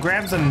 dude. And he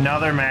grabs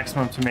another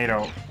maximum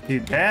tomato.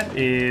 Dude, that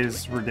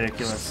is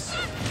ridiculous.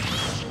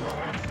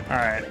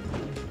 Alright.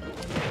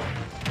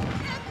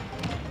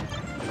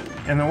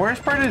 And the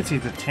worst part is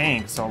he's a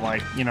tank, so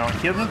like, you know,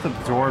 he'll just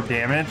absorb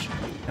damage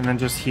and then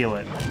just heal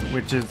it,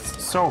 which is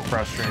so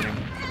frustrating.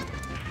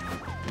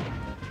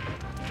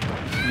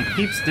 And he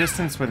keeps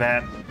distance with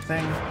that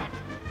thing.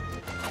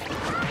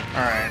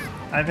 Alright,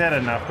 I've had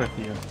enough with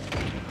you.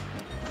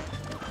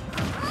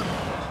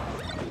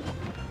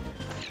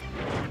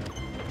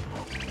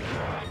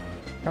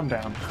 Come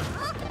down.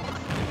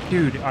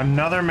 Dude,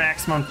 another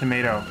maximum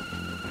tomato.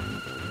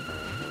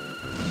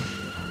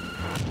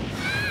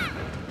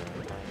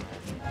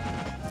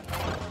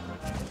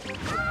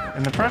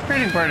 And the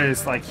frustrating part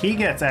is, like, he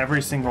gets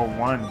every single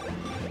one.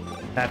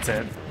 That's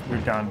it. We're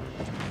done.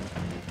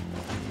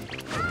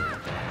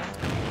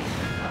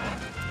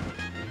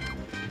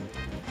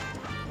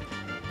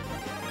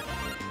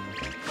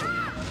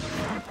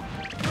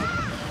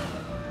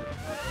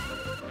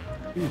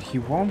 Dude, he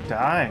won't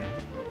die.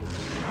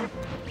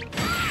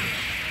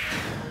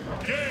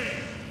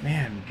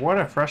 Man, what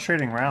a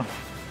frustrating round.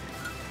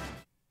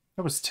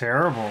 That was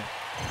terrible.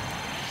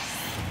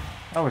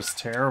 That was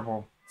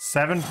terrible.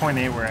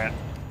 7.8 we're at.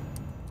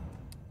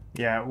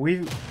 Yeah,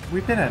 we've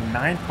been at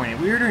 9.8.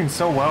 We were doing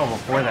so well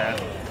before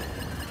that.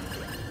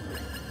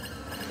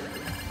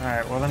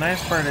 Alright, well the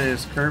nice part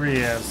is Kirby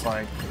has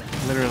like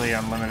literally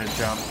unlimited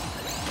jump.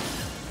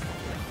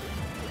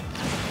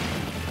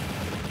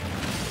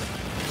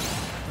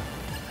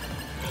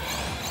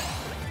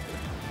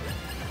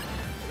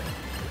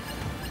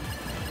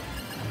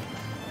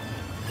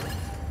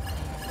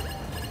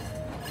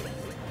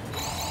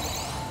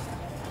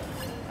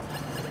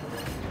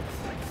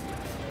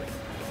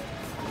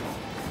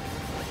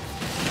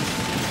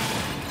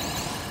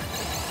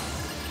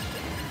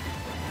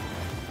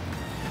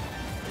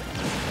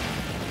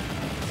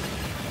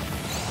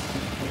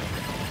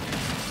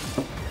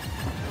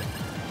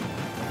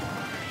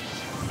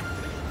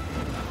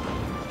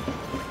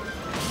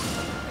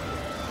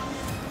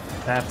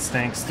 That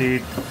stinks,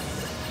 dude.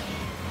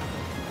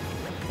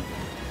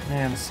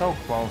 Man, so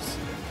close.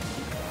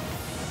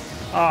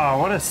 Oh,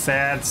 what a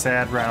sad,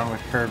 sad round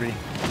with Kirby.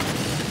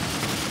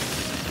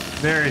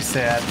 Very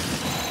sad.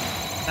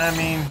 I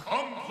mean,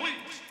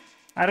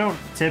 I don't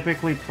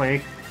typically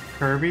play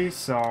Kirby,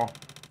 so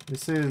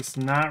this is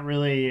not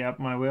really up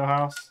my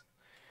wheelhouse,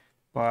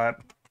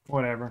 but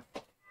whatever.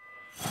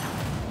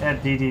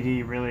 That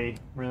DDD really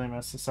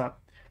messed us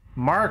up.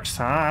 Marks,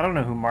 huh? I don't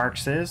know who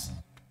Marks is.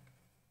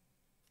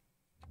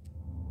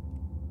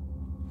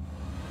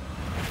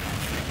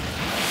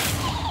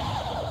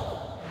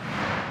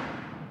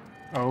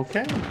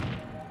 Okay.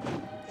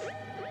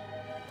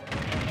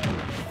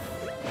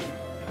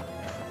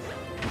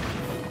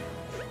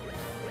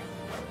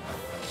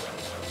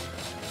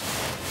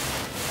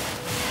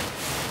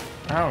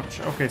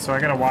 Ouch. Okay, so I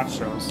gotta watch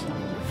those.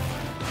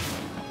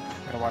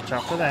 Gotta watch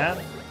out for that.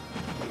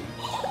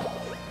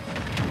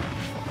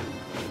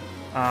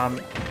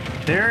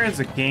 There is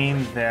a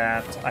game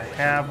that I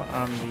have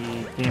on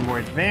the Game Boy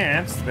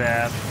Advance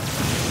that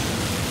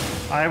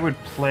I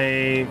would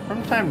play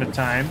from time to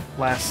time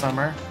last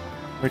summer,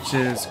 which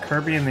is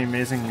Kirby and the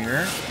Amazing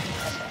Mirror,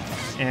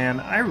 and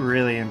I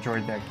really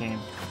enjoyed that game.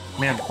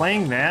 Man,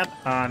 playing that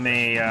on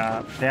a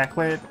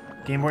backlit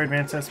Game Boy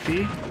Advance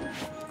SP,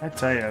 I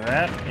tell you,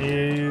 that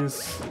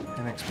is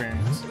an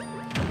experience.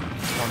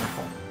 It's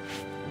wonderful.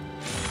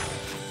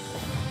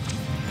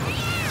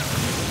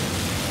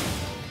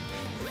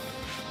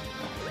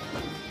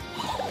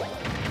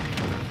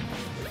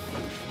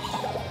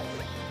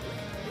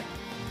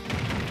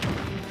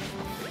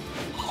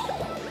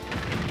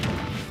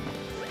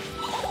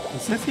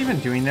 Is this even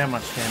doing that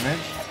much damage?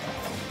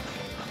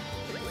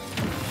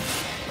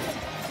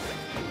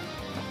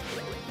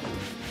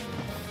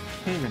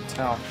 Can't even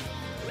tell.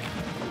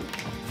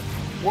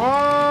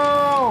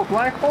 Whoa!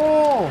 Black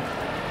hole!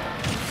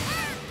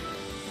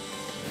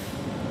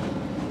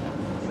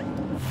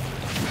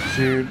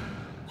 Dude.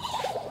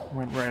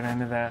 Went right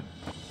into that.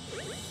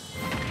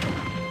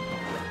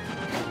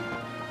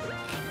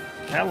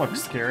 That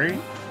looks scary.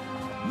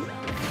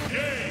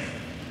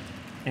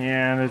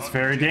 And it's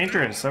very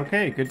dangerous.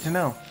 Okay, good to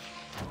know.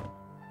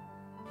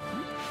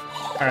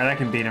 Alright, I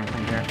can beat him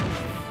from here.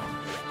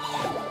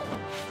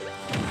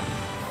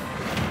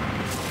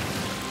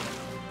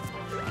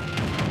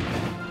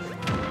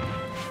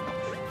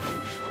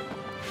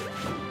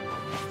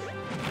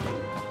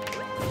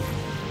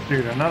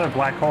 Dude, another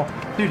black hole.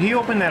 Dude, he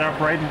opened that up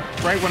right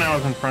when I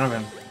was in front of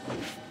him.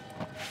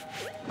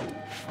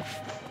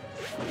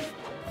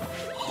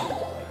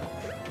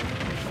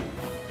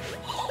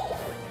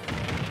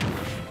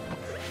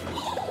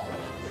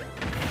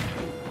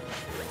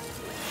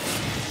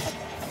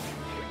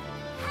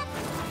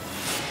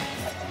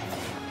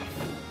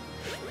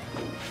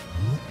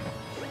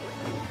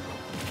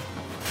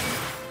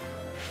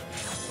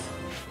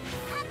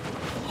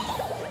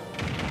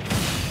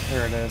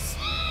 There it is.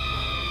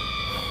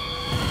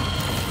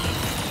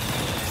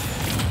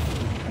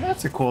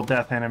 That's a cool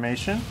death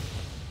animation.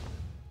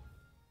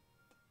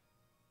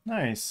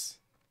 Nice.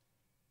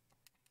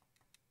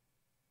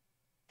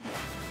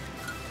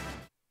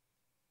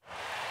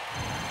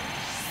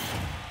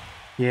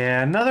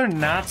 Yeah, another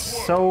not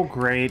so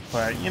great,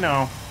 but you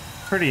know,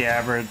 pretty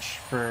average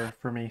for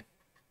me.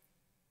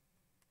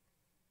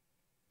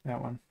 That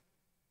one.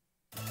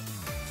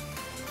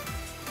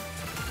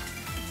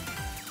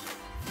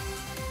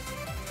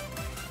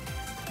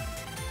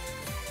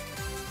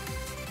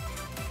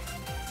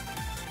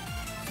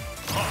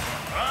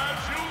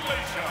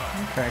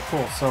 Okay,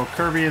 cool. So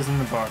Kirby is in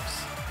the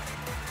books.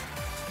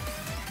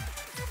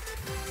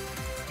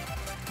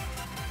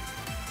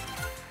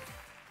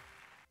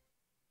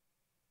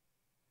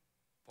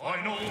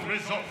 Final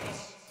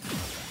results.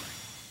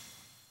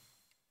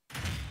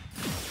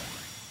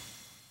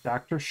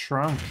 Dr.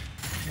 Shrunk.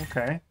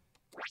 Okay.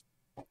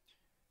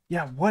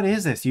 Yeah, what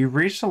is this? You've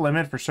reached the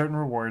limit for certain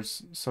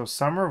rewards, so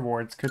some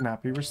rewards could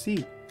not be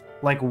received.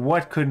 Like,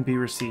 what couldn't be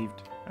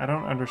received? I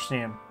don't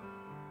understand.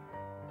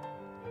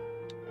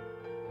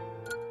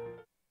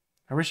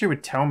 I wish it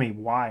would tell me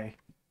why.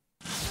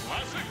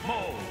 Classic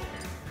mode.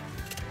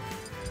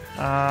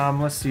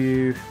 Let's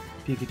do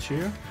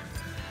Pikachu.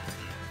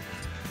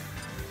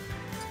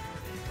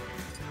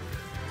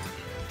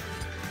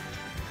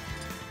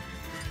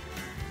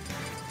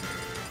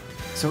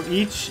 So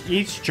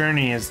each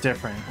journey is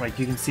different. Like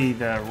you can see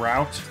the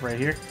route right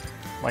here.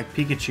 Like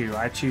Pikachu,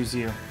 I choose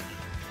you.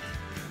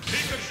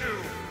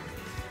 Pikachu.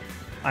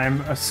 I'm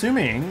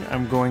assuming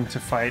I'm going to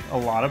fight a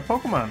lot of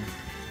Pokemon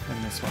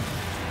in this one.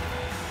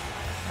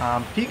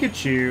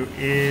 Pikachu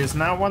is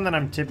not one that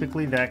I'm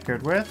typically that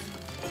good with.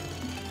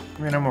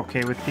 I mean, I'm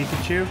okay with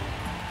Pikachu.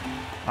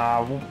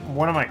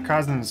 One of my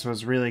cousins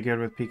was really good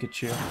with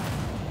Pikachu.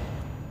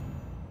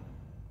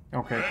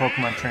 Okay,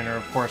 Pokemon trainer,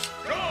 of course.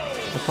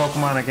 The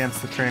Pokemon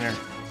against the trainer.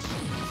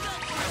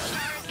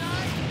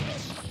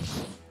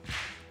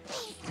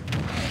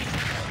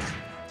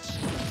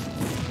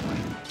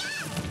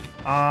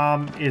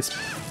 Is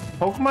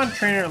Pokemon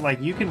trainer, like,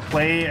 you can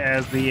play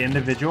as the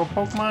individual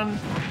Pokemon,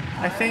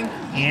 I think,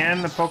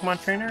 and the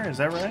Pokemon trainer? Is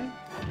that right?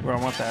 Well,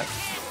 I want that.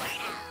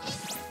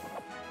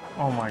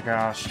 Oh my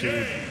gosh,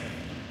 dude.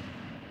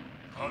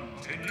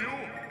 Continue.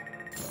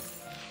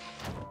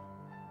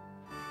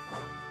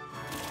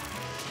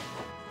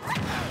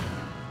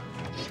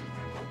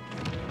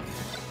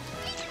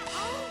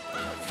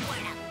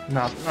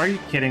 No, are you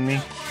kidding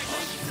me?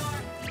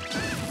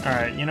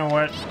 Alright, you know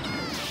what?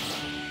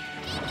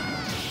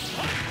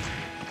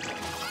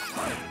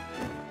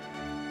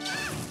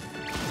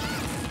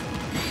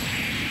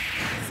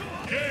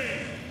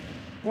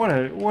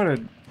 What a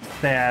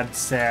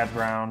sad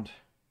round.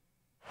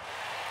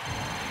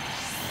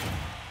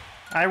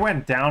 I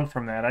went down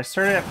from that. I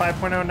started at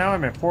 5.0, now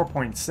I'm at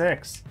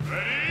 4.6.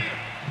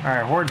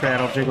 Alright, Horde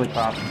Battle,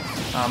 Jigglypuff.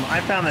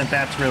 I found that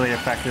that's really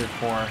effective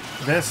for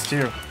this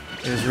too.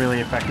 It is really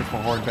effective for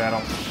Horde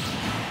Battle.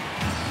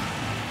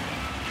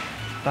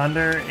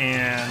 Thunder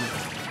and...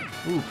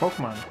 Ooh,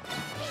 Pokemon.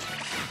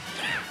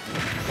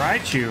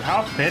 Raichu,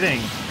 how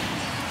fitting.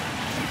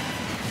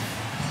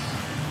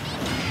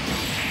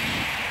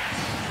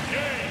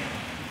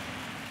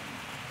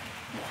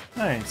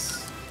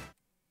 Nice.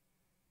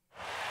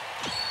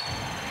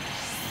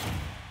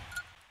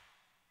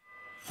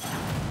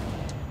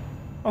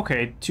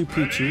 Okay, two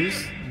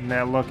Pichus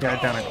that look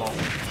identical.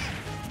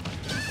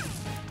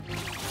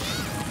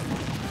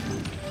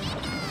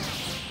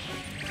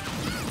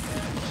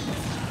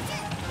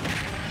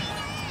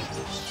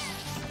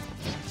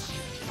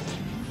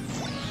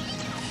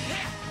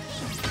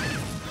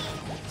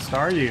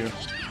 Staryu.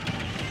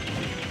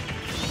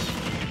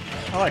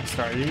 I like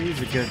Staryu,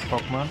 he's a good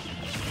Pokemon.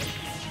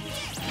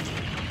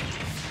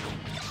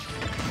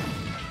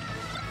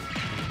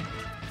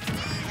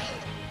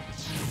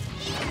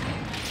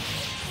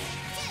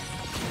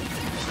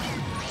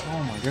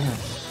 Oh my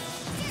goodness.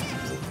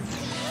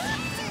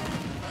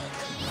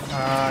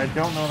 I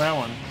don't know that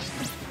one.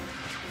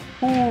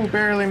 Ooh,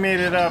 barely made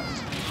it up.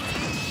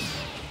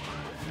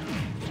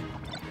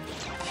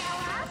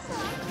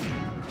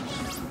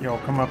 Yo,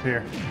 come up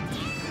here.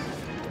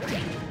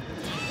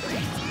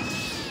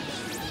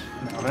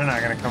 No, they're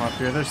not gonna come up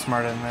here. They're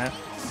smarter than that.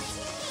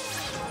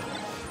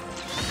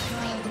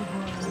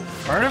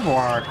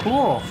 Gardevoir,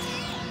 cool.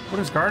 What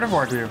does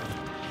Gardevoir do?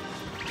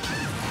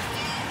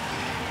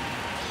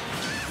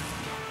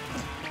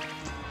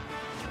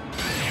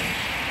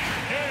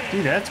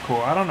 Dude, that's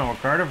cool. I don't know what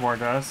Gardevoir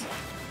does.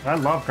 I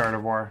love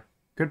Gardevoir.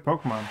 Good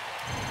Pokemon.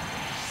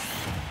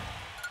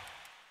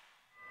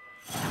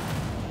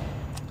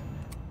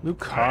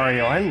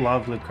 Lucario. I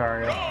love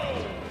Lucario.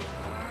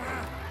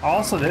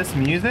 Also, this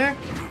music?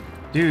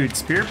 Dude,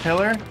 Spirit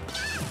Pillar?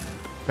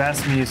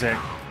 Best music.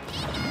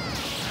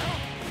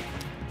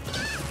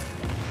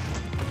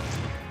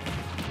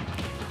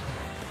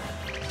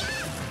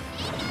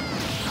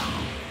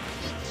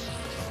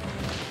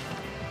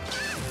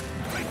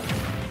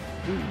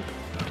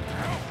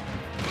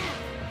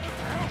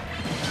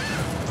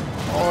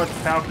 Oh, it's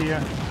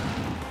Palkia.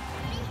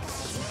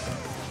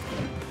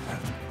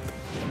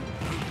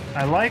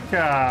 I like,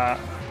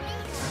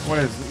 what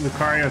is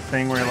Lucario's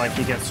thing where, like,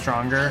 he gets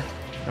stronger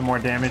the more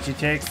damage he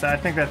takes. I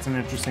think that's an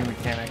interesting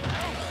mechanic.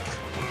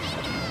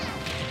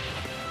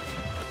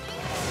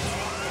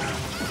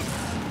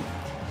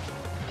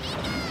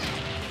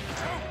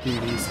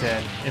 Dude, he's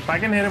dead. If I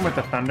can hit him with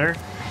the thunder...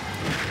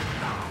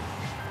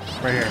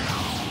 Right here.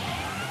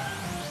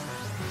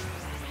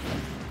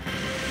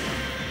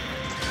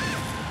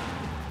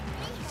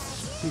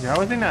 Dude,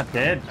 how is he not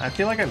dead? I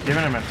feel like I've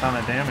given him a ton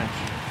of damage.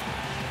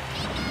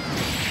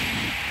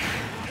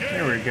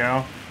 There we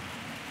go.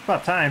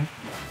 About time.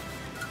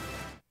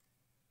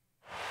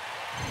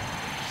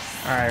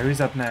 Alright, who's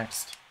up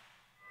next?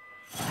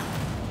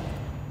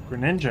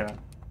 Greninja.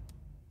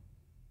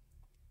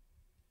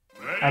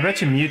 I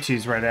bet you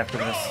Mewtwo's right after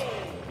this.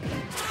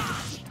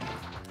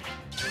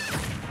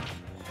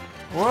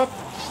 Whoop!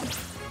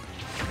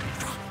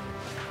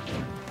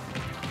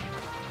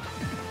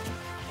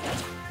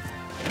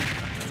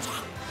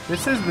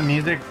 This is the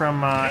music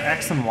from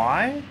X and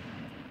Y?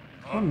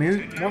 What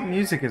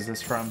music is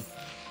this from?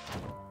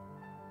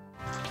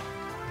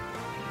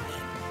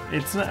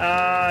 It's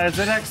is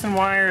it X and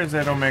Y or is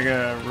it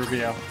Omega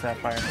Ruby Alpha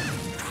Sapphire?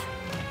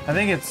 I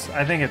think it's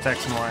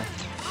X and Y.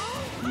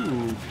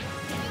 Ooh.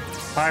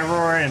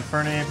 Pyroar,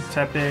 Infernape,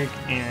 Tepig,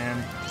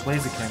 and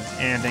Blaziken,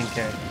 and NK.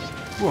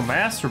 Ooh, a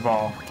Master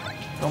Ball.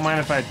 Don't mind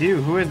if I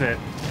do. Who is it?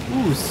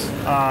 Ooh,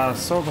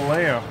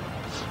 Solgaleo.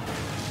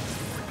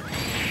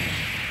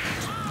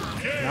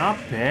 Not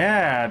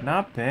bad,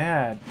 not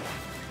bad.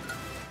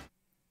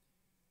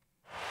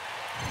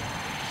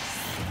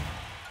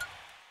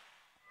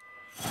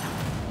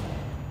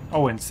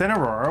 Oh,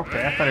 Incineroar.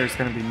 Okay, I thought it was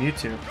going to be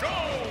Mewtwo.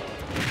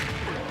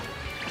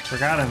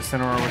 Forgot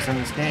Incineroar was in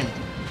this game.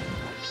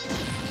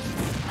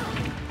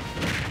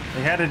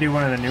 They had to do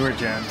one of the newer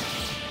gens,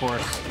 of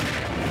course.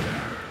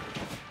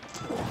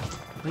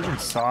 I even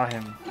saw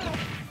him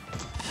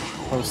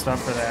post up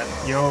for that.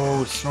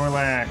 Yo,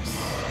 Snorlax.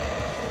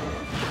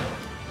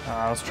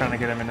 I was trying to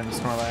get him into the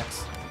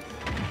Snorlax.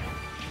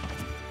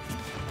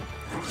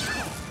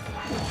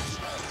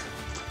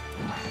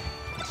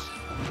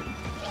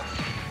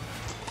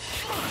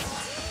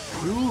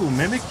 Ooh,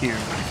 Mimikyu.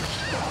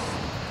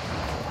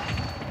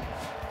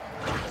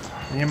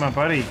 Me and my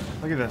buddy.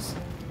 Look at this.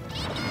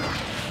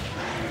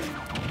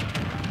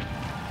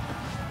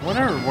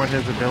 Wonder what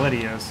his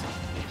ability is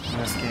in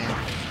this game.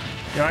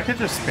 Yo, I could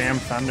just spam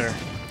Thunder.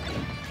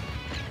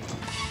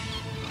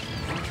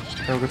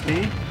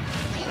 Togepi?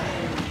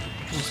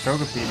 Who's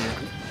Togepi here?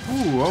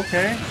 Ooh,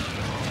 okay.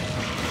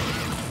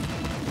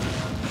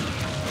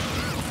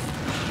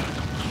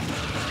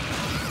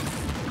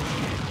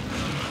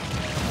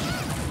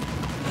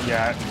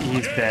 Yeah,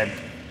 he's dead.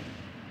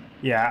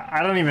 Yeah,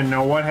 I don't even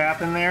know what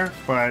happened there,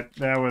 but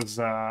that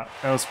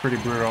was pretty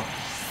brutal.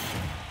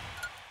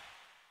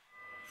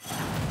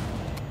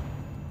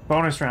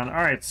 Bonus round.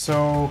 Alright,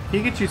 so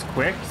Pikachu's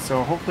quick,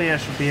 so hopefully I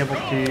should be able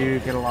to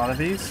get a lot of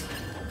these.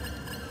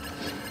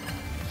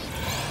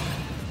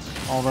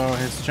 Although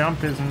his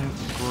jump isn't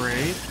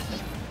great.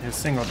 His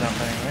single jump,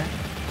 anyway.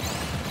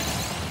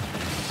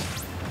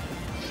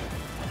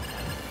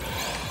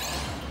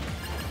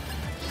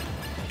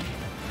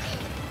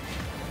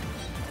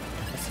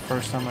 That's the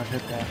first time I've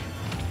hit that.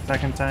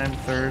 Second time,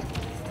 third.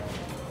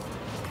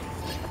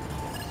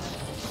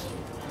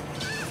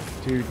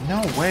 Dude,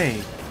 no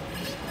way.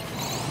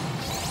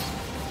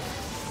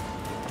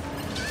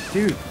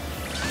 Dude,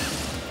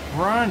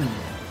 run!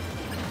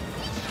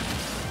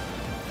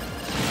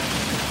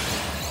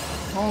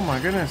 Oh my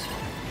goodness.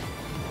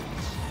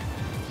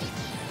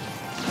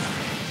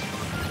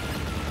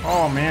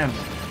 Oh man,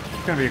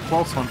 it's gonna be a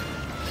close one.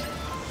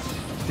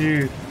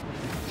 Dude.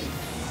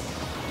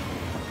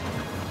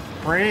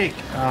 Break!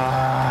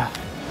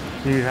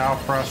 Dude, how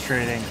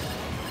frustrating.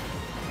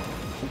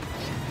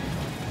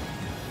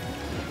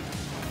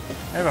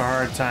 I have a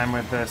hard time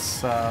with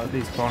this,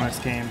 these bonus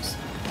games.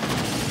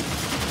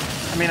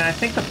 I mean, I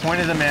think the point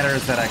of the matter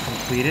is that I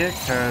complete it,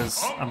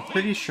 because I'm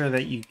pretty sure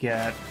that you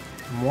get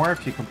more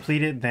if you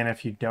complete it than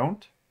if you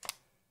don't.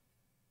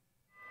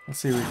 Let's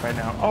see who we fight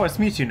now. Oh, it's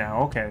Mewtwo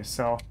now. Okay,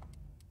 so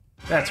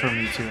that's where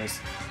Mewtwo is.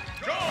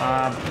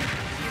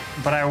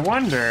 But I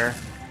wonder...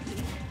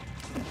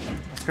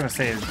 I was going to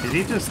say, did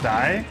he just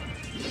die?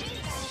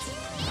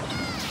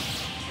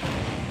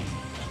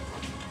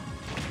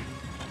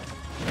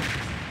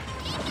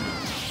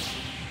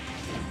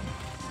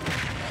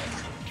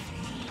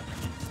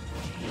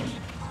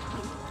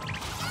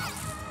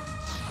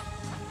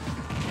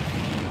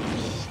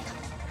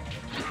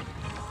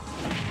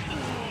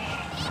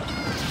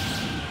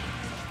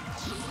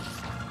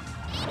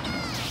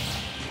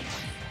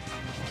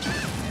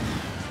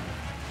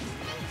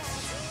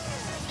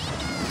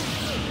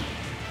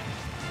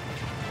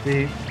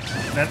 See,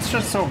 that's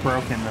just so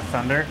broken, the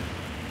Thunder.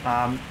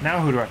 Now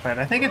who do I fight?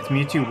 I think it's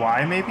Mewtwo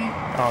Y, maybe?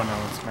 Oh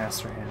no, it's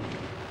Master Hand.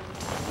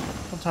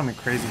 Don't tell me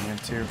Crazy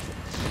Hand, too.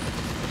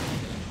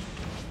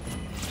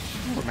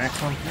 Ooh,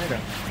 Maximum Tomato.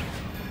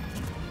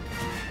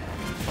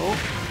 Oh,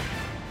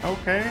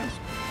 okay.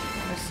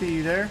 I see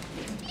you there.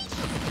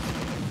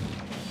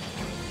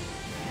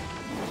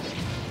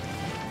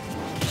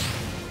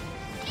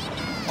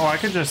 Oh, I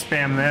could just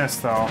spam this,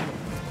 though.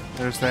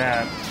 There's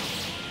that.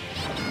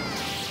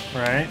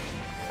 Right?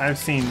 I've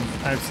seen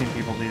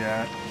people do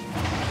that.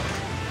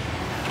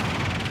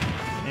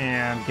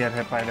 And get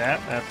hit by that.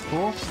 That's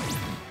cool.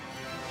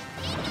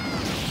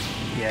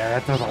 Yeah,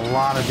 that does a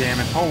lot of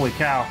damage. Holy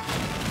cow.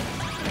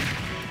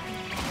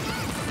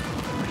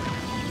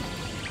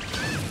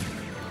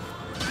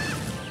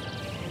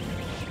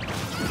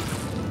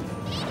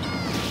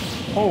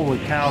 Holy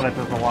cow, that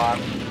does a lot.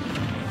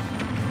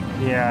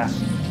 Yeah,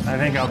 I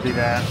think I'll do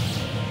that.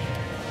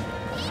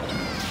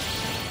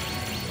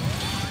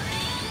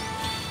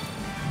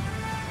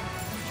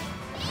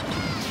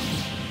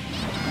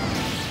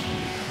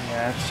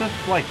 Yeah, it's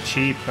just like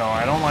cheap though.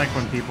 I don't like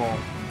when people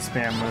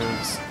spam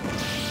moves.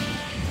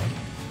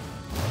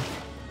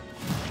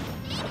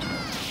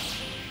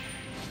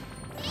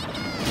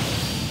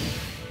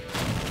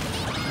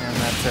 And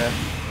that's it.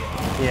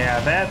 Yeah,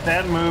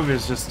 that move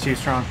is just too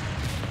strong.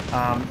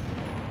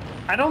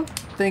 I don't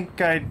think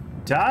I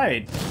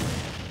died.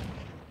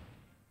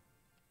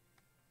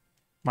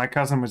 My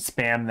cousin would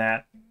spam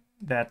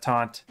that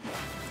taunt,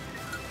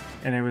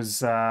 and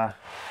it's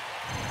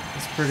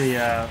pretty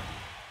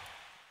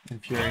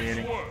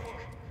infuriating.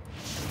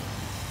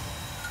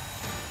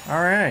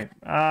 All right,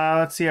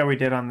 let's see how we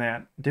did on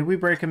that. Did we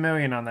break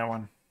 1,000,000 on that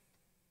one?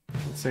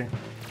 Let's see.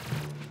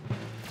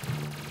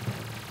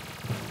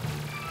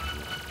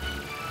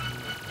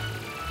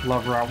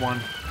 Love Route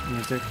 1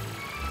 music.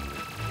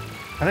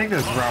 I think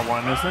this is Route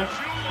 1, isn't it?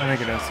 I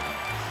think it is.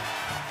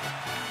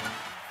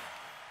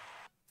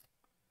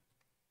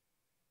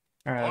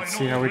 Alright, let's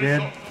see how we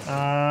did.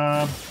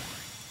 Oh,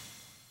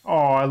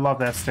 I love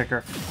that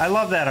sticker. I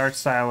love that art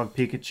style of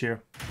Pikachu.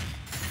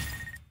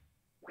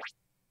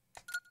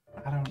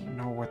 I don't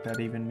know what that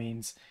even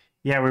means.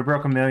 Yeah, we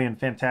broke 1,000,000.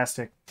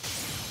 Fantastic.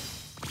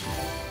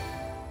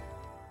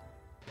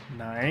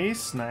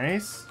 Nice,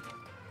 nice.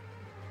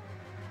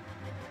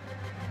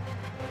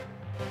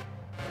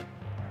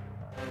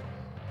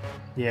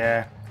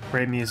 Yeah,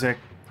 great music.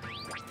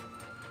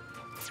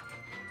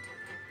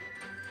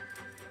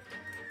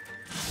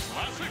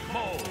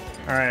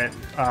 Alright,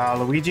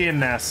 Luigi and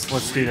Ness.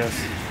 Let's do this.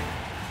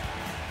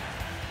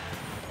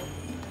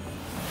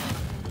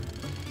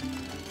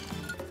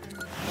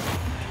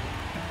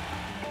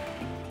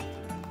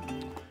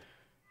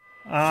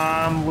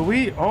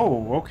 Luigi.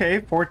 Oh,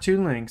 okay. 4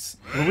 Toon Links.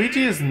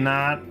 Luigi is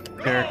not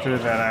a character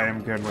that I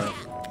am good with.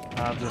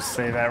 I'll just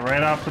say that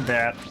right off the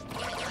bat.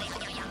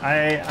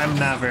 I'm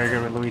not very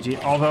good with Luigi,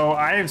 although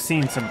I have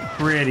seen some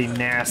pretty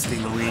nasty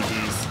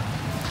Luigis.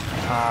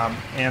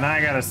 And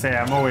I gotta say,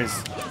 I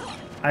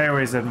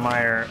always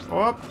admire.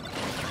 Oh,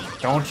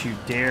 don't you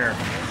dare!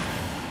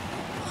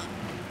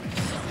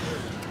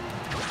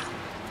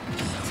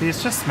 See,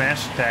 it's just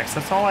smash attacks.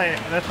 That's all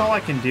I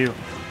can do.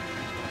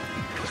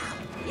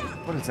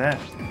 What is that?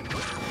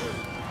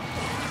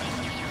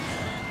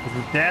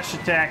 The dash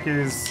attack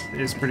is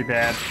pretty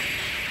bad.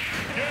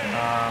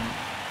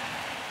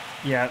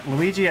 Yeah,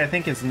 Luigi I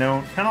think is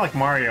known, kind of like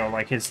Mario,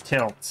 like his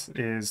tilt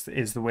is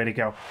the way to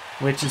go,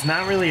 which is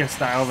not really a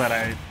style that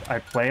I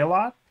play a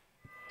lot.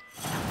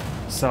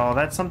 So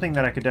that's something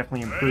that I could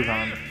definitely improve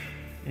on,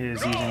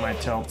 is using my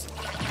tilt.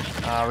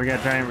 We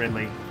got Giant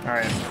Ridley.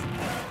 Alright.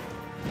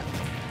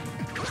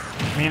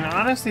 I mean,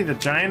 honestly, the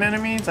giant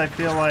enemies, I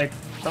feel like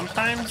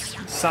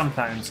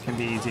sometimes can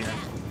be easier.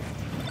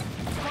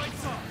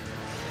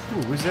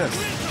 Ooh, who's this?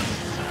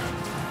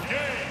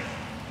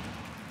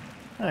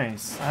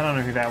 Nice. I don't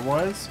know who that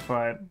was,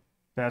 but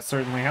that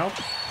certainly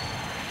helped.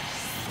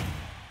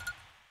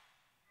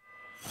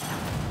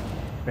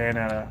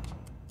 Bayonetta.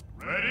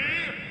 Ready?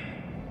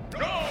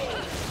 Go!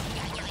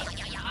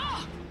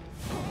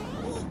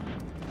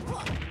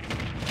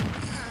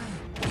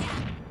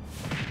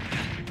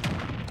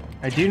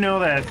 I do know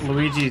that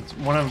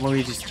one of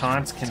Luigi's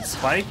taunts can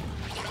spike.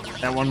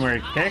 That one where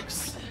he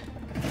kicks.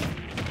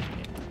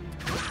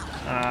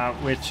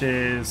 Which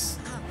is...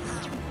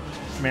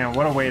 Man,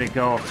 what a way to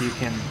go if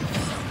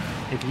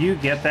you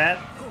get that.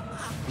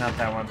 Not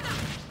that one.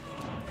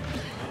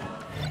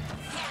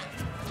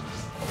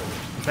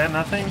 Is that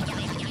nothing?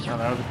 No,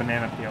 that was a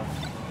banana peel.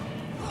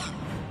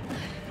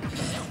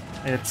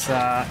 It's,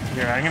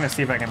 here, I'm gonna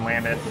see if I can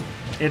land it.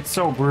 It's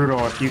so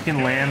brutal if you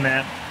can land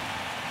that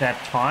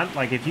taunt.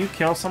 Like, if you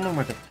kill someone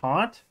with a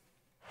taunt,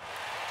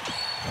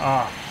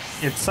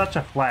 it's such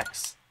a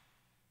flex.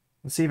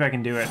 Let's see if I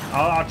can do it.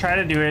 I'll try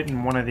to do it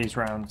in one of these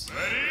rounds.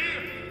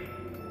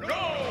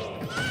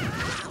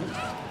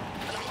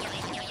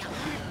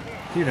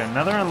 Dude,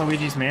 another on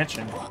Luigi's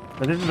Mansion.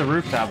 But this is the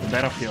rooftop, the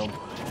battlefield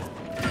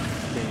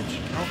stage.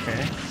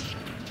 Okay.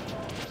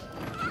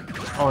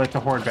 Oh, it's a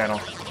horde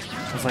battle.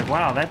 I was like,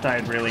 wow, that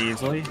died really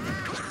easily.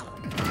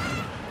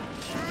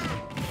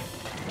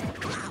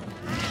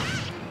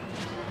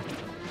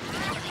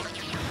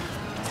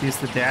 Let's use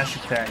the dash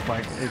attack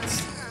like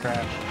it's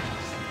trash.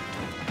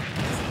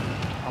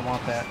 I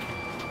want that.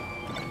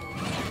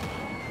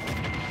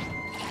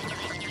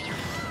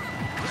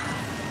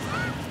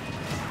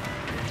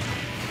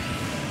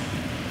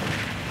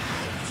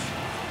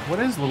 What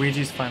is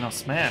Luigi's final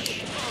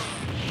smash?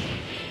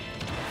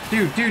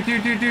 Dude,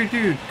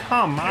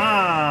 come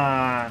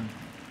on!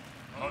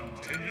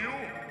 Continue.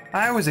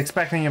 I was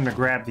expecting him to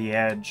grab the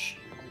edge.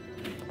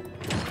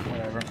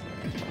 Whatever.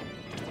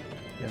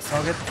 Guess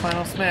I'll get the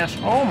final smash.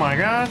 Oh my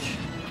gosh!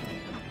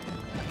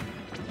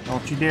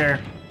 Don't you dare.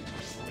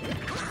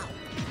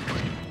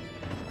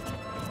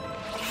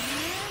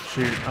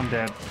 Shoot, I'm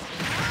dead.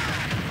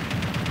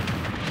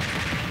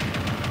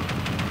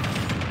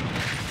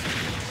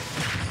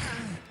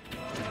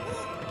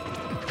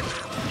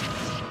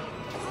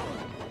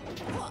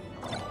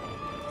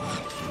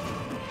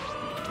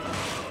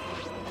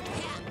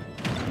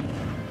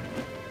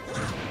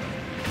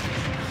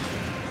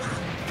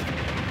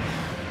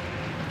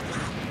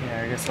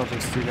 I'll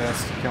just do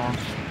this to kill him.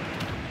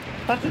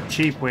 Such a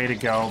cheap way to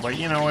go, but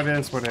you know, it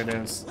is what it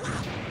is.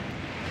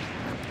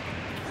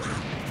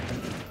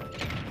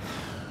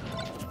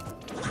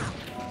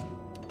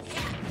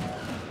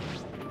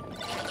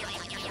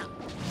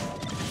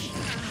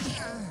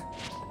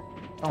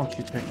 Don't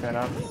you pick that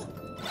up.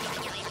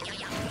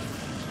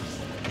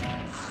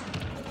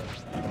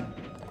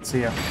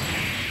 See ya.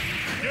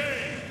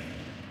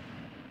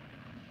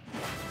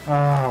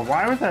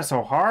 Why was that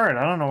so hard?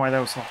 I don't know why that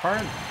was so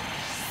hard.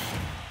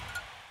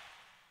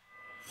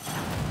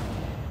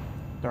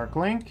 Dark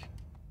Link.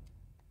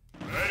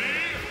 Ready?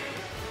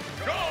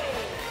 Go!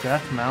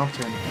 Death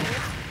Mountain.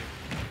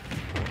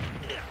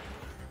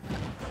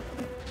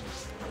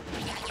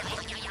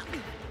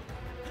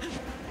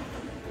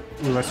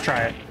 Ooh, let's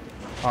try it.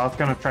 Oh, I was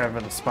gonna try it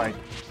for the spike.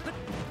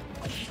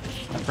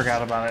 I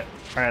forgot about it.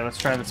 Alright, let's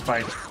try the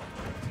spike.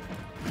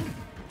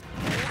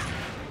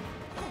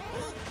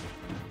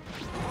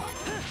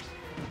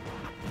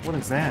 What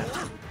is that?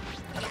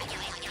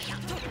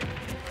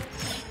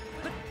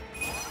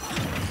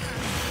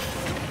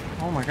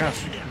 Oh my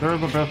gosh, they're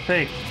both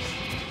fake.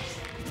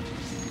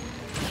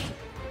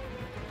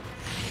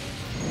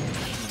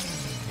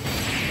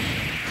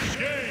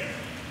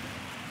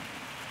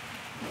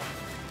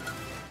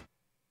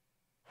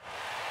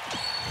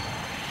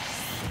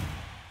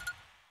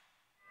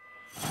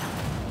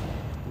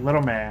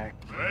 Little Mac.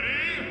 Ready?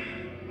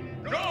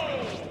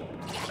 Go!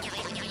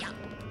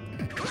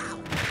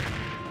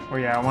 Oh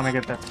yeah, I want to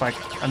get that spike.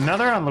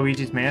 Another on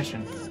Luigi's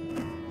Mansion.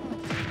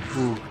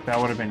 Ooh, that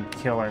would have been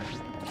killer.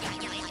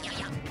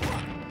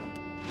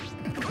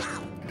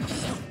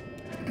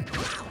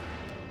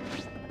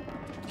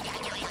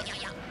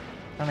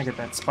 Trying to get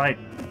that spike.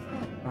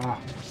 Oh.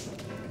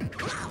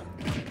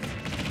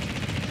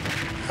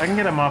 I can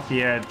get him off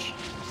the edge.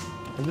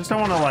 I just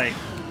don't want to like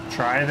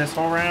try this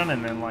whole round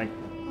and then like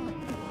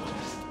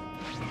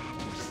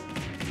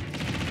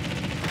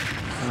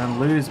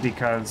lose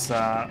because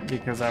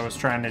I was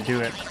trying to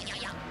do it.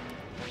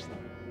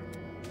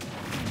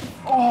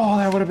 Oh,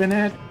 that would have been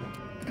it.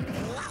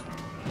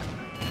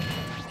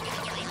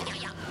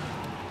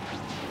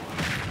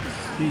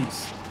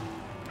 Jeez.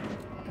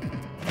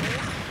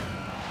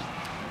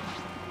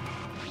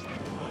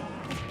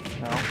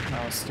 No,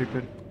 that was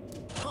stupid.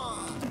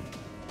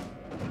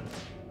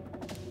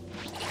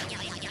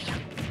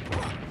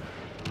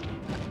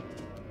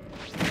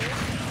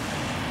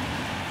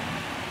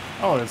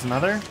 Oh, there's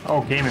another?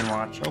 Oh, Game &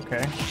 Watch.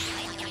 Okay.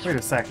 Wait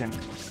a second.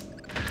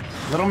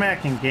 Little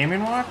Mac in Game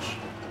 & Watch?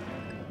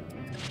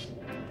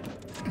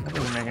 That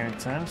doesn't make any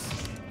sense.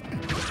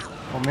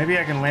 Well, maybe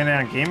I can land it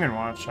on Game &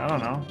 Watch. I don't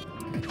know.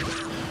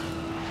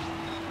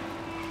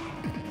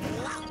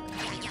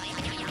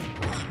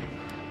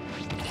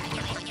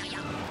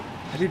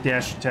 I do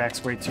dash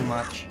attacks way too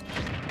much.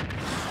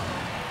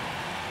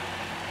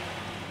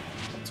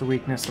 It's a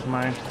weakness of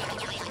mine.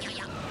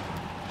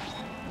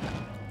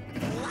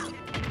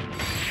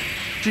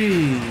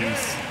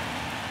 Jeez.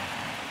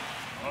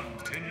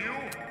 Continue.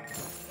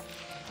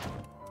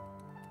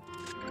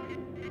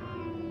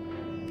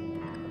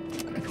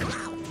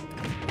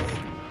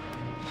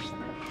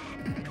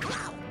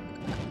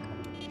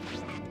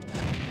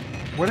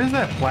 What is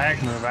that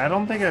flag move? I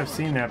don't think I've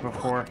seen that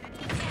before.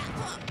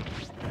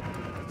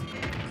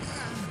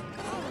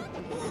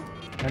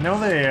 I know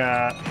they,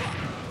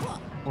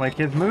 like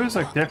his moves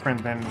look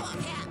different than,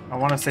 I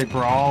want to say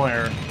Brawl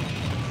or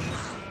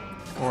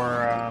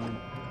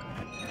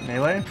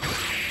Melee?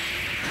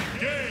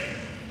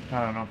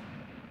 I don't know.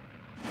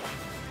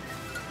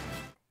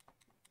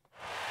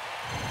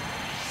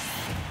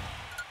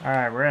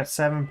 Alright, we're at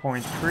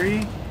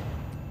 7.3.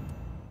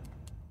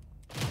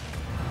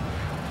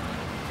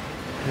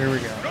 Here we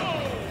go.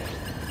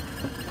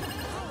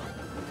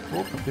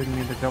 Oh, didn't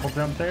need the double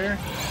jump there.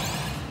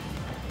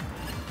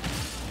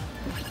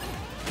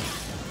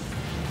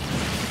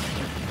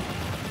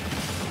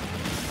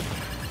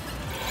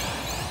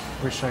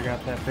 Wish I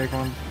got that big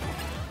one.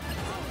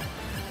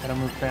 Gotta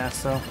move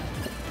fast though.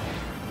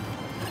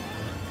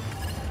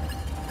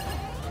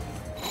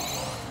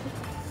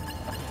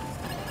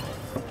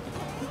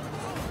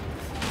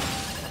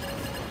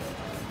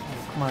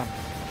 Oh, come on.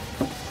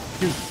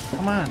 Dude,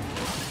 come on.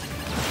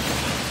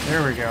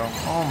 There we go.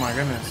 Oh my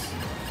goodness.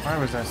 Why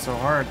was that so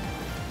hard?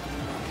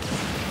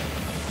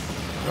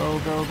 Go,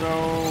 go,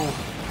 go.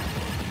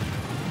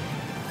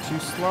 Too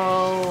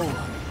slow.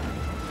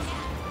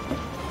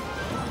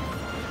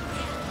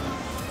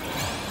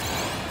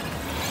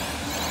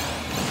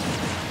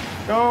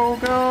 Go,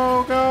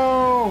 go,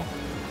 go!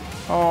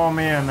 Oh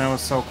man, that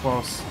was so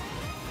close.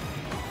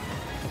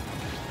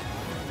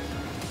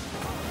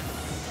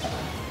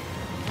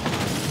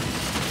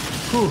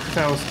 Whew,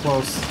 that was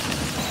close.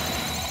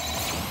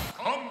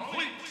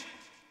 Complete.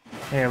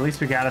 Hey, at least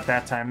we got it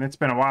that time. It's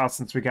been a while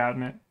since we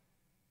gotten it.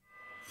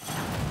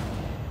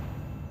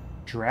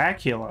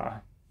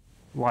 Dracula.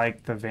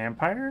 Like the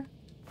vampire?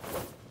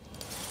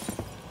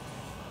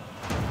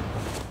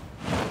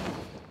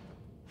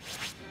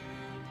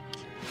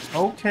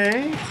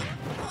 Okay.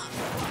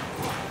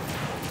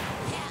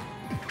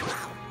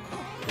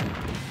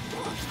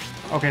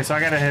 Okay, so I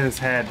gotta hit his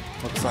head,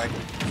 looks like.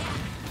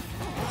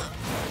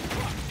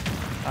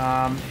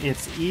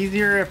 It's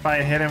easier if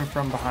I hit him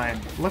from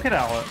behind. Look at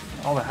all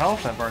the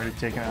health I've already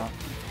taken out.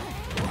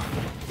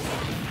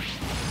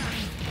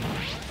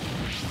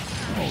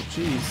 Oh,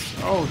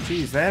 jeez. Oh,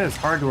 jeez, that is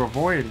hard to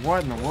avoid.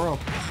 What in the world?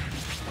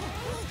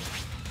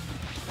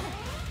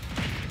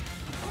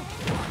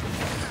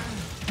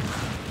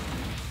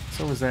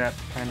 So was that,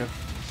 kind of,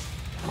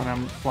 when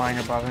I'm flying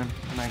above him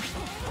and I'm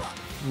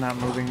not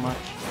moving much.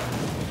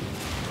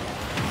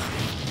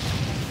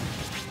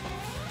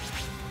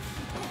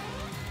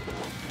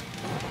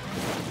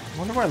 I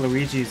wonder why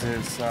Luigi's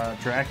is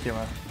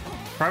Dracula.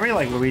 Probably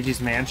like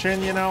Luigi's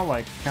Mansion, you know?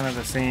 Like, kind of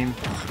the same,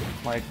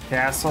 like,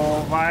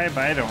 castle vibe?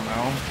 I don't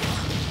know.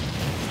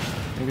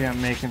 Maybe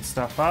I'm making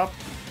stuff up.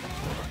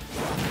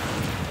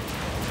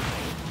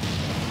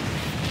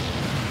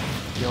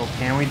 Yo,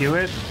 can we do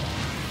it?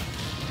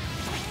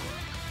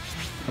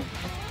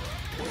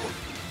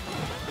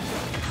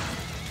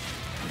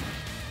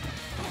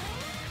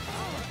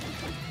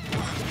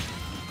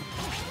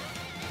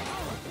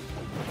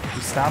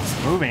 He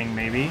stops moving,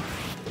 maybe.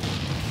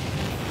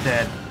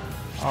 Dead.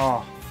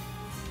 Oh.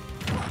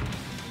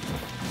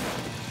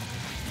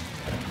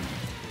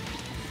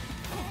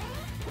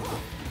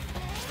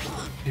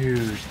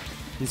 Dude,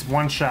 he's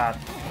one shot.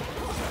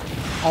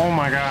 Oh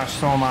my gosh,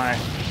 so am I.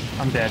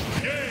 I'm dead.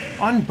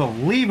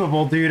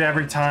 Unbelievable, dude,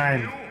 every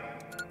time.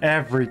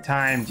 Every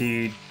time,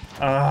 dude.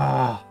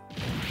 Ugh.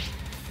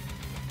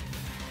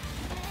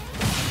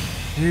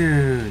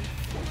 Dude.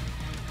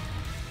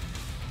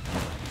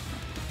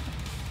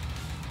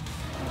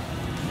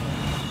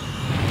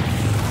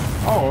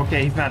 Oh,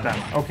 okay, he's not done.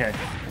 Okay.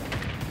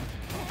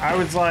 I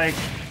was like,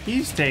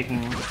 he's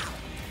taking...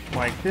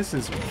 Like, this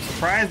is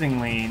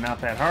surprisingly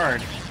not that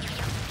hard.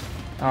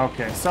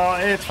 Okay, so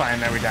it's fine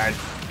that we died.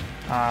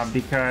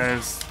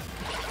 Because...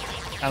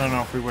 I don't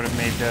know if we would have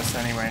made this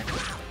anyway.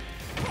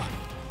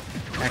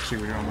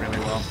 Actually, we're doing really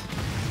well.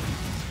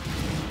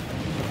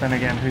 But then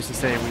again, who's to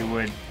say we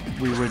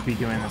would be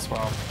doing this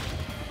well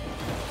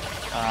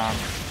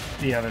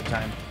the other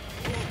time.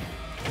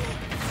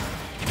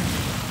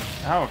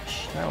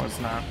 Ouch, that was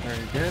not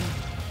very good.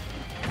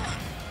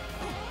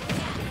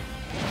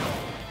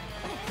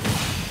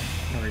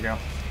 There we go.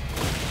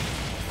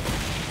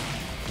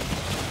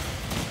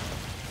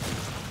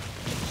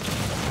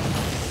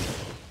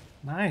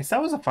 Nice,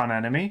 that was a fun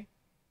enemy.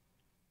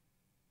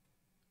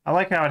 I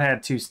like how it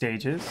had 2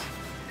 stages.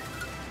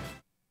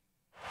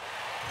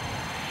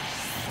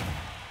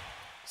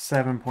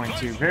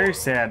 7.2, very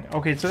sad.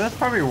 Okay, so that's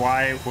probably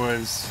why it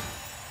was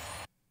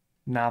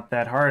not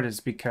that hard, is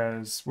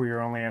because we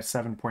were only at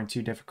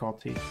 7.2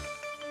 difficulty.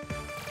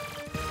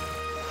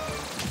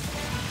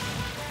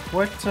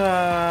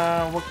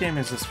 What game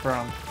is this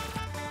from?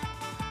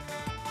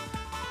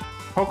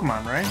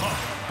 Pokemon, right?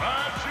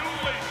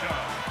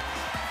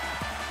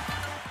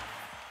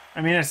 I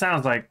mean, it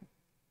sounds like,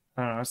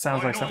 I don't know, it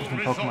sounds like something from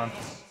Pokemon.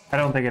 I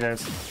don't think it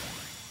is.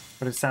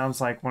 But it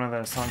sounds like one of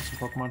the songs from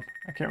Pokemon.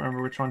 I can't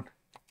remember which one.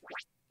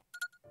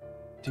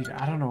 Dude,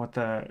 I don't know what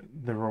the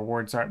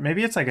rewards are.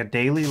 Maybe it's like a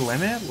daily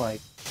limit,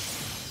 like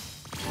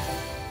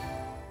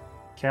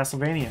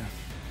Castlevania.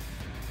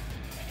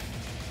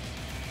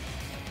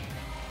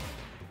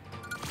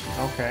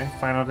 Okay,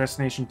 Final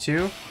Destination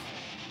 2.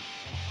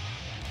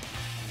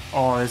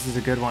 Oh, this is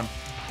a good one.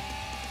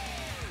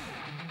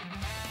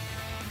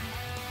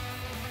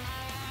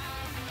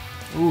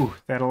 Ooh,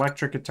 that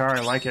electric guitar,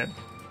 I like it.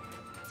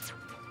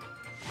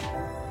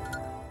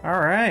 All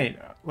right,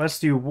 let's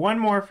do one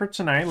more for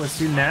tonight. Let's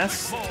do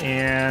Ness,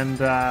 and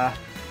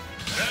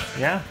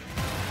yeah,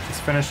 let's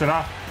finish it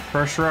off.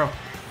 First row.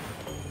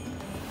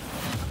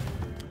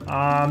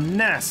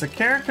 Ness, a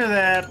character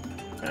that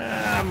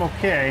I'm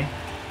okay.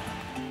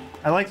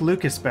 I like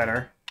Lucas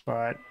better,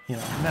 but you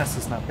know, Ness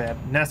is not bad.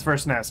 Ness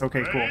versus Ness.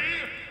 Okay, cool.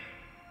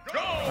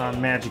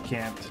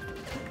 Magicant.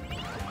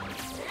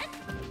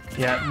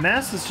 Yeah,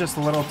 Ness is just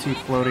a little too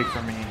floaty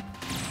for me.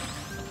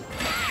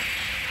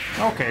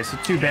 Okay, so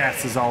 2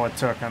 bats is all it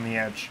took on the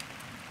edge.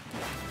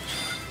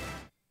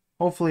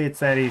 Hopefully it's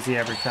that easy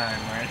every time,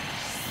 right?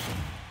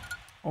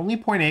 Only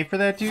 0.8 for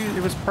that dude?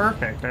 It was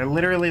perfect. I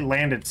literally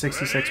landed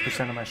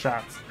 66% of my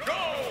shots.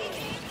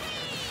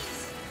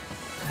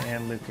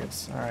 And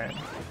Lucas, alright.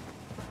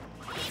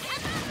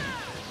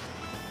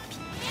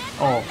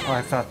 Oh,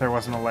 I thought there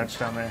wasn't a ledge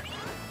down there.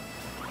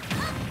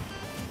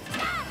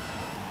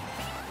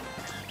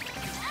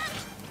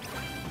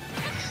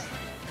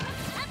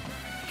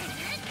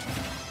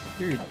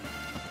 Dude,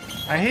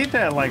 I hate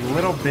that like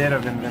little bit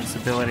of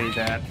invincibility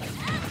that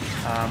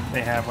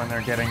they have when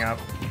they're getting up.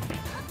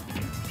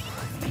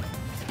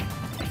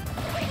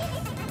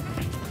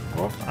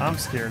 Oh, I'm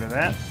scared of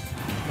that.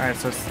 Alright,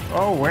 so...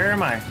 Oh, where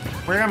am I?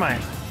 Where am I?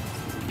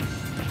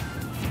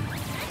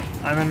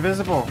 I'm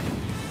invisible.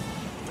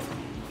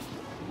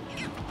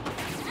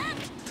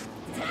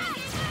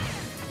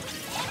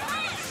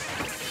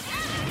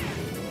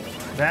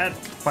 That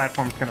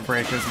platform's gonna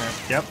break, isn't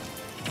it? Yep.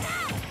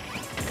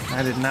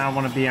 I did not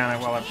want to be on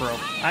it while it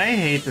broke. I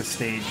hate this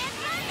stage.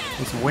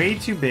 It's way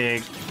too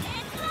big.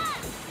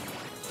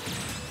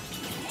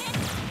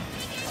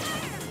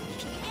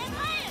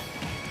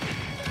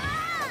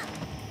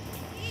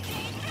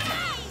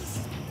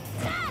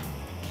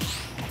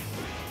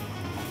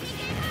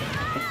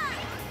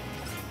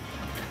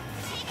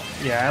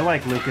 Yeah, I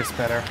like Lucas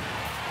better.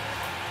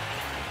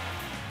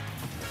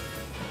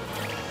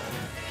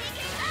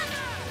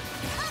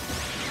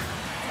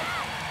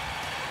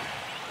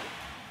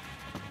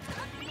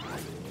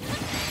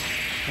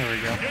 There we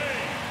go.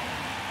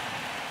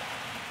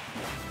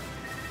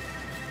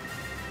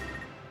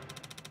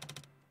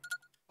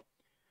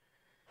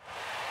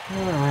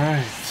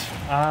 Alright.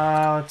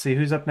 Let's see,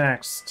 who's up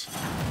next?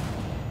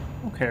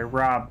 Okay,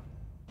 Rob.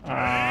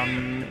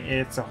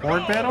 It's a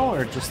horde battle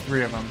or just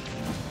 3 of them?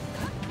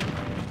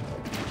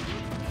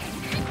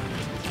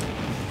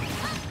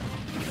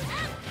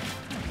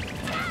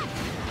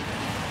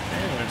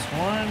 Okay, there's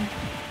one.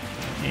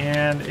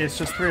 And it's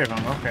just 3 of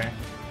them, okay.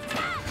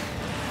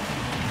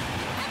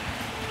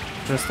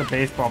 Just a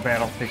baseball bat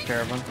will take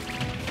care of him.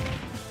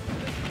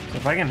 So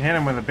if I can hit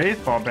him with a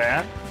baseball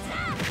bat...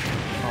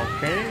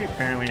 Okay,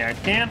 apparently I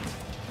can't.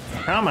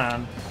 Come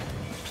on.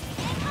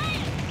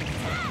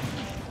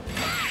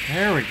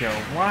 There we go.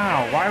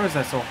 Wow, why was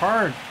that so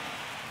hard?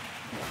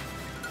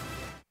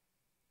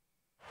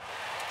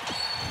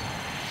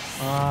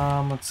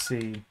 Let's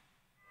see.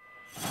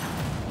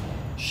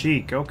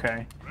 Sheik,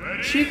 okay.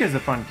 Sheik is a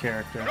fun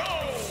character.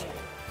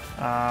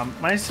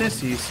 My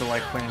sis used to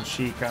like playing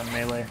Sheik on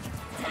Melee.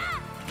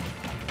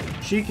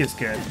 Sheik is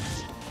good.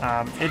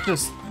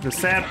 The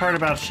sad part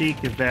about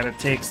Sheik is that it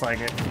takes like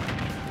a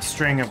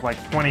string of like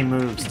 20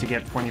 moves to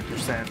get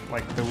 20%.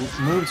 Like the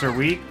moves are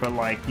weak, but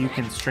like you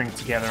can string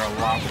together a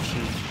lot with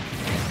Sheik.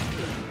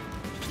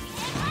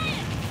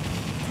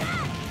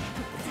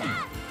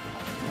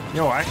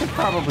 Yo, I could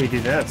probably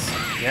do this.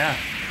 Yeah.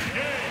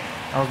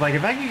 I was like,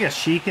 if I could get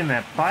Sheik in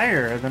that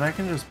fire, then I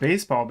can just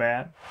baseball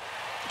bat.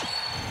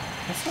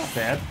 That's not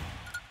bad.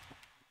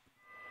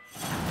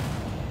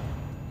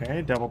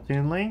 Okay, double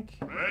Toon Link.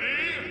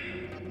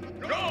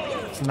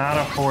 It's not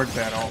a horde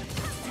battle.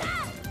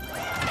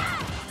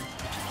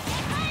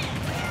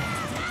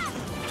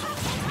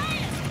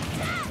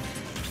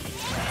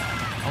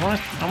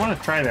 I want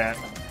to try that.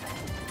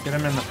 Get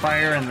him in the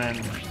fire and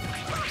then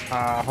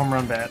home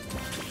run bat.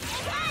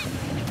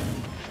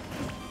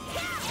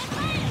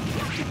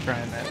 Keep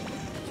trying that.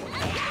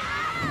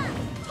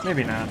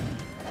 Maybe not.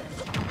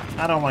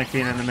 I don't like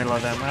being in the middle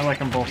of them. I like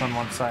them both on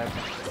one side.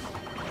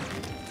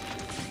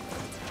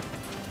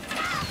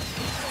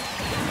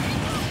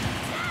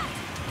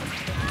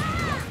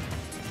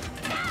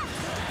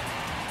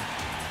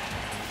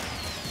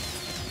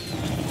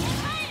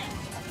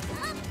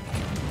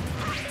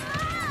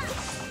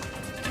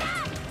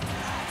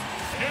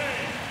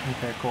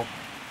 Okay, cool.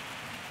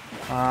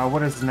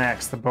 What is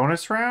next? The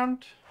bonus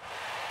round?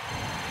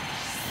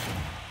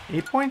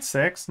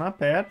 8.6, not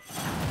bad.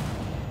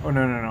 Oh,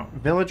 no.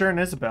 Villager and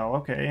Isabel.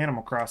 Okay,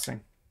 Animal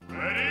Crossing.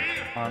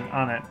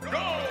 On it.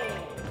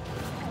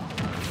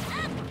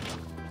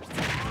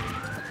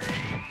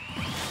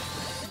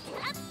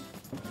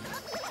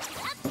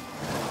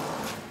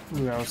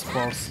 Ooh, that was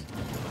close.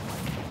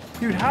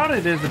 Dude, how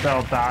did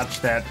Isabel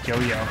dodge that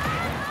yo-yo?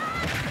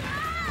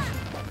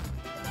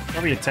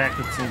 Probably attacked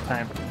at the same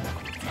time.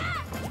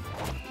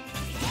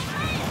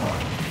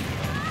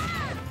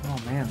 Oh,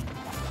 man.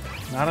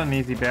 Not an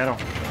easy battle.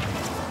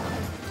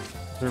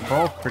 They're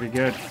both pretty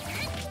good.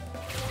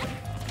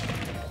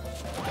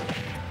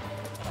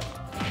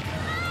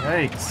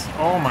 Yikes.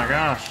 Oh my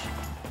gosh.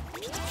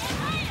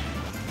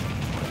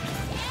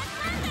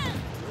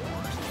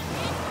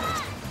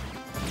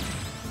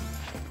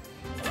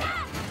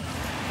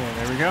 Okay,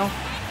 there we go.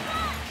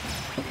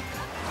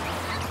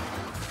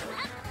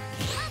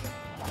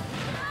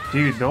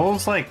 Dude,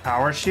 those like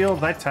power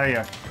shields, I tell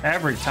you,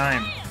 every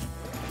time.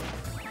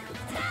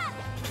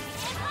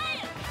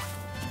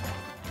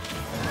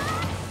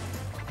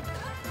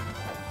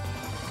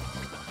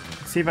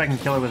 See if I can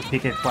kill it with a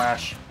PK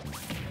Flash.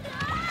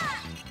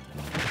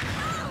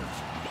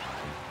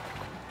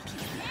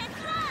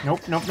 Nope.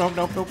 I'm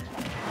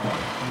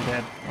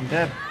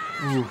dead.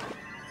 Ooh.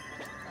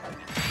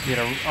 Get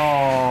a...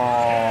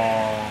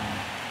 Oh.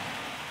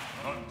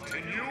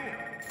 Continue.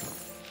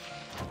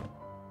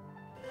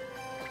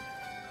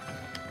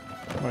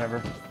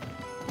 Whatever.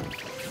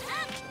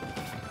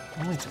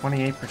 Only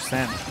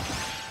 28%.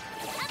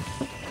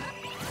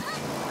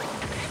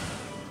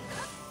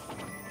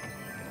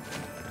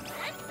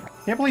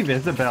 Can't believe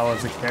Isabel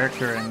is a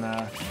character in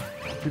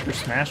Super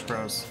Smash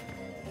Bros.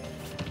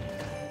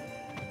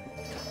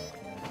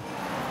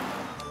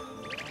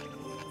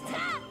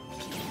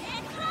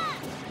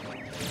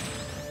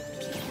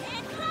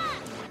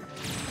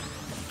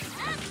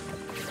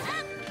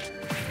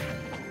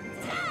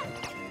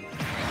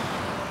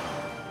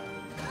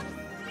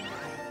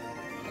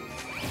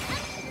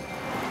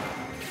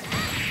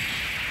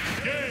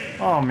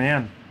 Oh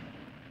man.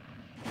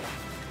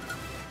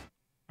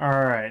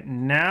 Alright,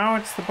 now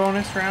it's the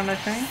bonus round, I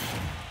think.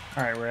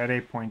 Alright, we're at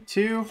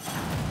 8.2.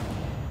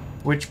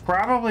 Which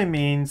probably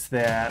means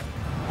that...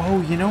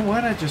 Oh, you know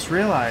what? I just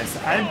realized.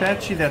 I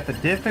bet you that the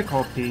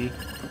difficulty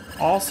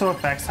also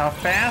affects how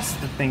fast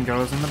the thing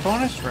goes in the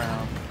bonus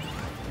round.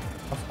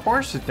 Of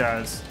course it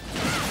does.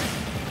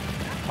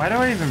 Why do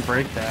I even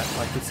break that?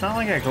 Like, it's not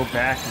like I go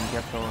back and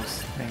get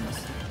those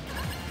things.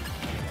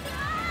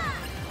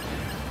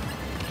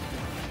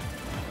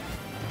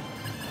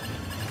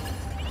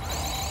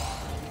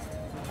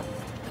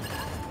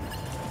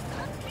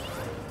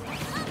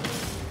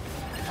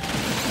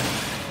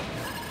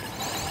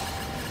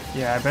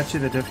 Yeah, I bet you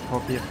the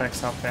difficulty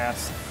affects how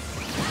fast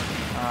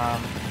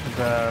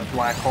the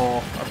black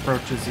hole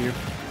approaches you.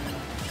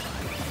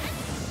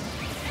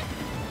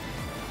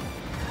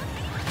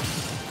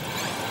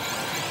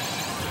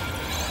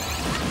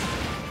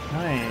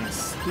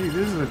 Nice. Dude,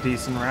 this is a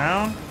decent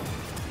round.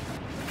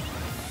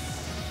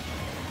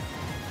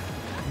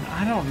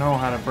 I don't know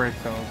how to break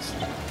those.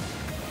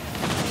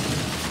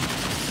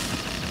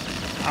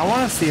 I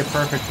want to see a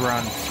perfect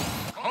run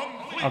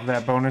of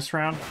that bonus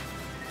round.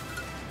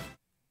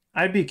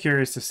 I'd be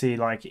curious to see,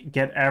 like,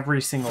 get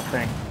every single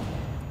thing.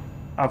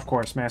 Of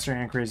course, Master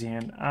Hand, Crazy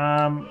Hand.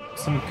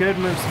 Some good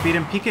moves to beat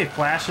him. PK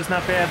Flash is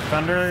not bad.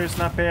 Thunder is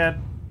not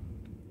bad.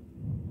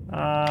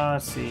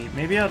 Let's see.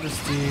 Maybe I'll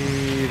just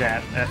do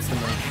that. That's the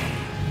move.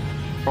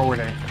 Forward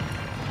A.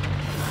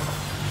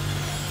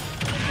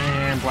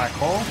 And Black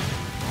Hole.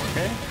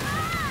 Okay.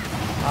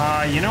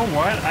 You know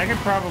what? I could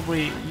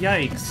probably...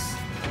 Yikes.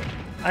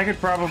 I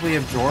could probably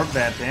absorb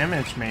that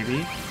damage,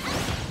 maybe.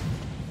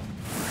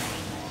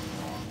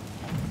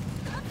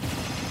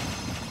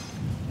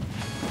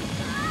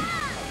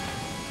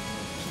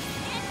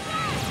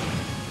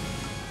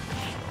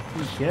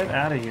 Get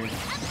out of here.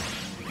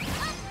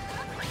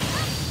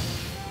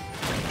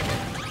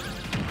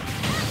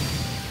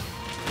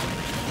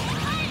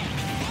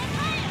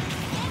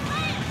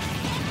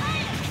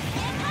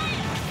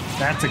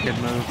 That's a good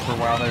move for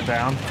while they're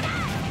down.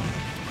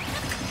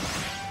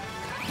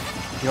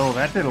 Yo,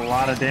 that did a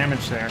lot of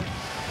damage there.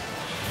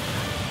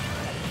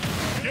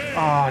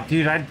 Oh,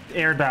 dude, I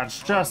air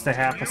dodged just a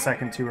half a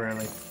second too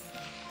early.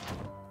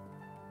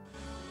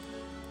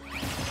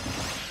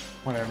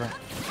 Whatever.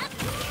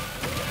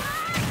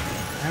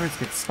 I always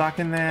get stuck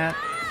in that.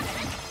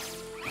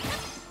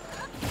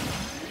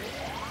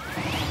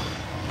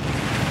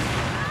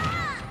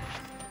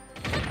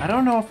 I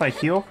don't know if I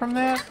heal from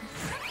that.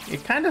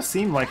 It kind of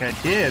seemed like I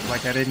did,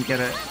 like I didn't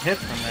get a hit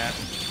from that.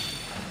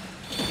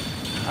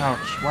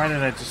 Ouch, why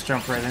did I just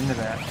jump right into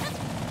that?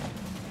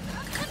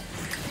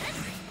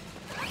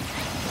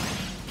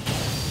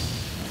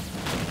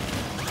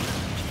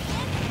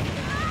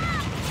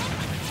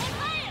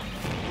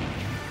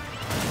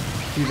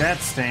 Dude, that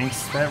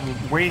stinks. That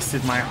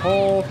wasted my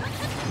whole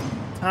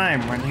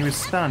time when he was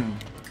stunned.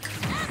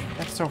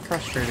 That's so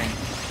frustrating.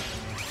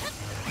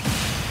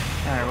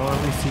 Alright, well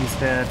at least he's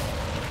dead.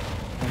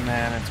 And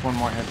then it's one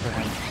more hit for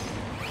him.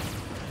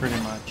 Pretty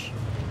much.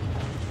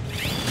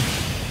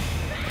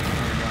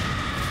 There we go.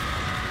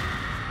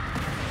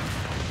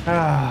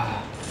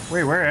 Ah,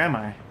 wait, where am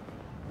I?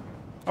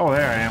 Oh,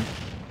 there I am.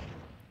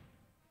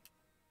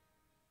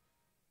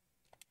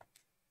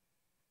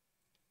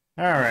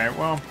 Alright,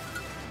 well...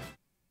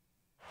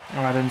 Oh,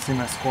 I didn't see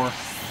my score.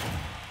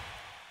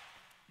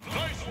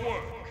 Nice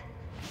work.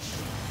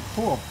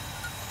 Cool.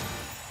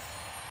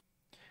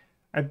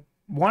 I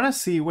want to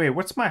see... Wait,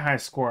 what's my high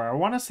score? I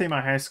want to say my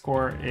high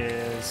score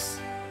is...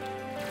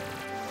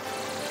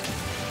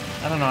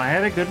 I don't know. I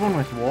had a good one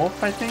with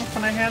Wolf, I think,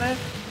 when I had it.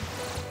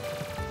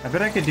 I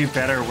bet I could do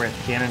better with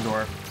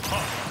Ganondorf.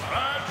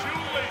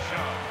 Congratulations.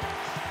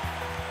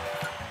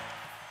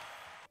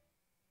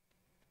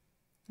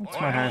 What's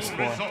my high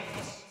score?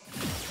 Results.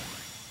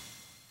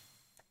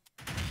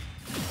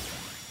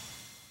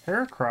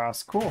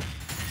 Heracross, cool.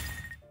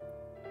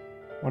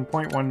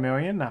 1.1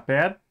 million, not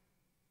bad.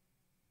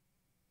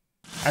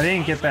 I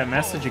didn't get that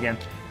message again.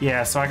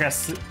 Yeah, so I got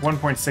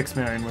 1.6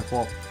 million with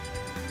Wolf.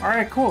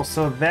 Alright, cool.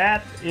 So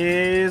that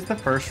is the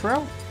first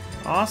row.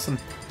 Awesome.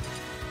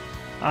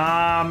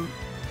 I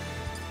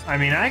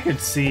mean, I could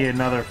see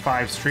another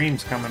 5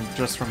 streams coming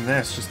just from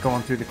this, just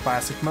going through the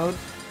classic mode.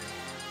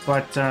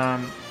 But,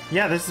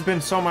 yeah, this has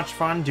been so much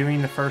fun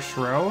doing the first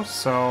row,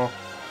 so...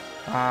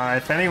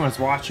 if anyone's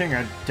watching,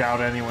 I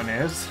doubt anyone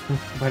is,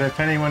 but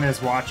if anyone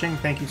is watching,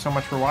 thank you so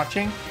much for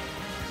watching,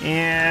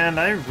 and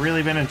I've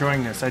really been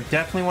enjoying this. I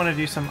definitely want to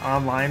do some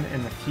online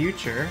in the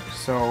future,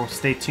 so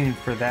stay tuned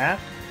for that,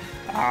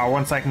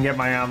 once I can get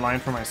my online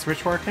for my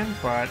Switch working,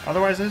 but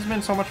otherwise this has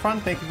been so much fun.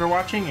 Thank you for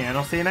watching, and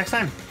I'll see you next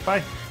time.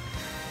 Bye!